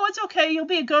side of, oh, it's okay, you'll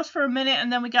be a ghost for a minute,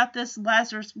 and then we got this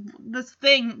vial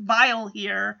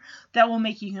here that will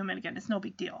make you human again. It's no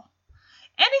big deal.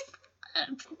 And I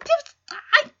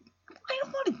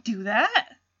don't want to do that.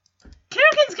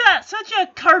 Kerrigan's got such a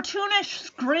cartoonish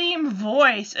scream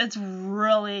voice. It's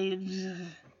really...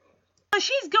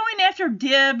 She's going after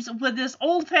Dibs with this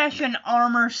old-fashioned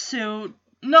armor suit.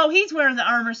 No, he's wearing the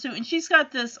armor suit, and she's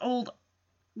got this old,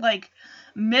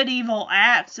 medieval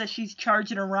axe that she's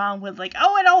charging around with,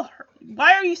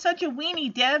 why are you such a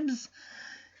weenie, Dibs?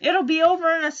 It'll be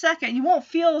over in a second. You won't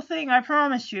feel a thing, I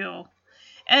promise you.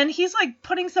 And he's,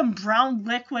 putting some brown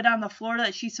liquid on the floor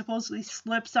that she supposedly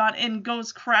slips on and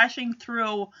goes crashing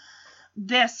through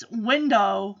this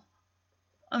window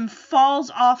and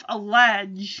falls off a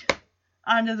ledge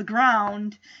onto the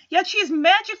ground. Yet she's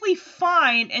magically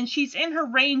fine, and she's in her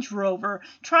Range Rover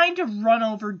trying to run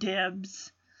over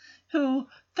Dibs, who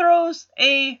throws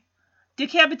a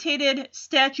decapitated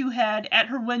statue head at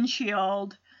her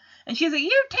windshield And she's like,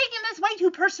 you're taking this way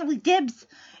too personally, Dibs.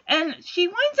 And she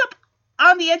winds up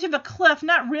on the edge of a cliff,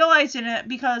 not realizing it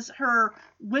because her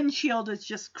windshield is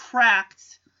just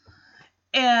cracked.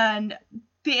 And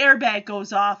the airbag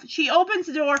goes off. She opens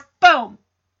the door, boom,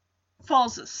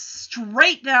 falls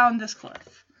straight down this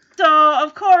cliff. So,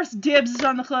 of course, Dibs is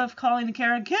on the cliff calling to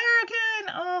Karen. Karen!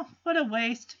 Oh, what a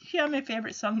waste. She had my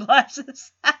favorite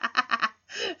sunglasses.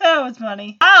 That was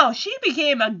funny. Oh, she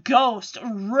became a ghost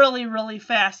really, really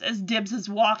fast as Dibs is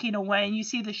walking away. And you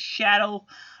see the shadow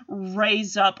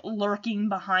raise up, lurking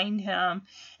behind him.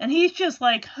 And he's just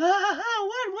like,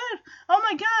 what? Oh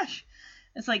my gosh.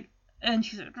 It's like, and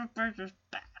she's like,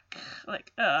 back.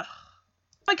 Like, ugh.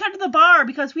 I cut to the bar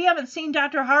because we haven't seen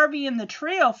Dr. Harvey and the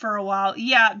trio for a while.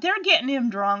 Yeah, they're getting him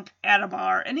drunk at a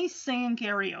bar, and he's singing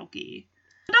karaoke.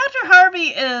 Dr. Harvey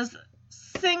is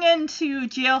singing to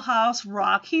Jailhouse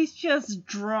Rock. He's just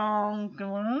drunk.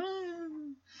 And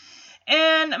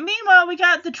meanwhile, we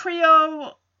got the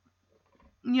trio,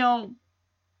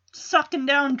 sucking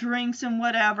down drinks and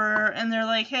whatever, and they're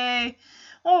like, hey,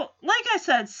 well, like I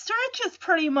said, Stretch is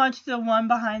pretty much the one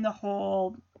behind the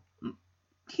whole...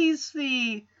 He's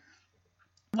the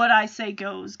what I say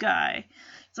goes guy.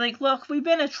 It's like, look, we've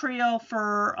been a trio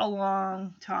for a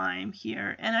long time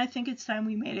here, and I think it's time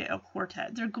we made it a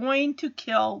quartet. They're going to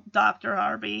kill Dr.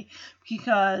 Harvey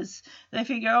because they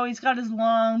figure, oh, he's got his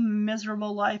long,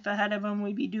 miserable life ahead of him.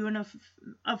 We'd be doing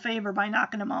a favor by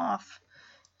knocking him off.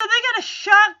 So they got a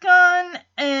shotgun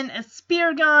and a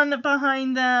spear gun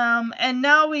behind them, and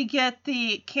now we get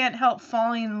the Can't Help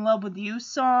Falling in Love with You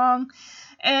song.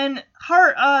 And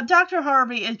Dr.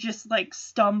 Harvey is just, like,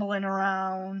 stumbling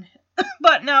around.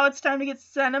 But now it's time to get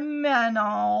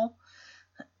sentimental.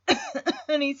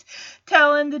 And he's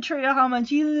telling the trio how much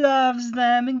he loves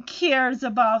them and cares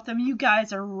about them. You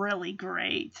guys are really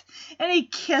great. And he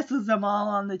kisses them all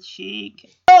on the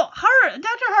cheek. So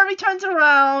Dr. Harvey turns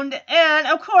around, and,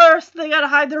 of course, they gotta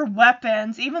hide their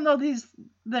weapons, even though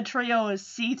the trio is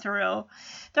see-through.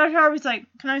 Dr. Harvey's like,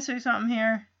 can I say something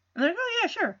here? And they're like, oh, yeah,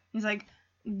 sure. He's like,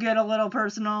 get a little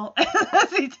personal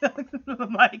as he took the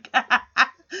mic. So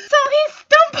he's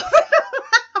stumbling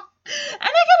around. And I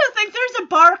gotta think there's a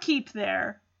barkeep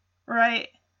there, right?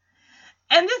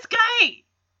 And this guy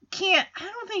I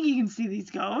don't think he can see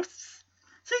these ghosts.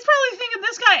 So he's probably thinking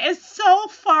this guy is so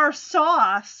far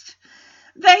sauced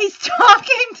that he's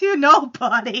talking to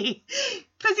nobody.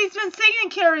 Because he's been singing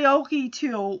karaoke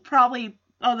to probably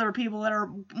other people that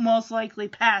are most likely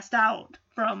passed out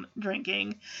from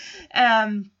drinking.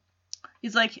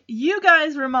 He's like, you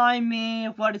guys remind me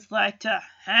of what it's like to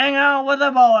hang out with the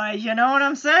boys, you know what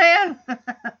I'm saying?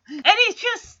 And he's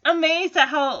just amazed at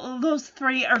how those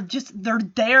three are they're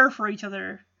there for each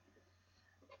other.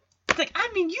 It's like,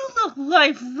 I mean, you look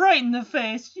life right in the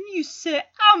face, and you say,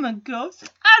 I'm a ghost,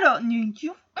 I don't need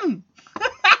you.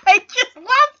 I just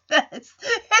love this.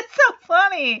 It's so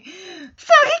funny.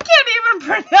 So he can't even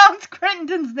pronounce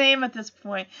Crittenden's name at this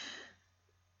point.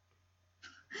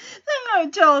 I'm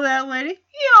gonna tell that lady,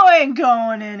 you ain't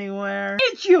going anywhere.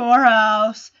 It's your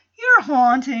house. You're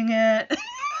haunting it. This is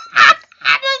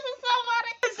so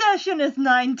funny. Possession is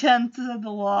 9/10 of the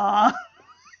law.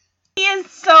 He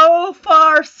is so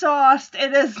far sauced,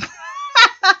 it is...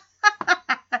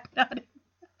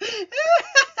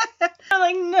 I'm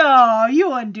like, no, you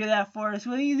wouldn't do that for us,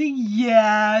 would you? Think,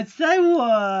 yes, I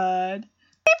would.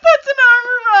 He puts an arm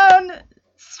around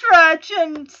Stretch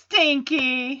and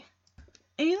Stinky.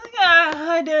 He's like,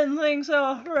 I didn't think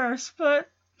so at first, but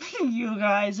you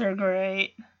guys are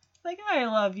great. Like, I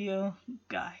love you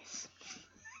guys.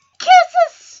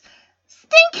 Kisses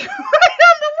Stinky right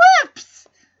on the lips!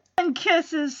 And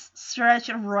kisses Stretch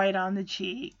right on the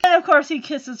cheek. And of course he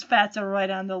kisses Fatso right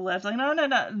on the lips. Like, no.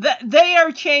 They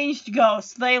are changed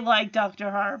ghosts. They like Dr.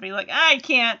 Harvey. Like, I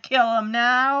can't kill him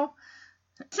now.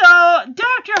 So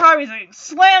Dr. Harvey's like,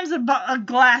 slams a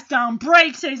glass down,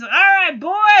 breaks it. He's like, alright,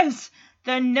 boys!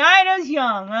 The night is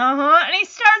young, And he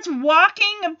starts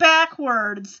walking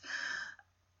backwards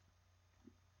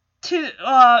to, he's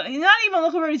not even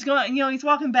looking where he's going, he's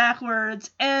walking backwards,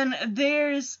 and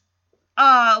there's,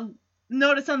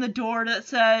 notice on the door that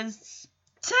says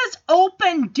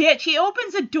open ditch. He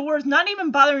opens the doors, not even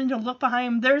bothering to look behind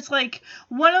him. There's, like,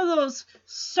 one of those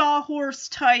sawhorse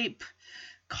type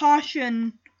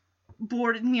caution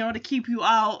board, to keep you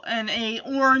out, and a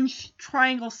orange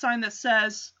triangle sign that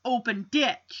says open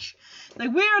ditch.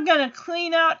 Like, we're gonna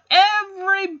clean out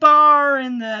every bar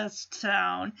in this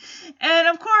town. And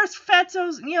of course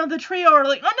Fatso's, the trio are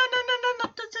like, oh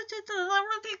no,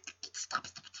 stop.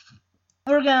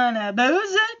 We're gonna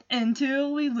booze it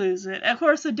until we lose it. Of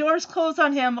course the doors close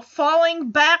on him,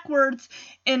 falling backwards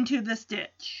into this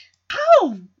ditch. How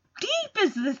deep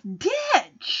is this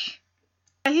ditch?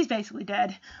 He's basically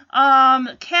dead.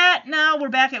 Cat, now we're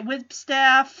back at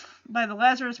Whipstaff by the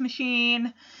Lazarus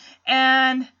machine,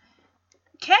 and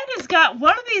Cat has got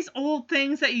one of these old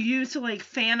things that you use to, like,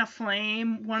 fan a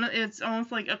flame. It's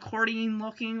almost like accordion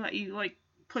looking, that you, like,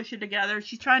 push it together.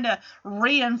 She's trying to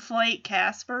reinflate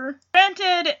Casper.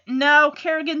 Granted, now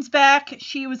Kerrigan's back.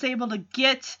 She was able to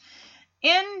get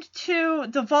into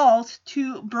the vault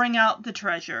to bring out the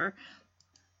treasure.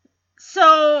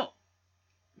 So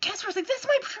Casper's like, "That's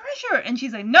my treasure!" And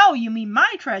she's like, "No, you mean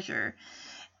my treasure."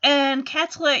 And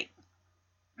Cat's like,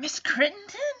 "Miss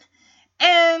Crittenden?"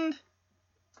 And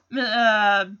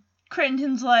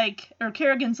Kerrigan's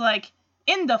like,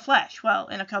 "In the flesh." Well,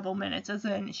 in a couple minutes, as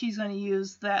in she's going to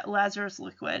use that Lazarus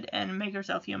liquid and make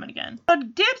herself human again. So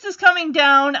Dibs is coming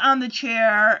down on the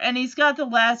chair, and he's got the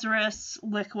Lazarus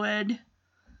liquid.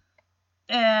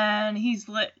 And she's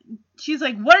like,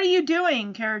 "What are you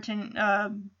doing, Kerrigan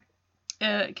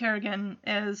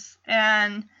is?"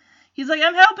 And he's like,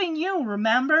 "I'm helping you,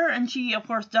 remember?" And she, of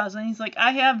course, doesn't. He's like,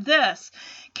 "I have this."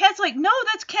 Cat's like, "No,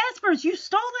 that's Casper's. You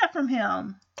stole that from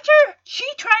him. After she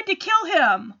tried to kill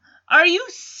him. Are you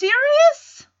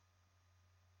serious?"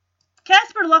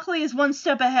 Casper, luckily, is one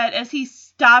step ahead as he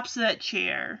stops that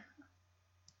chair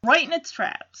right in its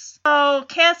tracks. So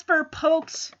Casper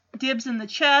pokes Dibs in the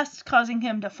chest, causing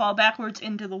him to fall backwards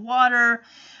into the water.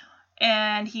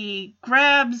 And he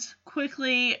grabs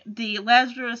quickly the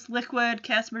Lazarus liquid.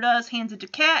 Casper does, hands it to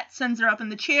Cat, sends her up in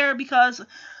the chair because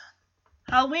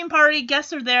Halloween party,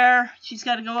 guests are there. She's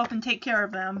got to go up and take care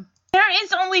of them. There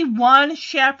is only one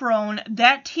chaperone,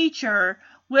 that teacher,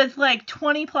 with like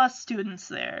 20 plus students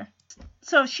there.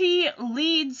 So she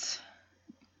leads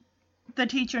the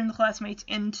teacher and the classmates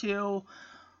into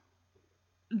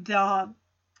the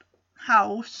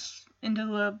house, into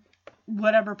the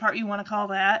whatever part you want to call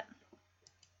that.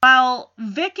 While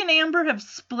Vic and Amber have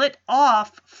split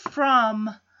off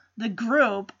from the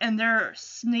group and they're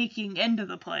sneaking into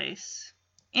the place.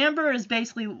 Amber is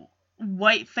basically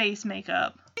white face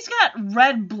makeup. She's got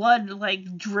red blood,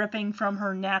 like, dripping from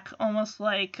her neck, almost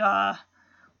like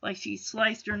she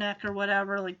sliced her neck or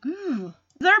whatever, like, ooh.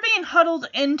 They're being huddled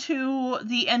into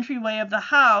the entryway of the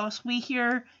house. We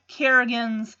hear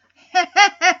Kerrigan's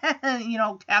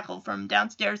cackle from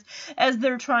downstairs as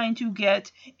they're trying to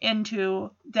get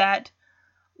into that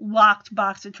locked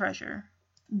box of treasure.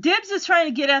 Dibs is trying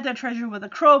to get at that treasure with a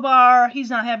crowbar. He's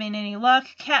not having any luck.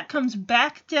 Cat comes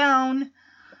back down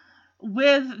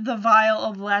with the vial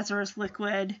of Lazarus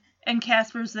liquid, and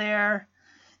Casper's there.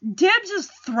 Dibs is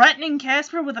threatening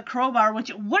Casper with a crowbar, which,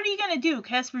 what are you gonna do?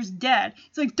 Casper's dead.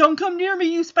 He's like, "Don't come near me,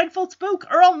 you spiteful spook,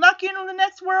 or I'll knock you into the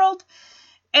next world."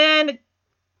 And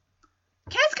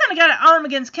Cat's kind of got an arm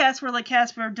against Casper, like,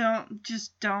 "Casper, don't.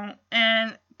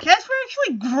 And Casper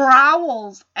actually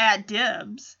growls at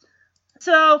Dibs.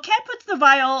 So Cat puts the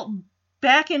vial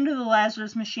back into the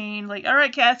Lazarus machine, like, "All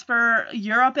right, Casper,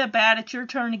 you're up at bat. It's your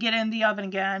turn to get in the oven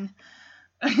again."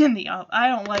 In the oven. I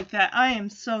don't like that. I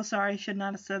am so sorry. I should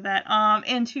not have said that.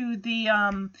 Into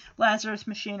the Lazarus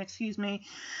machine, excuse me.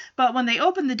 But when they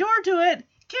open the door to it,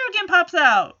 Kerrigan pops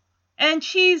out. And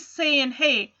she's saying,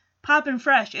 "Hey, poppin'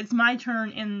 fresh, it's my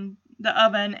turn in the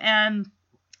oven." And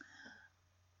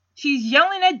she's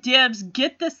yelling at Dibs,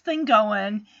 "Get this thing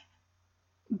going."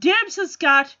 Dibs has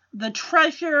got the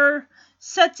treasure,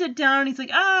 sets it down. He's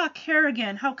like,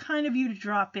 "Kerrigan, how kind of you to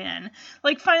drop in."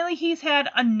 Like, finally he's had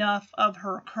enough of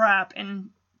her crap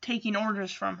and taking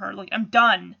orders from her. Like, "I'm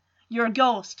done. You're a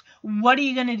ghost. What are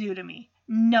you gonna do to me?"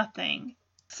 Nothing.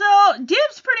 So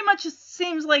Dibs pretty much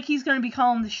seems like he's gonna be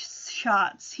calling the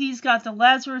shots. He's got the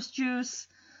Lazarus juice,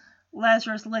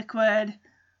 Lazarus liquid.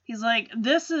 He's like,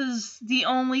 "This is the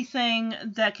only thing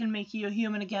that can make you a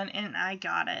human again, and I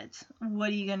got it. What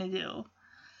are you gonna do?"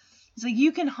 He's like,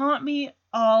 "You can haunt me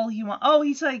all you want." Oh,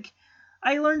 he's like,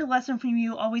 "I learned a lesson from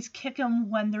you. Always kick them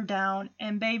when they're down.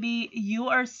 And baby, you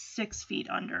are 6 feet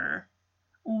under.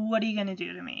 What are you gonna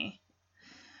do to me?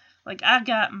 Like,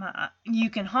 you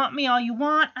can haunt me all you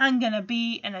want. I'm gonna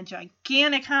be in a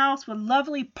gigantic house with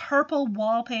lovely purple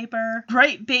wallpaper,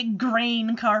 great big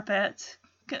green carpet."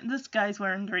 This guy's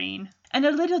wearing green. "And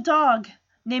a little dog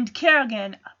named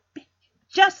Kerrigan,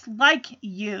 just like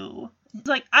you." He's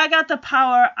like, "I got the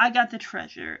power, I got the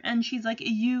treasure." And she's like,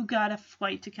 "You got a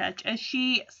flight to catch," as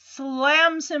she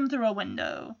slams him through a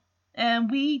window. And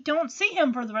we don't see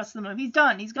him for the rest of the movie. He's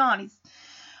done. He's gone.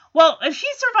 Well, if she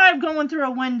survived going through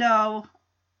a window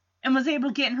and was able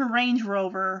to get in her Range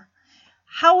Rover,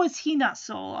 how is he not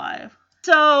still alive?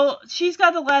 So she's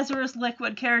got the Lazarus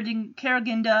liquid,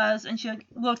 Kerrigan does, and she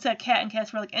looks at Cat and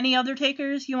Casper like, "Any other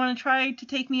takers? You want to try to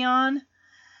take me on?"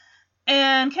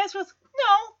 And Casper was,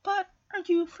 no, but are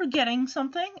you forgetting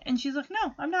something? And she's like,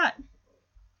 no, I'm not.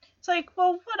 It's like,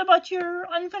 well, what about your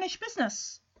unfinished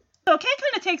business? So Kat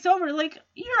kind of takes over, like,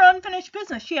 your unfinished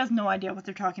business. She has no idea what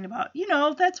they're talking about.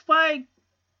 That's why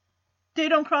they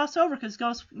don't cross over, because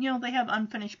ghosts, they have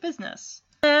unfinished business.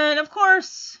 And, of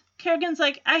course, Kerrigan's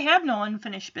like, I have no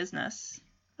unfinished business.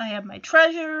 I have my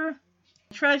treasure,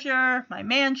 my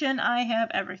mansion, I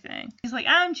have everything. He's like,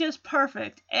 I'm just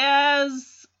perfect.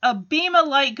 As a beam of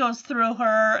light goes through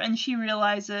her, and she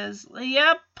realizes,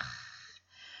 yep.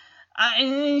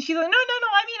 And she's like, no,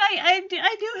 I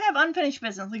do have unfinished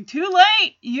business. Like, too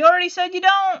late. You already said you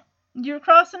don't. You're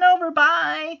crossing over.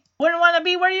 Bye. Wouldn't want to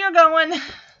be where you're going.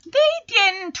 They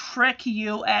didn't trick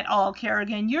you at all,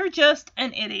 Kerrigan. You're just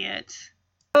an idiot.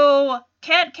 So,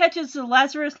 Kat catches the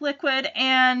Lazarus liquid,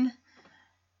 and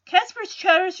Casper's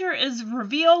treasure is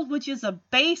revealed, which is a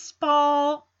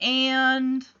baseball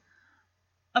and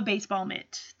a baseball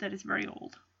mitt that is very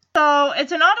old. So,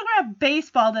 it's an autographed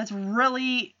baseball that's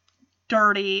really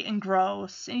dirty and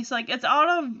gross. And he's like, it's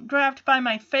autographed by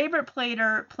my favorite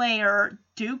player,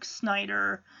 Duke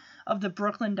Snider of the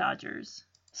Brooklyn Dodgers.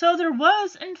 So there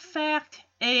was, in fact,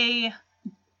 a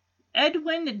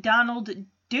Edwin Donald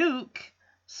Duke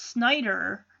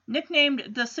Snider, nicknamed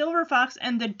the Silver Fox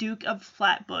and the Duke of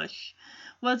Flatbush,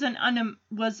 was an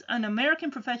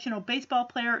American professional baseball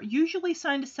player, usually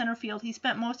signed to center field. He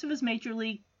spent most of his Major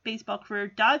League Baseball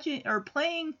career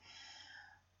playing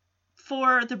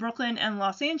for the Brooklyn and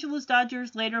Los Angeles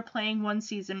Dodgers, later playing one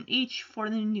season each for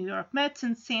the New York Mets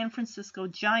and San Francisco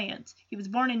Giants. He was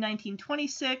born in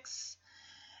 1926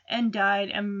 and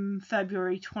died on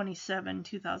February 27,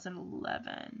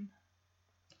 2011.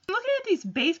 I'm looking at these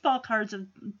baseball cards of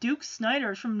Duke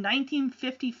Snider from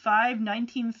 1955,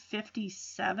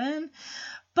 1957,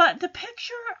 but the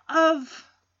picture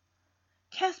of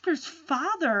Casper's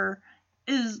father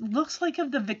looks like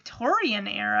of the Victorian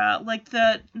era, like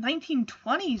the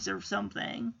 1920s or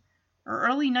something, or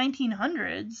early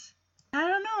 1900s. I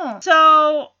don't know.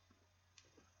 So,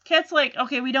 Kat's like,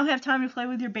 okay, we don't have time to play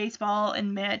with your baseball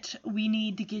and mitt. We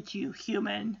need to get you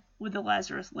human with the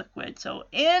Lazarus liquid. So,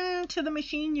 into the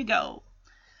machine you go.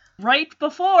 Right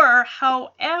before,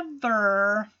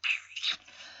 however,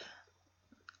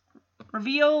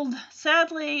 revealed,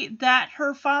 sadly, that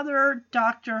her father,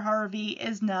 Dr. Harvey,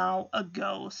 is now a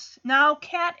ghost. Now,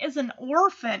 Kat is an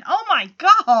orphan. Oh my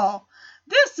god!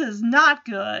 This is not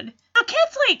good. Now,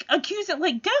 Kat's, like, accusing,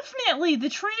 like, definitely the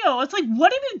trio. It's like,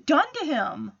 what have you done to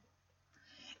him?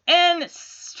 And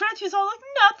Stretch is all like,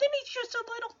 nothing, he's just a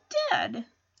little dead.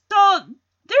 So,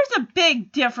 there's a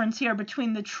big difference here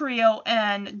between the trio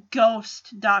and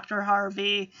Ghost Dr.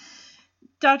 Harvey.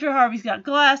 Dr. Harvey's got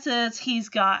glasses, he's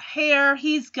got hair,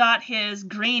 he's got his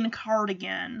green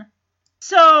cardigan.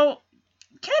 So,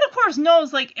 Kat, of course,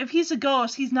 knows, like, if he's a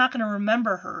ghost, he's not going to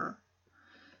remember her.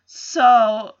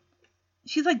 So,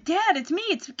 she's like, Dad, it's me,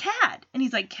 it's Kat. And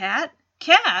he's like, Kat?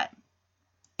 Kat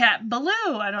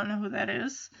Ballou, I don't know who that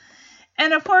is.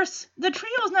 And, of course, the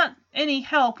trio's not any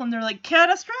help when they're like,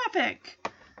 catastrophic,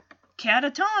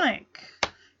 catatonic,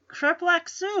 crepe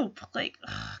soup. Like,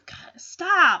 oh, God,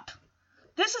 stop.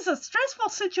 This is a stressful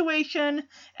situation,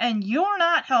 and you're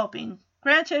not helping.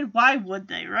 Granted, why would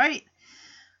they, right?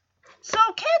 So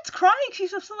Kat's crying.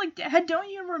 She's just like, Dad, don't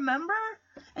you remember?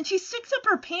 And she sticks up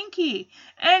her pinky.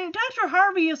 And Dr.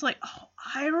 Harvey is like, oh,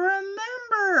 I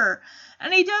remember.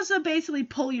 And he does a basically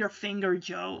pull your finger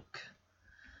joke.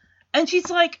 And she's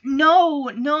like,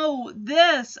 no,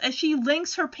 this. As she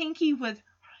links her pinky with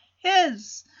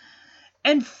his.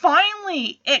 And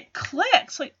finally, it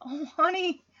clicks. Like, oh,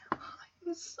 honey,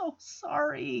 I'm so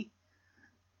sorry.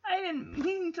 I didn't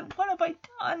mean to. What have I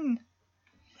done?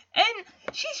 And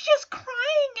she's just crying,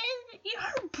 and your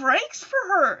heart breaks for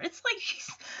her. It's like,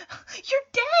 you're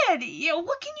dead.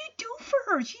 What can you do for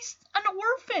her? She's an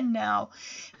orphan now.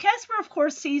 Casper, of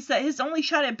course, sees that his only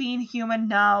shot at being human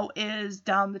now is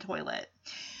down the toilet.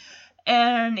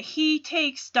 And he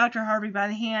takes Dr. Harvey by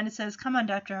the hand and says, come on,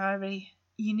 Dr. Harvey,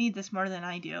 you need this more than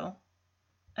I do.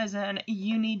 As in,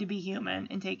 you need to be human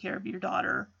and take care of your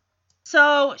daughter.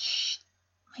 So,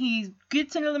 he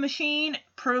gets into the machine,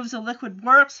 proves the liquid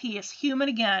works, he is human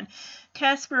again.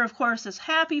 Casper, of course, is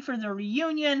happy for the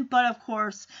reunion, but of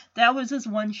course, that was his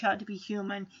one shot to be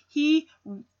human. He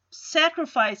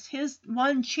sacrificed his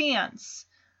one chance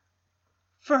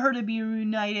for her to be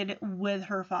reunited with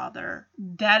her father.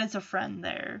 That is a friend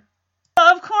there.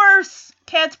 Of course,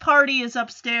 Kat's party is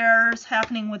upstairs,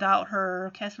 happening without her.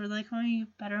 Casper's like, oh, you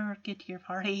better get to your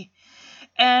party.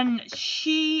 And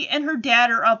she and her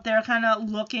dad are up there kind of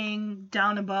looking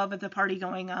down above at the party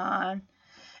going on.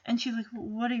 And she's like,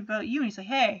 what about you? And he's like,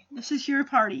 hey, this is your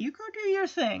party. You go do your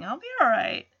thing. I'll be all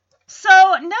right. So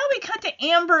now we cut to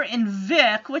Amber and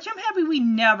Vic, which I'm happy we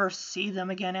never see them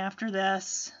again after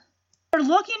this. They're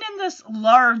looking in this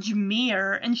large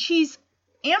mirror, and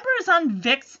Amber is on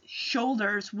Vic's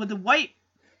shoulders with the white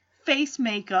face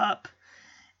makeup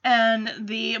and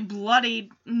the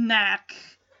bloody neck,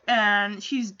 and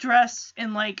she's dressed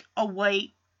in like a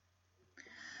white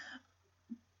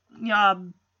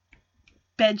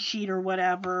bed sheet or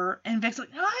whatever, and Vic's like,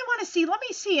 oh, I want to see, let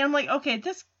me see. And I'm like, okay,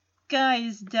 this guy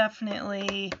is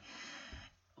definitely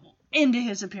into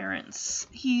his appearance.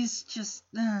 He's just,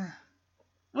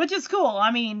 which is cool.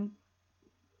 I mean,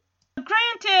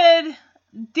 granted,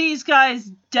 these guys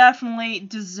definitely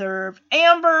deserve,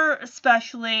 Amber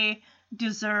especially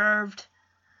deserved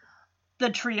the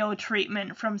trio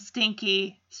treatment from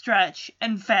Stinky, Stretch,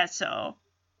 and Fatso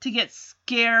to get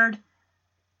scared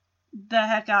the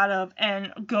heck out of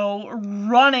and go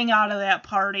running out of that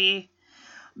party.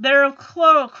 There, of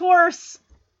course,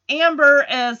 Amber,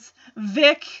 as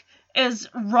Vic is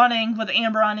running with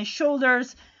Amber on his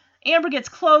shoulders, Amber gets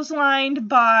clotheslined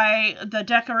by the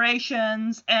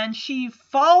decorations, and she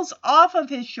falls off of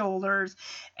his shoulders,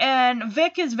 and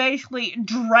Vic is basically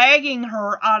dragging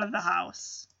her out of the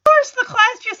house. Of course, the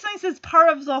class just thinks it's part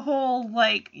of the whole,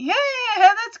 like, yeah,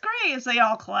 that's great, as they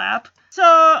all clap.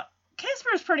 So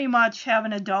Casper's pretty much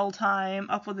having a dull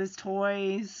time up with his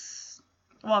toys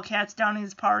while Kat's down at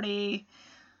his party.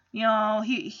 You know,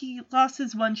 he lost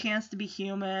his one chance to be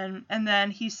human, and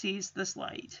then he sees this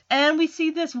light. And we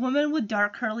see this woman with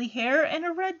dark curly hair and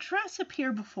a red dress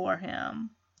appear before him.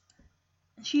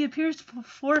 She appears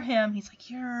before him. He's like,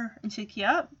 you're... And she's like,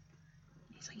 yep.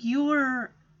 He's like, you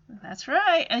were... That's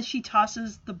right. And she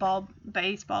tosses the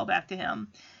baseball back to him.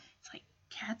 It's like,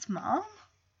 Kat's mom?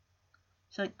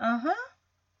 She's like, uh-huh.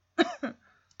 So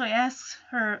he asks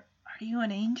her, are you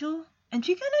an angel? And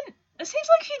she kind of... It seems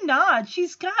like she nods.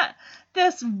 She's got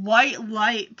this white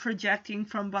light projecting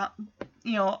from,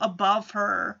 above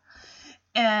her.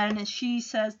 And she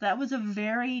says, that was a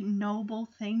very noble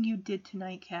thing you did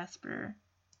tonight, Casper.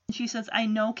 And she says, I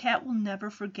know Kat will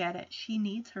never forget it. She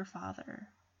needs her father.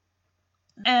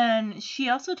 And she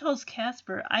also tells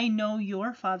Casper, I know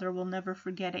your father will never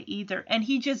forget it either. And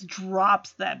he just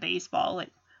drops that baseball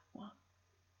like, what?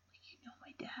 You know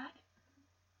my dad?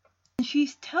 And she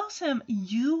tells him,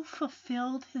 you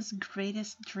fulfilled his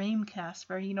greatest dream,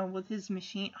 Casper, with his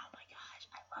machine. Oh my gosh,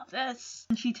 I love this.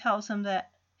 And she tells him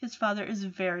that his father is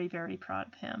very, very proud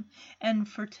of him. And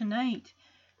for tonight,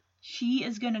 she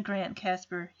is going to grant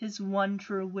Casper his one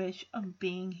true wish of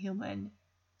being human.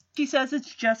 She says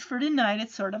it's just for tonight.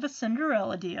 It's sort of a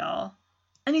Cinderella deal.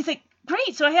 And he's like,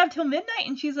 great, so I have till midnight?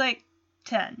 And she's like,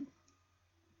 10.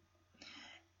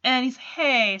 And he's,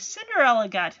 hey, Cinderella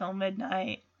got till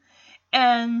midnight.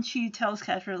 And she tells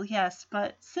Casper, yes,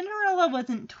 but Cinderella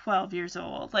wasn't 12 years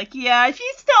old. Like, yeah,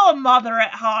 she's still a mother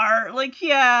at heart. Like,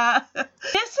 yeah.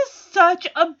 This is such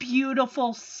a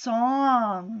beautiful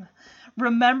song.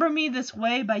 Remember Me This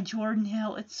Way by Jordan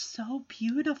Hill. It's so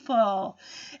beautiful.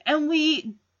 And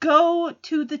we go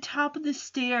to the top of the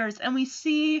stairs, and we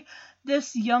see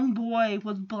this young boy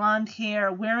with blonde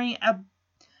hair wearing a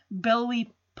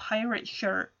billowy pirate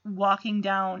shirt walking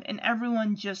down, and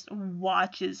everyone just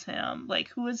watches him. Like,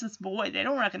 who is this boy? They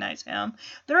don't recognize him.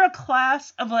 They're a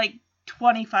class of like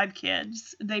 25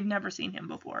 kids. They've never seen him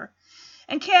before.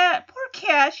 And poor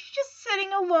Kat, she's just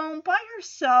sitting alone by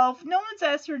herself. No one's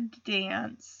asked her to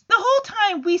dance. The whole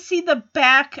time we see the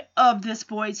back of this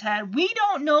boy's head. We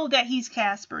don't know that he's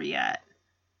Casper yet.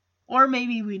 Or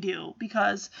maybe we do,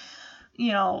 because,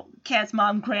 Kat's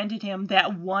mom granted him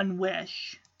that one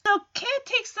wish. So Kat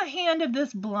takes the hand of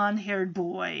this blonde-haired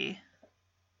boy,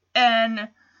 and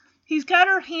he's got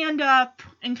her hand up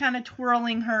and kind of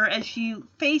twirling her as she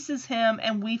faces him,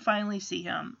 and we finally see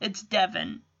him. It's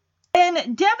Devin. And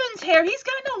Devin's hair, he's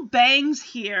got no bangs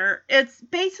here. It's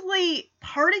basically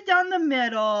parted down the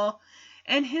middle,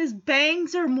 and his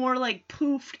bangs are more like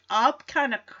poofed up,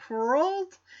 kind of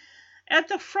curled at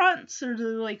the front, so they're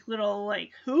like little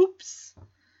like hoops,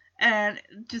 and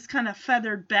just kind of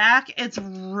feathered back. It's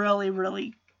really,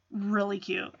 really, really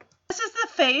cute. This is the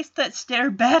face that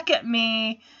stared back at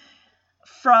me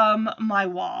from my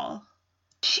wall.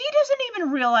 She doesn't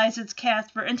even realize it's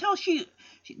Casper until she's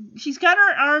got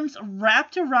her arms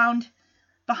wrapped around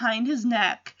behind his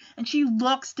neck, and she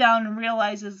looks down and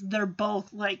realizes they're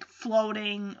both like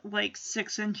floating like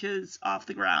 6 inches off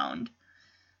the ground.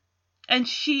 And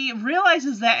she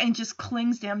realizes that and just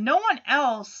clings to him. No one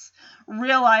else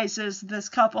realizes this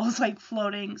couple is like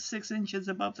floating 6 inches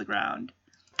above the ground.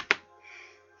 I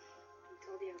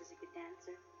told you I was a good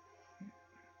dancer.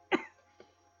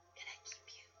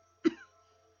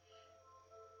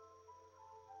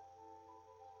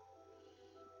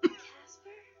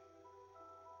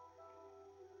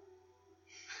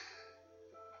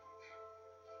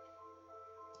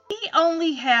 He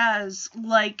only has,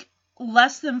 like,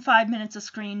 less than 5 minutes of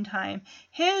screen time.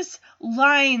 His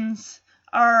lines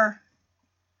are,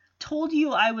 told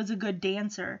you I was a good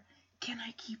dancer. Can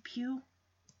I keep you?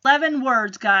 11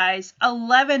 words, guys.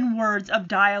 11 words of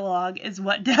dialogue is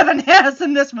what Devon has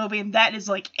in this movie, and that is,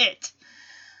 like, it.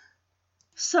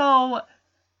 So,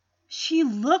 she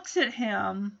looks at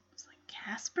him, it's like,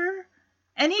 Casper?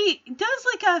 And he does,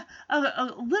 like, a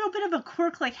little bit of a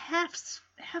quirk, like, half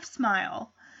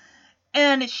smile.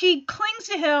 And she clings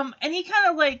to him, and he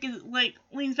kind of, like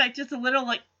leans back just a little,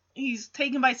 like, he's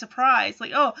taken by surprise.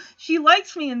 Like, oh, she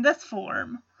likes me in this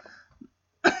form.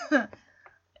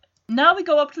 Now we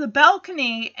go up to the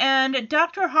balcony, and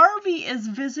Dr. Harvey is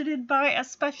visited by a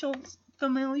special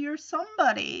familiar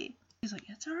somebody. He's like,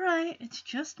 it's all right, it's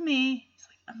just me. He's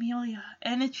like, Amelia.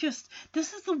 And it's just,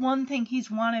 this is the one thing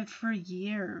he's wanted for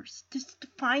years. Just to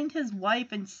find his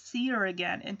wife and see her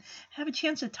again and have a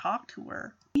chance to talk to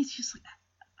her. He's just like,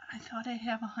 I thought I'd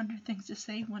have 100 things to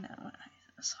say when I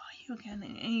saw you again.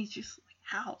 And he's just like,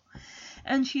 how?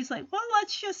 And she's like, well,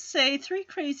 let's just say 3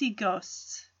 crazy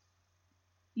ghosts.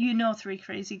 You know 3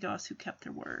 crazy ghosts who kept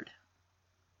their word.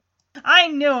 I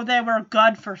knew they were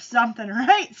good for something,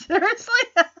 right?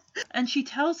 Seriously? And she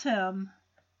tells him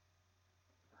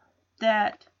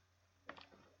that,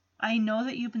 I know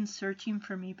that you've been searching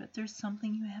for me, but there's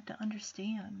something you have to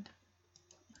understand.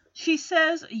 She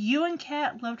says, you and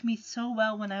Kat loved me so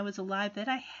well when I was alive that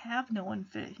I have no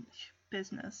unfinished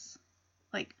business.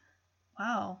 Like,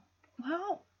 wow.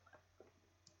 Wow.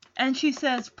 And she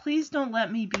says, please don't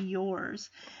let me be yours.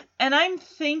 And I'm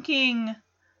thinking,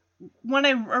 when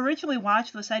I originally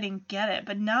watched this, I didn't get it.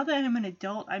 But now that I'm an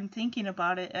adult, I'm thinking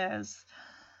about it as,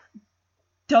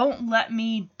 don't let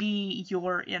me be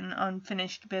your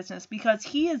unfinished business. Because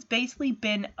he has basically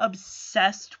been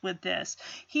obsessed with this.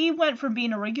 He went from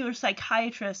being a regular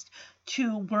psychiatrist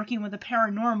to working with the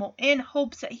paranormal in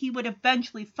hopes that he would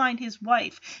eventually find his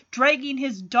wife, dragging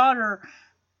his daughter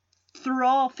through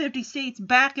all 50 states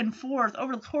back and forth.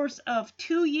 Over the course of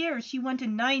 2 years, she went to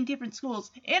 9 different schools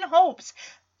in hopes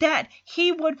that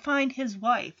he would find his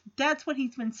wife. That's what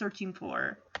he's been searching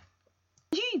for.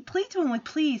 She pleads to him, like,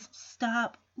 please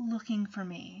stop looking for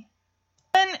me.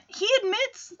 And he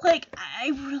admits, like,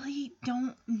 I really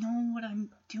don't know what I'm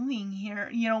doing here,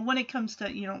 when it comes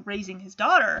to, raising his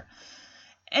daughter.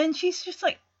 And she's just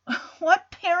like,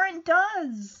 what parent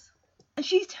does? And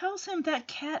she tells him that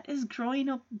Kat is growing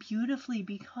up beautifully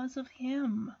because of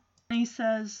him. And he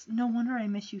says, no wonder I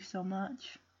miss you so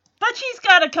much. But she's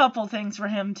got a couple things for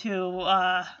him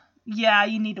to,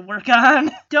 you need to work on.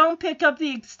 Don't pick up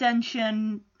the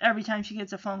extension every time she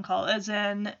gets a phone call. As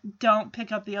in, don't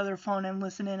pick up the other phone and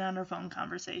listen in on her phone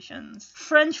conversations.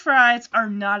 French fries are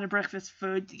not a breakfast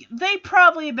food. They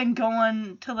probably have been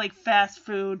going to, like, fast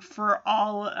food for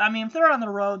if they're on the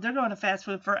road, they're going to fast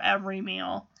food for every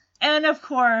meal. And, of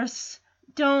course,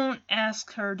 don't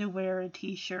ask her to wear a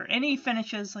t-shirt. And he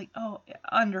finishes like, oh,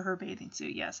 under her bathing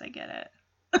suit. Yes, I get it.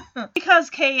 Because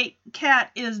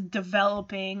Kat is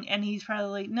developing, and he's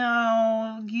probably like,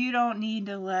 no, you don't need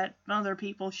to let other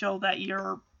people show that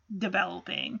you're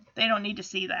developing. They don't need to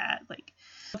see that. Like,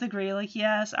 both agree, like,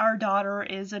 yes, our daughter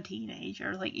is a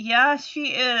teenager. Like, yes, she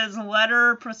is. Let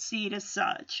her proceed as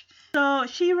such. So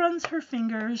she runs her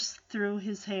fingers through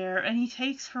his hair, and he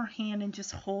takes her hand and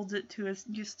just holds it to his,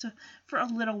 for a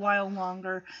little while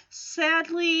longer.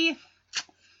 Sadly,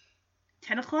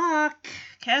 10 o'clock.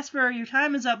 Casper, your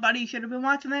time is up, buddy. You should have been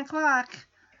watching that clock.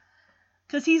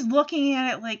 Because he's looking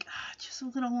at it like, just a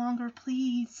little longer,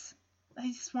 please. I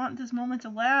just want this moment to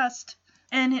last.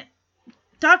 And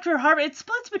Dr. Harvey, it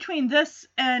splits between this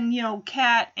and,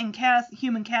 Kat and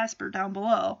human Casper down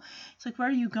below. It's like, where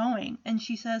are you going? And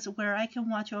she says, where I can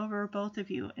watch over both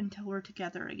of you until we're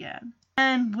together again.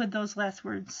 And with those last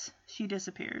words, she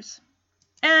disappears.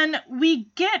 And we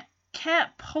get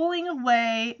Kat pulling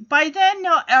away. By then,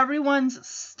 now everyone's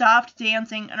stopped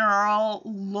dancing and are all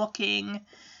looking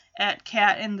at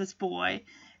Kat and this boy.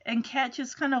 And Kat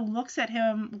just kind of looks at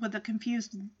him with a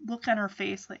confused look on her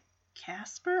face, like,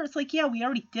 Casper? It's like, yeah, we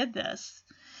already did this.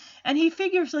 And he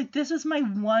figures, like, this is my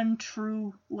one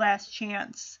true last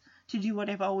chance to do what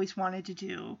I've always wanted to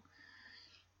do.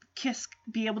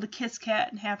 Be able to kiss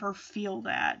Kat and have her feel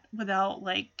that without,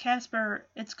 like, Casper,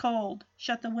 it's cold.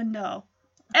 Shut the window.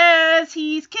 As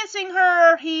he's kissing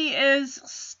her, he is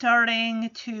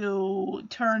starting to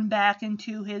turn back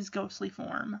into his ghostly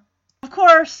form. Of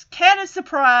course, Kat is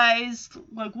surprised,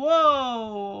 like,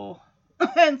 whoa.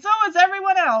 And so is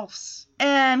everyone else.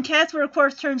 And Casper, of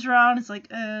course, turns around and is like,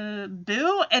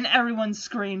 boo? And everyone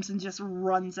screams and just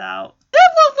runs out.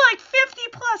 That looked like 50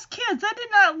 plus kids. That did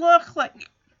not look like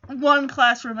one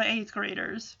classroom of 8th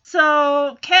graders.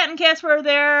 So Kat and Casper are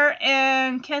there,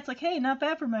 and Kat's like, hey, not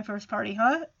bad for my first party,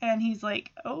 huh? And he's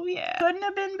like, oh yeah, couldn't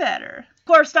have been better. Of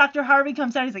course, Dr. Harvey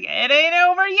comes out, he's like, it ain't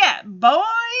over yet,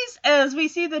 boys, as we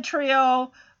see the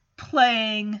trio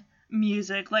playing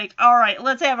music. Like, all right,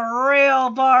 let's have a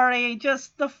real party,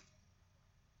 just the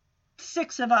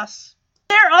 6 of us.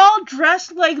 They're all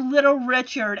dressed like Little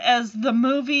Richard as the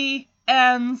movie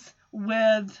ends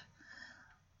with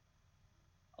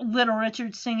Little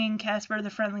Richard singing Casper the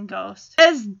Friendly Ghost,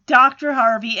 as Dr.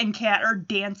 Harvey and Kat are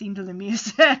dancing to the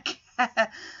music.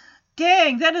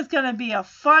 Dang, that is going to be a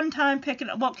fun time picking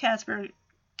up. Well, Casper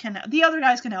can, the other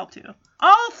guys can help too.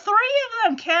 All 3 of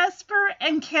them, Casper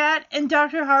and Kat and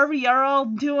Dr. Harvey, are all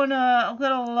doing a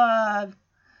little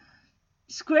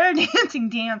square dancing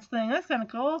dance thing. That's kind of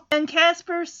cool. And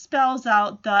Casper spells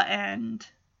out the end.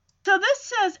 So this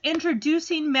says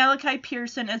introducing Malachi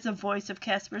Pearson as the voice of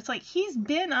Casper. It's like he's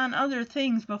been on other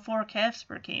things before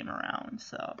Casper came around.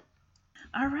 So,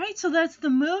 all right, so that's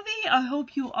the movie. I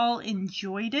hope you all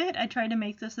enjoyed it. I tried to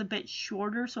make this a bit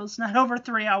shorter so it's not over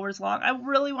 3 hours long. I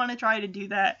really want to try to do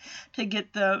that to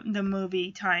get the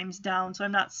movie times down, so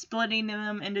I'm not splitting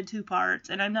them into 2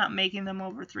 parts and I'm not making them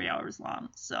over 3 hours long.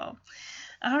 So,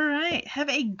 all right, have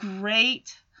a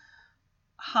great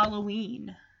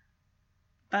Halloween.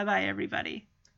 Bye-bye, everybody.